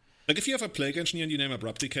control. Like if you have a Plague Engineer and you name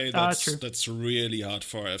Abrupt Decay, that's really hard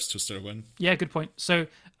for Fs to still win. Yeah, good point. So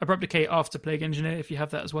Abrupt Decay after Plague Engineer if you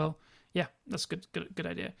have that as well. Yeah, that's good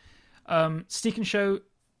idea. Sneak and Show,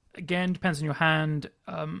 again, depends on your hand.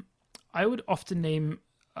 I would often name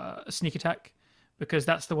a Sneak Attack because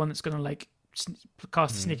that's the one that's going to like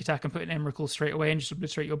cast a Sneak Attack and put an Emrakul straight away and just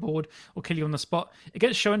obliterate your board or kill you on the spot.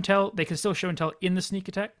 Against Show and Tell, they can still Show and Tell in the Sneak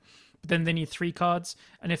Attack, but then they need 3 cards,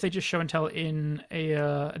 and if they just Show and Tell in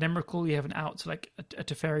an Emrakul, you have an out to like a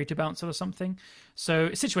Teferi to bounce it or something. So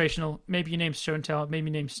it's situational. Maybe you name Show and Tell, maybe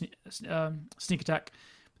you name Sneak Attack.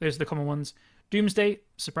 Those are the common ones. Doomsday,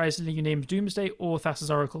 surprisingly, you named Doomsday or Thassa's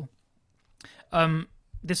Oracle.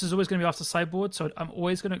 This is always going to be after sideboard, so I'm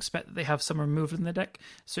always going to expect that they have some removal in their deck.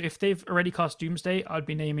 So if they've already cast Doomsday, I'd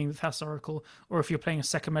be naming the Thassa's Oracle, or if you're playing a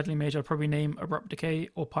second Medley Mage, I'd probably name Abrupt Decay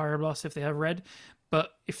or Pyroblast if they have red.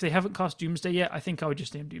 But if they haven't cast Doomsday yet, I think I would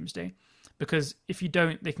just name Doomsday. Because if you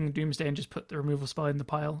don't, they can Doomsday and just put the removal spell in the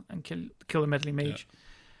pile and kill the Medley Mage.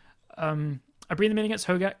 Yeah. I bring them in against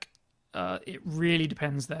Hogak. It really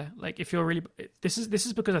depends there. Like if you're really... This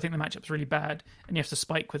is because I think the matchup's really bad and you have to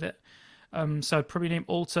spike with it. So I'd probably name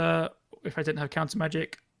Alter if I didn't have counter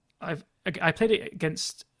magic. I played it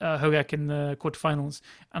against Hogak in the quarterfinals,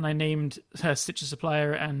 and I named Stitcher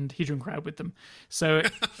Supplier and Hedron Crowd with them. So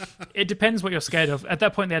it depends what you're scared of. At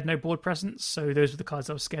that point, they had no board presence, so those were the cards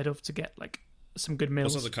I was scared of to get like some good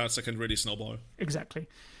mills. Those are the cards that can really snowball. Exactly.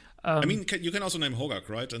 I mean, you can also name Hogak,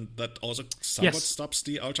 right? And that also somewhat stops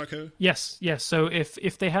the Alter kill? Yes. So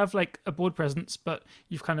if they have like a board presence, but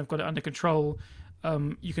you've kind of got it under control...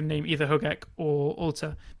 you can name either Hogak or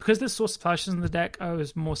Alter. Because there's Source of Splashes in the deck, I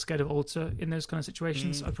was more scared of Alter in those kind of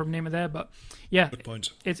situations. I'd probably name it there, but yeah, good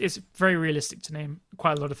point. It's very realistic to name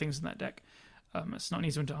quite a lot of things in that deck. It's not an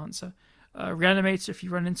easy one to answer. Reanimator, if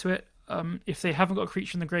you run into it, if they haven't got a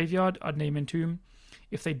creature in the graveyard, I'd name Entomb.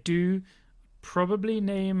 If they do, probably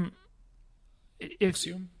name...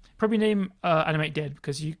 Probably name Animate Dead,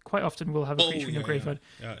 because you quite often will have a creature in your graveyard.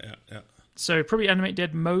 Yeah. So probably Animate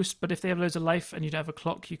Dead most, but if they have loads of life and you'd have a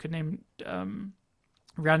clock, you could name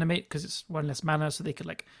Reanimate because it's 1 less mana, so they could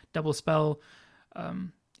like double spell.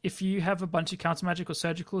 If you have a bunch of counter magic or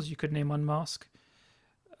surgicals, you could name Unmask.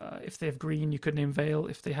 If they have green, you could name Veil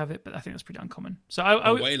if they have it, but I think that's pretty uncommon. So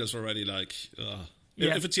Veil is already like...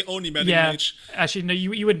 If it's your only Medley Mage... Actually, no,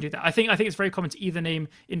 you wouldn't do that. I think it's very common to either name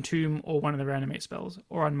Entomb or one of the Reanimate spells,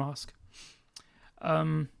 or Unmask.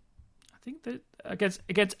 I think that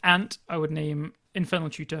against Ant, I would name Infernal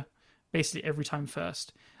Tutor basically every time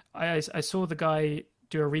first. I saw the guy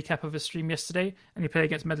do a recap of his stream yesterday, and he played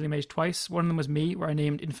against Medley Mage twice. One of them was me, where I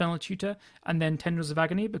named Infernal Tutor, and then Tendrils of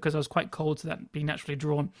Agony, because I was quite cold to that being naturally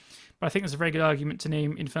drawn. But I think there's a very good argument to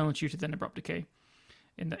name Infernal Tutor then Abrupt Decay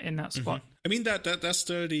in that spot. Mm-hmm. I mean, that's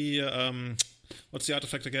still the... what's the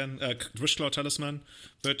artifact again? Drishclaw Talisman,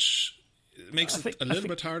 which makes it a little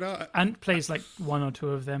bit harder. Ant plays like 1 or 2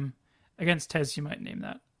 of them. Against Tez, you might name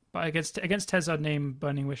that. But against Tez, I'd name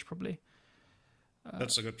Burning Wish, probably.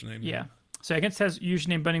 That's a good name. Yeah. So against Tez, you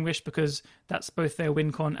usually name Burning Wish because that's both their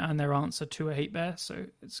win con and their answer to a Hate Bear. So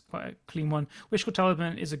it's quite a clean one. Wishful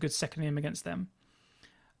Talisman is a good second name against them.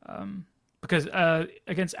 because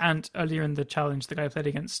against Ant earlier in the challenge, the guy played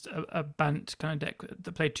against a Bant kind of deck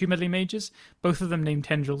that played 2 meddling mages, both of them named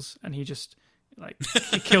Tendrils, and he just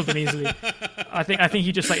he killed them easily. I think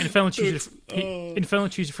he just Infernal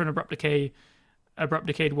Tutor for an Abrupt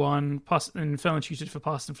Decay 1, Infernal Tutor for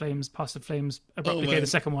Past and Flames, Abrupt Decay the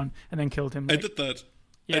second one, and then killed him. I did that.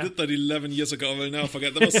 Yeah. I did that 11 years ago. I will never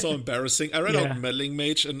forget. That was so embarrassing. I ran out Meddling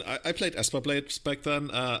Mage, and I played Esper Blade back then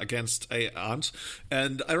against a Aunt,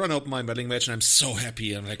 and I ran out my Meddling Mage, and I'm so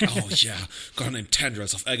happy. I'm like, oh yeah, got to name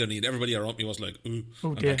Tendrils of Agony, and everybody around me was like, ooh.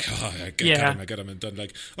 Oh, I'm like, oh, I get him, and then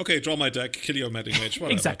like, okay, draw my deck, kill your Meddling Mage,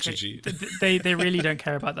 whatever. Exactly. GG. They really don't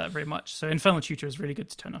care about that very much. So Infernal Tutor is really good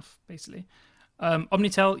to turn off, basically.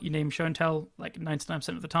 Omnitel, you name Show and Tell like 99%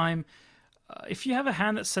 of the time. If you have a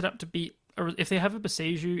hand that's set up to beat, or if they have a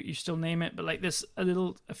Beseiju, you still name it, but like there's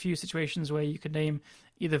a few situations where you could name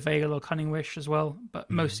either Veil or Cunning Wish as well, but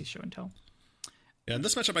mostly Show and Tell. Yeah, in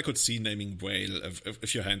this matchup I could see naming Whale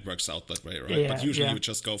if your hand works out that way, right? Yeah, but usually you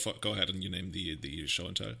just go ahead and you name the Show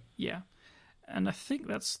and Tell. Yeah, and I think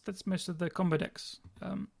that's most of the combo decks.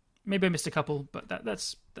 Maybe I missed a couple, but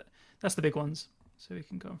that's the big ones, so we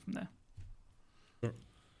can go on from there. Sure.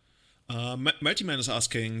 Multiman is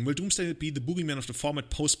asking, will Doomsday be the boogeyman of the format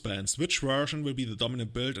post-bans? Which version will be the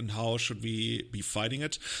dominant build and how should we be fighting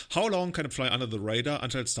it? How long can it fly under the radar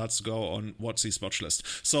until it starts to go on WotC's watch list?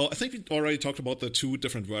 So I think we already talked about the two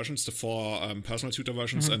different versions, the 4 personal tutor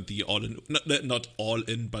versions and the all-in, not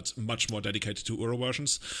all-in, but much more dedicated to Uro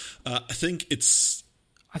versions. I think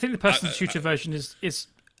the personal tutor version is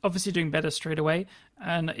obviously doing better straight away,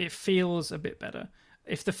 and it feels a bit better.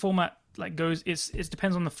 If the format goes, it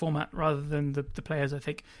depends on the format rather than the players. I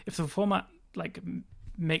think if the format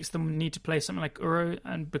makes them need to play something like Uro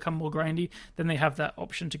and become more grindy, then they have that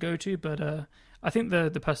option to go to. But I think the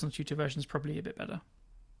personal tutor version is probably a bit better.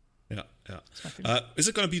 Yeah. Is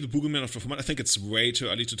it going to be the boogeyman of the format? I think it's way too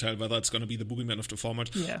early to tell whether it's going to be the boogeyman of the format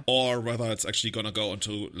or whether it's actually going to go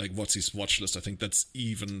onto WotC's watch list. I think that's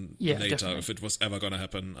even later, definitely. If it was ever going to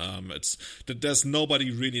happen. There's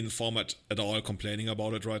nobody really in the format at all complaining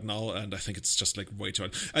about it right now, and I think it's just way too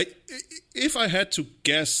early. If I had to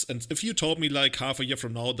guess, and if you told me half a year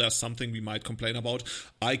from now there's something we might complain about,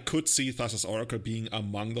 I could see Thassa's Oracle being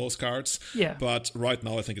among those cards. Yeah. But right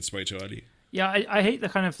now I think it's way too early. Yeah, I hate the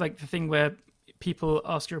kind of the thing where people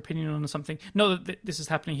ask your opinion on something. Not that this is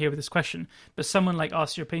happening here with this question, but someone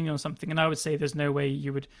asks your opinion on something, and I would say there's no way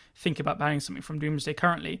you would think about banning something from Doomsday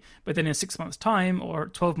currently. But then in 6 months' time or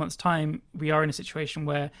 12 months' time, we are in a situation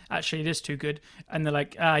where actually it is too good, and they're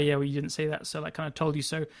like, yeah, well, you didn't say that, so kind of told you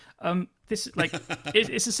so. This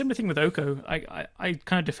it's a similar thing with Oko. I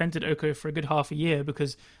kind of defended Oko for a good half a year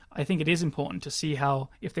because I think it is important to see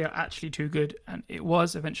if they are actually too good, and it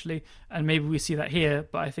was eventually, and maybe we see that here,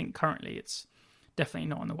 but I think currently it's definitely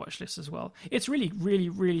not on the watch list as well. It's really, really,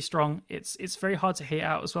 really strong. It's very hard to hate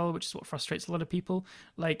out as well, which is what frustrates a lot of people.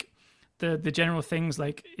 The general things,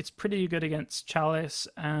 it's pretty good against Chalice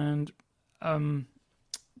and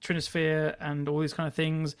Trinisphere and all these kind of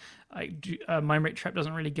things. Mind Rate Trap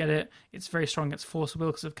doesn't really get it. It's very strong against Force Will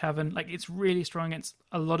because of Cavern. It's really strong against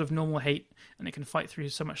a lot of normal hate, and it can fight through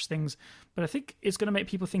so much things. But I think it's going to make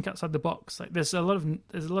people think outside the box. There's a lot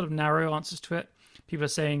of narrow answers to it. People are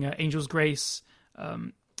saying Angel's Grace. Not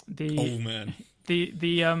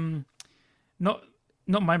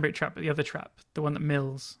Mind Break Trap, but the other trap, the one that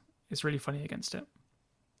mills, is really funny against it.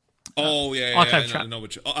 Archive Trap. I know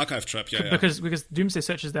Archive Trap, yeah. Because Doomsday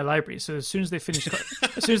searches their library, so as soon as they finish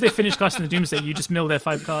casting the Doomsday, you just mill their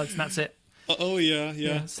 5 cards, and that's it.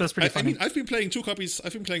 Yeah. So that's pretty funny. I mean, I've been playing two copies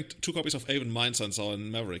of Aven Mindsense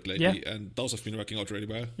and Maverick lately, and those have been working out really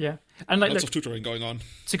well. Yeah, and lots of tutoring going on.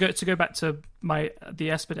 To go back to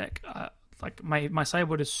the Esper deck. My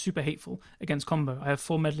sideboard is super hateful against combo. I have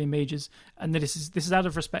 4 meddling mages, and this is out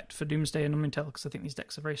of respect for Doomsday and Omnitel because I think these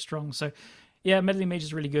decks are very strong. So, yeah, meddling mage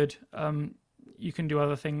is really good. You can do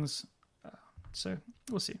other things, so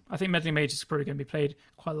we'll see. I think meddling mage is probably going to be played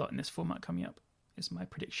quite a lot in this format coming up. Is my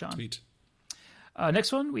prediction. Sweet.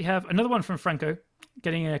 Next one, we have another one from Franco,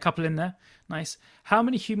 getting a couple in there. Nice. How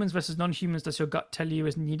many humans versus non-humans does your gut tell you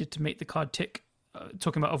is needed to make the card tick?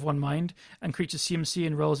 Talking about of one mind and creatures CMC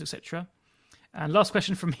and rolls, etc. And last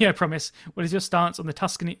question from me, I promise. What is your stance on the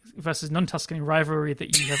Tuscany versus non-Tuscany rivalry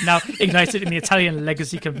that you have now ignited in the Italian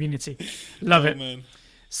legacy community? Love it. Man.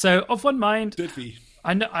 So, of one mind. Did we?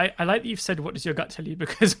 I know. I like that you've said, "What does your gut tell you?"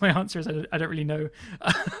 Because my answer is, I don't really know.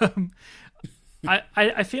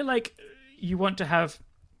 I feel like you want to have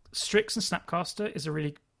Strix and Snapcaster is a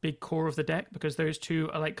really big core of the deck because those two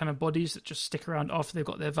are kind of bodies that just stick around after they've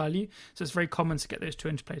got their value. So it's very common to get those two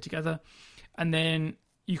into play together, and then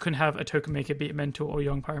you can have a token maker, be it Mentor or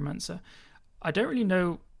Young Pyromancer. I don't really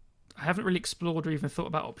know. I haven't really explored or even thought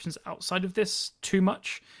about options outside of this too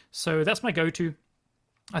much. So that's my go-to.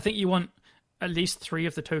 I think you want at least 3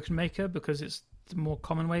 of the token maker because it's the more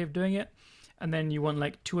common way of doing it. And then you want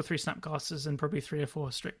like 2 or 3 snapcasters and probably 3 or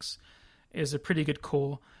 4 Strix is a pretty good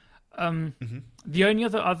core. The only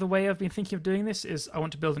other way I've been thinking of doing this is I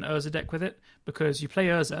want to build an Urza deck with it because you play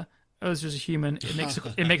Urza. Urza is a human. It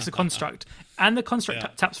makes a construct, and the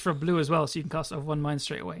construct taps for a blue as well, so you can cast it off 1 mind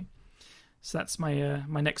straight away. So that's my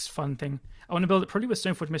my next fun thing. I want to build it probably with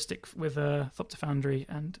Stoneforge Mystic with Thopter Foundry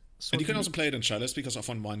and. And you can also play it in Chalice because off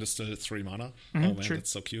 1 mind is still 3 mana. Oh man, true.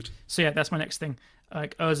 That's so cute. So yeah, that's my next thing.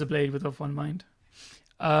 Like Urza Blade with off 1 mind.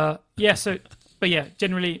 But yeah,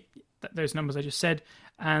 generally those numbers I just said.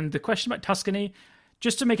 And the question about Tuscany,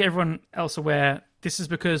 just to make everyone else aware, this is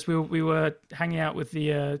because we were hanging out with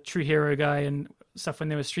the True Hero guy and stuff when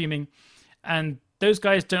they were streaming, and those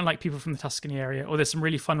guys don't like people from the Tuscany area, or there's some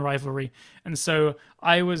really fun rivalry. And so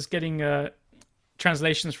I was getting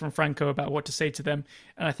translations from Franco about what to say to them,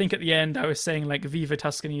 and I think at the end I was saying like Viva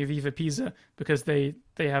Tuscany, Viva Pisa, because they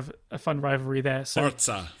have a fun rivalry there. So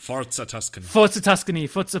Forza Tuscany,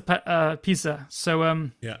 Forza Pisa.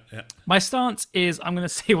 So my stance is I'm going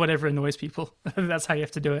to say whatever annoys people. That's how you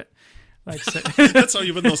have to do it. Like so. That's how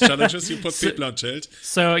you win those challenges. You put people on tilt.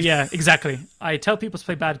 So yeah, exactly. I tell people to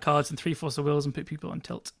play bad cards and 3 Force of Wills and put people on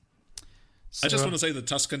tilt. So, I just want to say that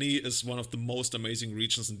Tuscany is one of the most amazing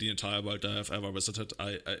regions in the entire world that I've ever visited.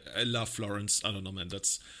 I love Florence. I don't know, man.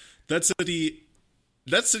 That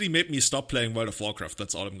city made me stop playing World of Warcraft.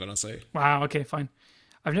 That's all I'm gonna say. Wow. Okay. Fine.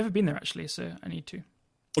 I've never been there actually, so I need to.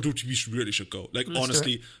 Oh, dude, we really should go. Like,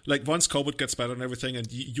 honestly, like once COVID gets better and everything, and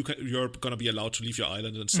you're gonna be allowed to leave your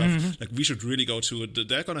island and stuff. Like, we should really go to.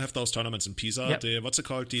 They're gonna have those tournaments in Pisa. Yep. What's it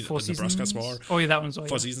called? The Nebraska's War. Oh yeah, that one's all.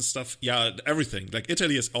 4 seasons stuff. Yeah, everything. Like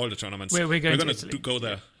Italy is all the tournaments. We're going to Italy. go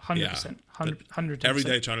there. 100%. 100%. Every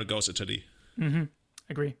day channel goes Italy.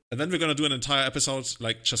 Agree. And then we're gonna do an entire episode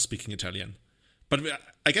like just speaking Italian. But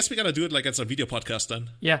I guess we gotta do it like it's a video podcast then.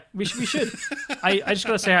 Yeah, we should. I just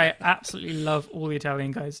gotta say I absolutely love all the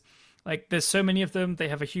Italian guys. Like, there's so many of them. They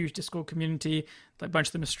have a huge Discord community. Like, a bunch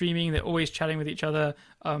of them are streaming. They're always chatting with each other.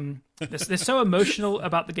 They're so emotional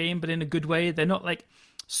about the game, but in a good way. They're not, like,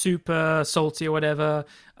 super salty or whatever.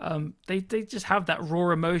 They just have that raw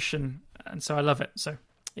emotion, and so I love it. So,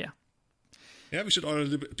 yeah. Yeah, we should all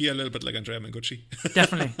be a little bit like Andrea Mengucci.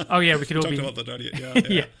 Definitely. Oh, yeah, we could all be. Talked about that earlier.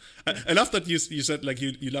 Yeah. I love that you said, like,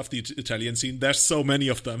 you love the Italian scene. There's so many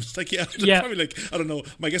of them. It's like, probably, like, I don't know.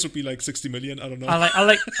 My guess would be, like, 60 million. I don't know. I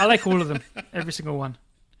like all of them. Every single one.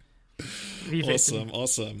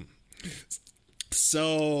 Awesome.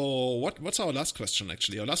 So, what's our last question,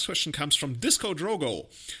 actually? Our last question comes from Disco Drogo.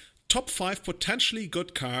 Top 5 potentially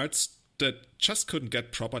good cards that just couldn't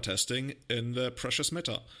get proper testing in the Precious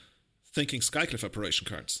meta. Thinking Skycliff Operation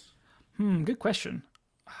cards. Good question.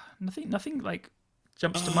 Nothing like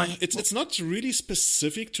jumps to mind. It's not really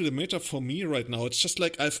specific to the meta for me right now. It's just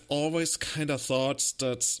like I've always kind of thought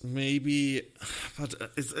that maybe, but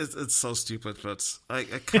it's so stupid. But I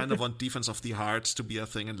kind of want Defense of the Heart to be a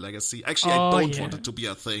thing in Legacy. Actually, I don't want it to be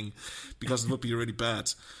a thing because it would be really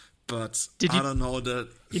bad. But I don't know that.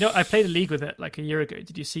 I played a league with it like a year ago.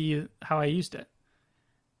 Did you see how I used it?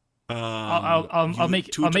 I'll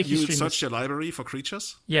make you stream. Search your library for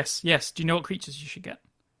creatures? Yes. Do you know what creatures you should get?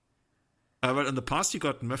 Well, in the past you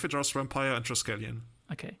got Mephidros Vampire and Triskelion.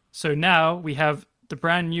 Okay, so now we have the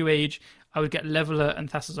brand new age. I would get Leveler and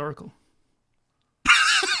Thassa's Oracle.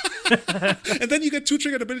 And then you get 2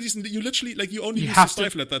 triggered abilities, and you literally you only use the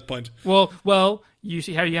Stifle at that point. Well, you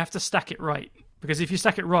see how you have to stack it right, because if you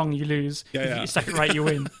stack it wrong, you lose. If you stack it right, you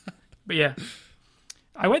win. But yeah.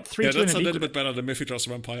 I went 3-2 in a league. That's a little bit better than Mephidros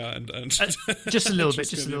Vampire and just a little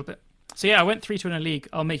bit. So yeah, I went 3-2 in a league.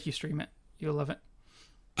 I'll make you stream it. You'll love it.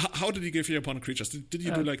 How did you give your opponent creatures? Did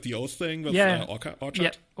you do like the Oath thing with Orchard?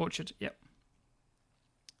 Yeah, Orchard. Yep.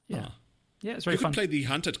 Yeah. Yeah, it's very fun. You could play the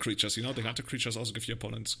hunted creatures. The hunted creatures also give your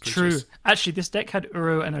opponents creatures. True. Actually, this deck had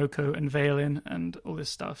Uro and Oko and Veil in and all this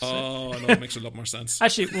stuff. So. Oh, no, it makes a lot more sense.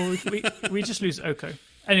 Actually, we just lose Oko.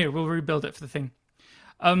 Anyway, we'll rebuild it for the thing.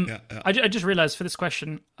 I just realized for this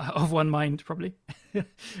question of 1 mind, probably,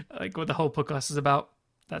 like what the whole podcast is about,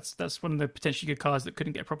 that's one of the potentially good cards that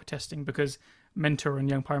couldn't get proper testing because Mentor and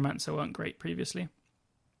Young Pyromancer weren't great previously.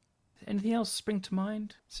 Anything else spring to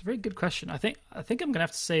mind? It's a very good question. I think I'm going to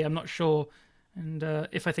have to say I'm not sure, and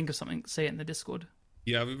if I think of something, say it in the Discord.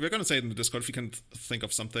 Yeah, we're going to say it in the Discord if you can think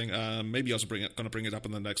of something. Maybe also going to bring it up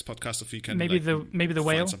in the next podcast if you can. Maybe the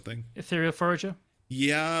whale, something. Ethereal Forager.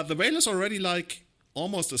 Yeah, the whale is already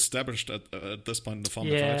almost established at this point in the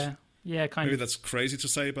format, right? Yeah, kind Maybe of. that's crazy to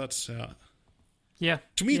say, but yeah. Yeah.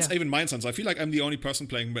 To me, it's Aven Mindsense. I feel like I'm the only person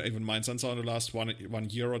playing Aven Mindsense in the last one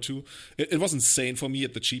year or two. It was insane for me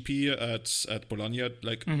at the GP at Bologna,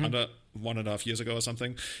 like under 1.5 years ago or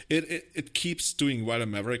something. It keeps doing well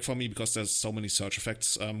in Maverick for me because there's so many search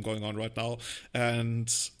effects going on right now.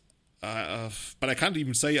 And but I can't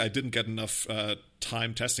even say I didn't get enough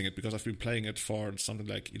time testing it because I've been playing it for something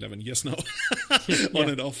like 11 years now on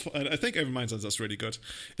and off, and I think Aven Mindsense is really good.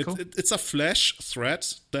 It's a flash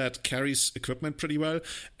threat that carries equipment pretty well,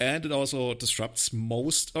 and it also disrupts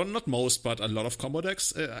most, or not most, but a lot of combo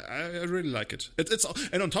decks. I really like it. It's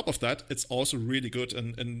and on top of that, it's also really good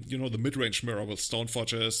in you know, the mid-range mirror with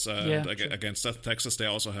Stoneforges and against Death Texas. They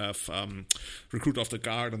also have Recruit of the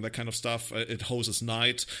Guard and that kind of stuff. It hoses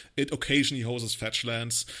Knight. It occasionally hoses fetch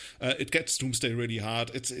lands. It gets Doomsday really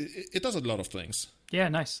hard. It does a lot of things. Yeah,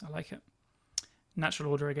 nice. I like it.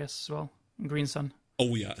 Natural Order, I guess, as well. And Green Sun.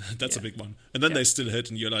 Oh yeah, that's a big one. And then they still hit,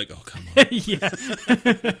 and you're like, oh come on. Yeah.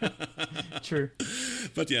 True.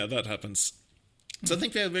 But yeah, that happens. So I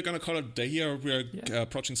think we're gonna call it a day here. We're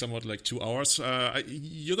approaching somewhat like 2 hours.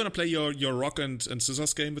 You're gonna play your rock and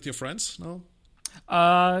scissors game with your friends now?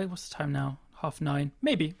 What's the time now? 9:30.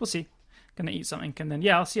 Maybe. We'll see. Gonna eat something, and then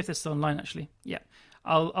I'll see if they're still online. Actually,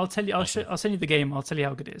 I'll tell you. I'll send you the game. I'll tell you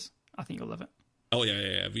how good it is. I think you'll love it. Oh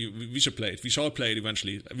yeah. We should play it. We shall play it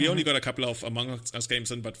eventually. We only got a couple of Among Us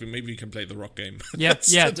games in, but maybe we can play the rock game. Yeah,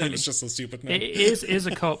 totally. It's just so stupid. Man. It is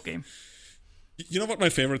a co-op game. You know what my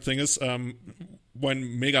favorite thing is?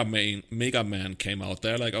 When Mega Man came out,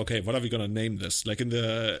 they're like, okay, what are we gonna name this? Like in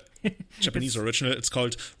the Japanese original, it's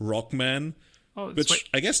called Rockman. Which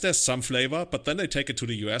I guess there's some flavor, but then they take it to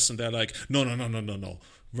the US and they're like, no.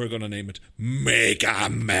 We're going to name it Mega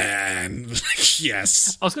Man.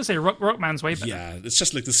 Yes. I was going to say Rockman's way better. Yeah, it's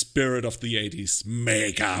just like the spirit of the 80s.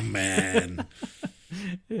 Mega Man.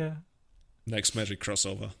 Yeah. Next Magic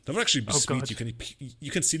crossover. That would actually be sweet. God. You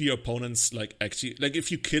can see the opponents like if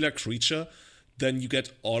you kill a creature, then you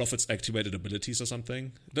get all of its activated abilities or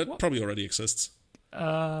something. That probably already exists.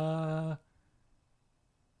 I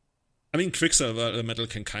mean, Quicksilver Metal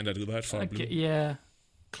can kind of do that for blue. Yeah.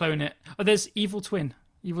 Clone it. Oh, there's Evil Twin.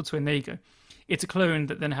 Evil Twin, there you go. It's a clone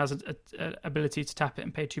that then has an ability to tap it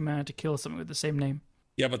and pay 2 mana to kill something with the same name.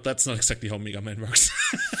 Yeah, but that's not exactly how Mega Man works.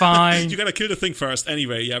 Fine. You gotta kill the thing first.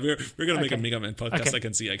 Anyway, yeah, we're gonna make a Mega Man podcast. Okay.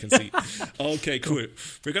 I can see. Okay, cool.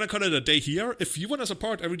 We're gonna call it a day here. If you want to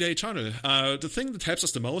support Everyday Channel, the thing that helps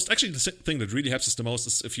us the most, actually the thing that really helps us the most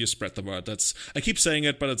is if you spread the word. I keep saying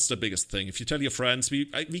it, but it's the biggest thing. If you tell your friends, we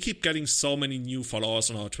keep getting so many new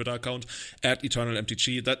followers on our Twitter account at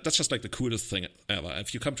EternalMTG. That's just like the coolest thing ever.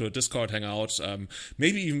 If you come to a Discord, hang out,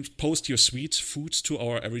 maybe even post your sweet food to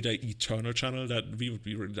our Everyday Eternal channel, that we would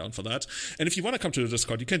be really down for that. And if you want to come to the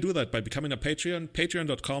Discord, you can do that by becoming a Patreon,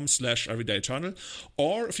 patreon.com/everydaychannel.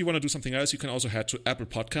 Or if you want to do something else, you can also head to Apple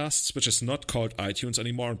Podcasts, which is not called iTunes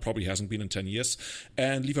anymore and probably hasn't been in 10 years,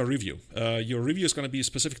 and leave a review. Your review is going to be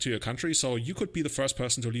specific to your country, so you could be the first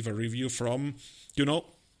person to leave a review from,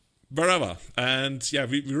 wherever. And yeah,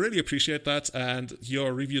 we really appreciate that. And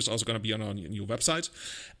your review is also going to be on our new website.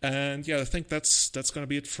 And yeah, I think that's going to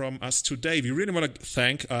be it from us today. We really want to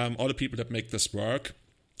thank all the people that make this work,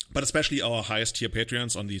 but especially our highest tier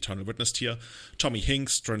Patreons on the Eternal Witness tier: Tommy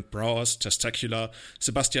Hinks, Trent Browers, Testacular,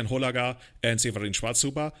 Sebastian Holager, and Severin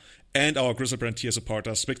Schwarzhuber. And our Grizzlebrand tier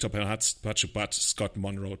supporters: Victor Bernhardt, Pachubat, Scott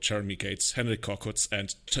Monroe, Jeremy Gates, Henrik Korkutz,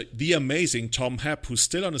 and the amazing Tom Happ, who's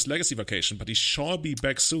still on his legacy vacation, but he shall be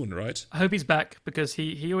back soon, right? I hope he's back, because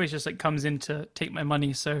he always just comes in to take my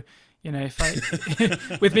money. So, if I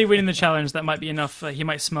with me winning the challenge, that might be enough. He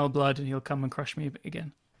might smell blood and he'll come and crush me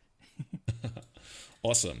again.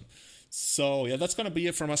 Awesome. So yeah, that's gonna be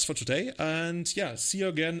it from us for today, and yeah, see you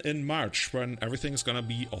again in March when everything's gonna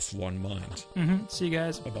be of one mind. See you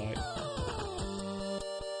guys. Bye bye.